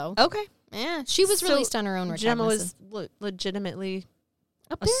battery, though. Okay. Yeah. She was released on her own retirement. Gemma was legitimately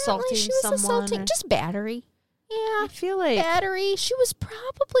assaulting someone. Just battery. Yeah. I feel like battery. She was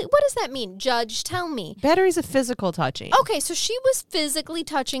probably, what does that mean? Judge, tell me. Battery's a physical touching. Okay, so she was physically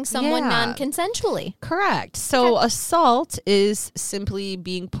touching someone non-consensually. Correct. So assault is simply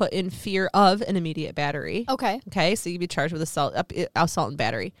being put in fear of an immediate battery. Okay, so you'd be charged with assault and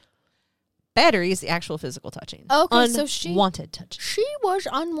battery. Battery is the actual physical touching. Okay, so unwanted touching. She was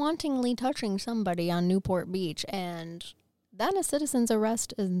unwantingly touching somebody on Newport Beach, and then a citizen's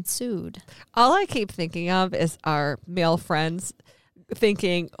arrest ensued. All I keep thinking of is our male friends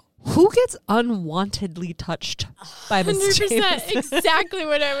thinking, who gets unwantedly touched by Miss Jameson? Exactly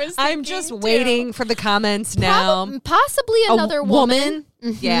what I was thinking. I'm just waiting for the comments now. Possibly another woman.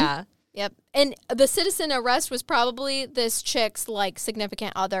 Mm-hmm. Yeah. Yep. And the citizen arrest was probably this chick's like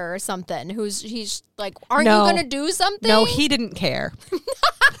significant other or something he's like, aren't you going to do something? No, he didn't care.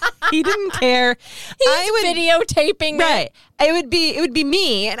 He didn't care. He's videotaping right. It would be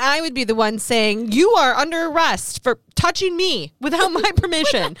me, and I would be the one saying, "You are under arrest for touching me without my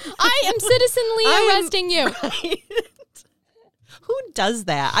permission." I am citizenly arresting you. Right. Who does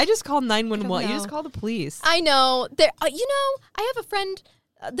that? I just call 911. You just call the police. I know. I have a friend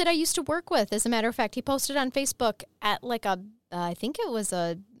that I used to work with. As a matter of fact, he posted on Facebook at I think it was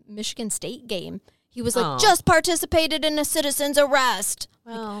a Michigan State game. He was like, just participated in a citizen's arrest.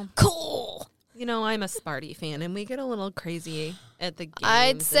 Well, like, cool. I'm a Sparty fan, and we get a little crazy at the games.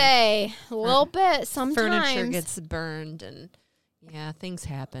 I'd say a little bit sometimes. Furniture gets burned, and things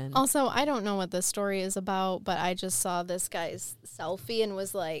happen. Also, I don't know what this story is about, but I just saw this guy's selfie and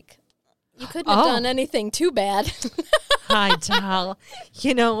was like, you couldn't have done anything too bad. Hi, doll.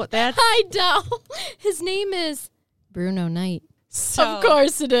 That's... Hi, doll. His name is Bruno Knight. Of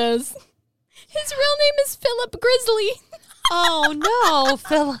course it is. His real name is Philip Grizzly. Oh, no,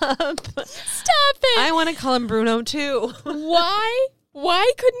 Philip. Stop it. I want to call him Bruno, too. Why?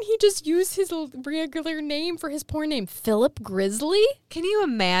 Why couldn't he just use his regular name for his porn name? Philip Grizzly? Can you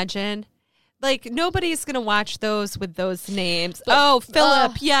imagine? Nobody's going to watch those with those names.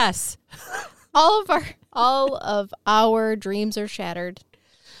 Philip, yes. All of our dreams are shattered.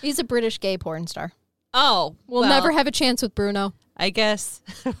 He's a British gay porn star. Oh. We'll never have a chance with Bruno. I guess.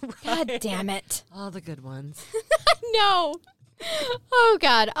 Right. God damn it. All the good ones. No. Oh,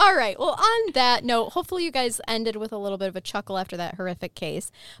 God. All right. Well, on that note, hopefully you guys ended with a little bit of a chuckle after that horrific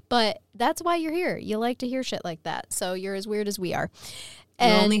case. But that's why you're here. You like to hear shit like that. So you're as weird as we are. You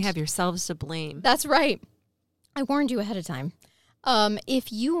only have yourselves to blame. That's right. I warned you ahead of time.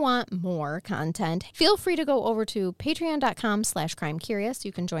 If you want more content, feel free to go over to patreon.com/crimecurious.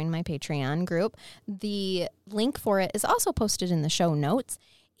 You can join my Patreon group. The link for it is also posted in the show notes.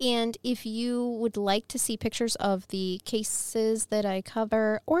 And if you would like to see pictures of the cases that I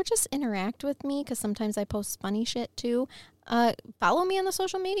cover or just interact with me, because sometimes I post funny shit too, follow me on the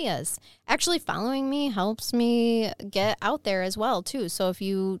social medias. Actually, following me helps me get out there as well, too. So if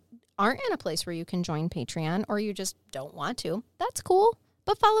you aren't in a place where you can join Patreon or you just don't want to, that's cool.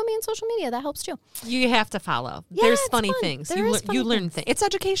 But follow me on social media. That helps too. You have to follow. Yeah, There's funny things. You learn things. It's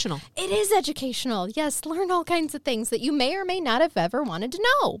educational. It is educational. Yes, learn all kinds of things that you may or may not have ever wanted to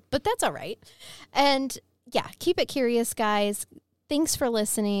know. But that's all right. And yeah, keep it curious, guys. Thanks for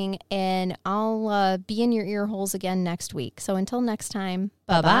listening. And I'll be in your ear holes again next week. So until next time,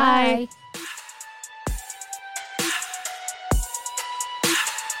 bye-bye.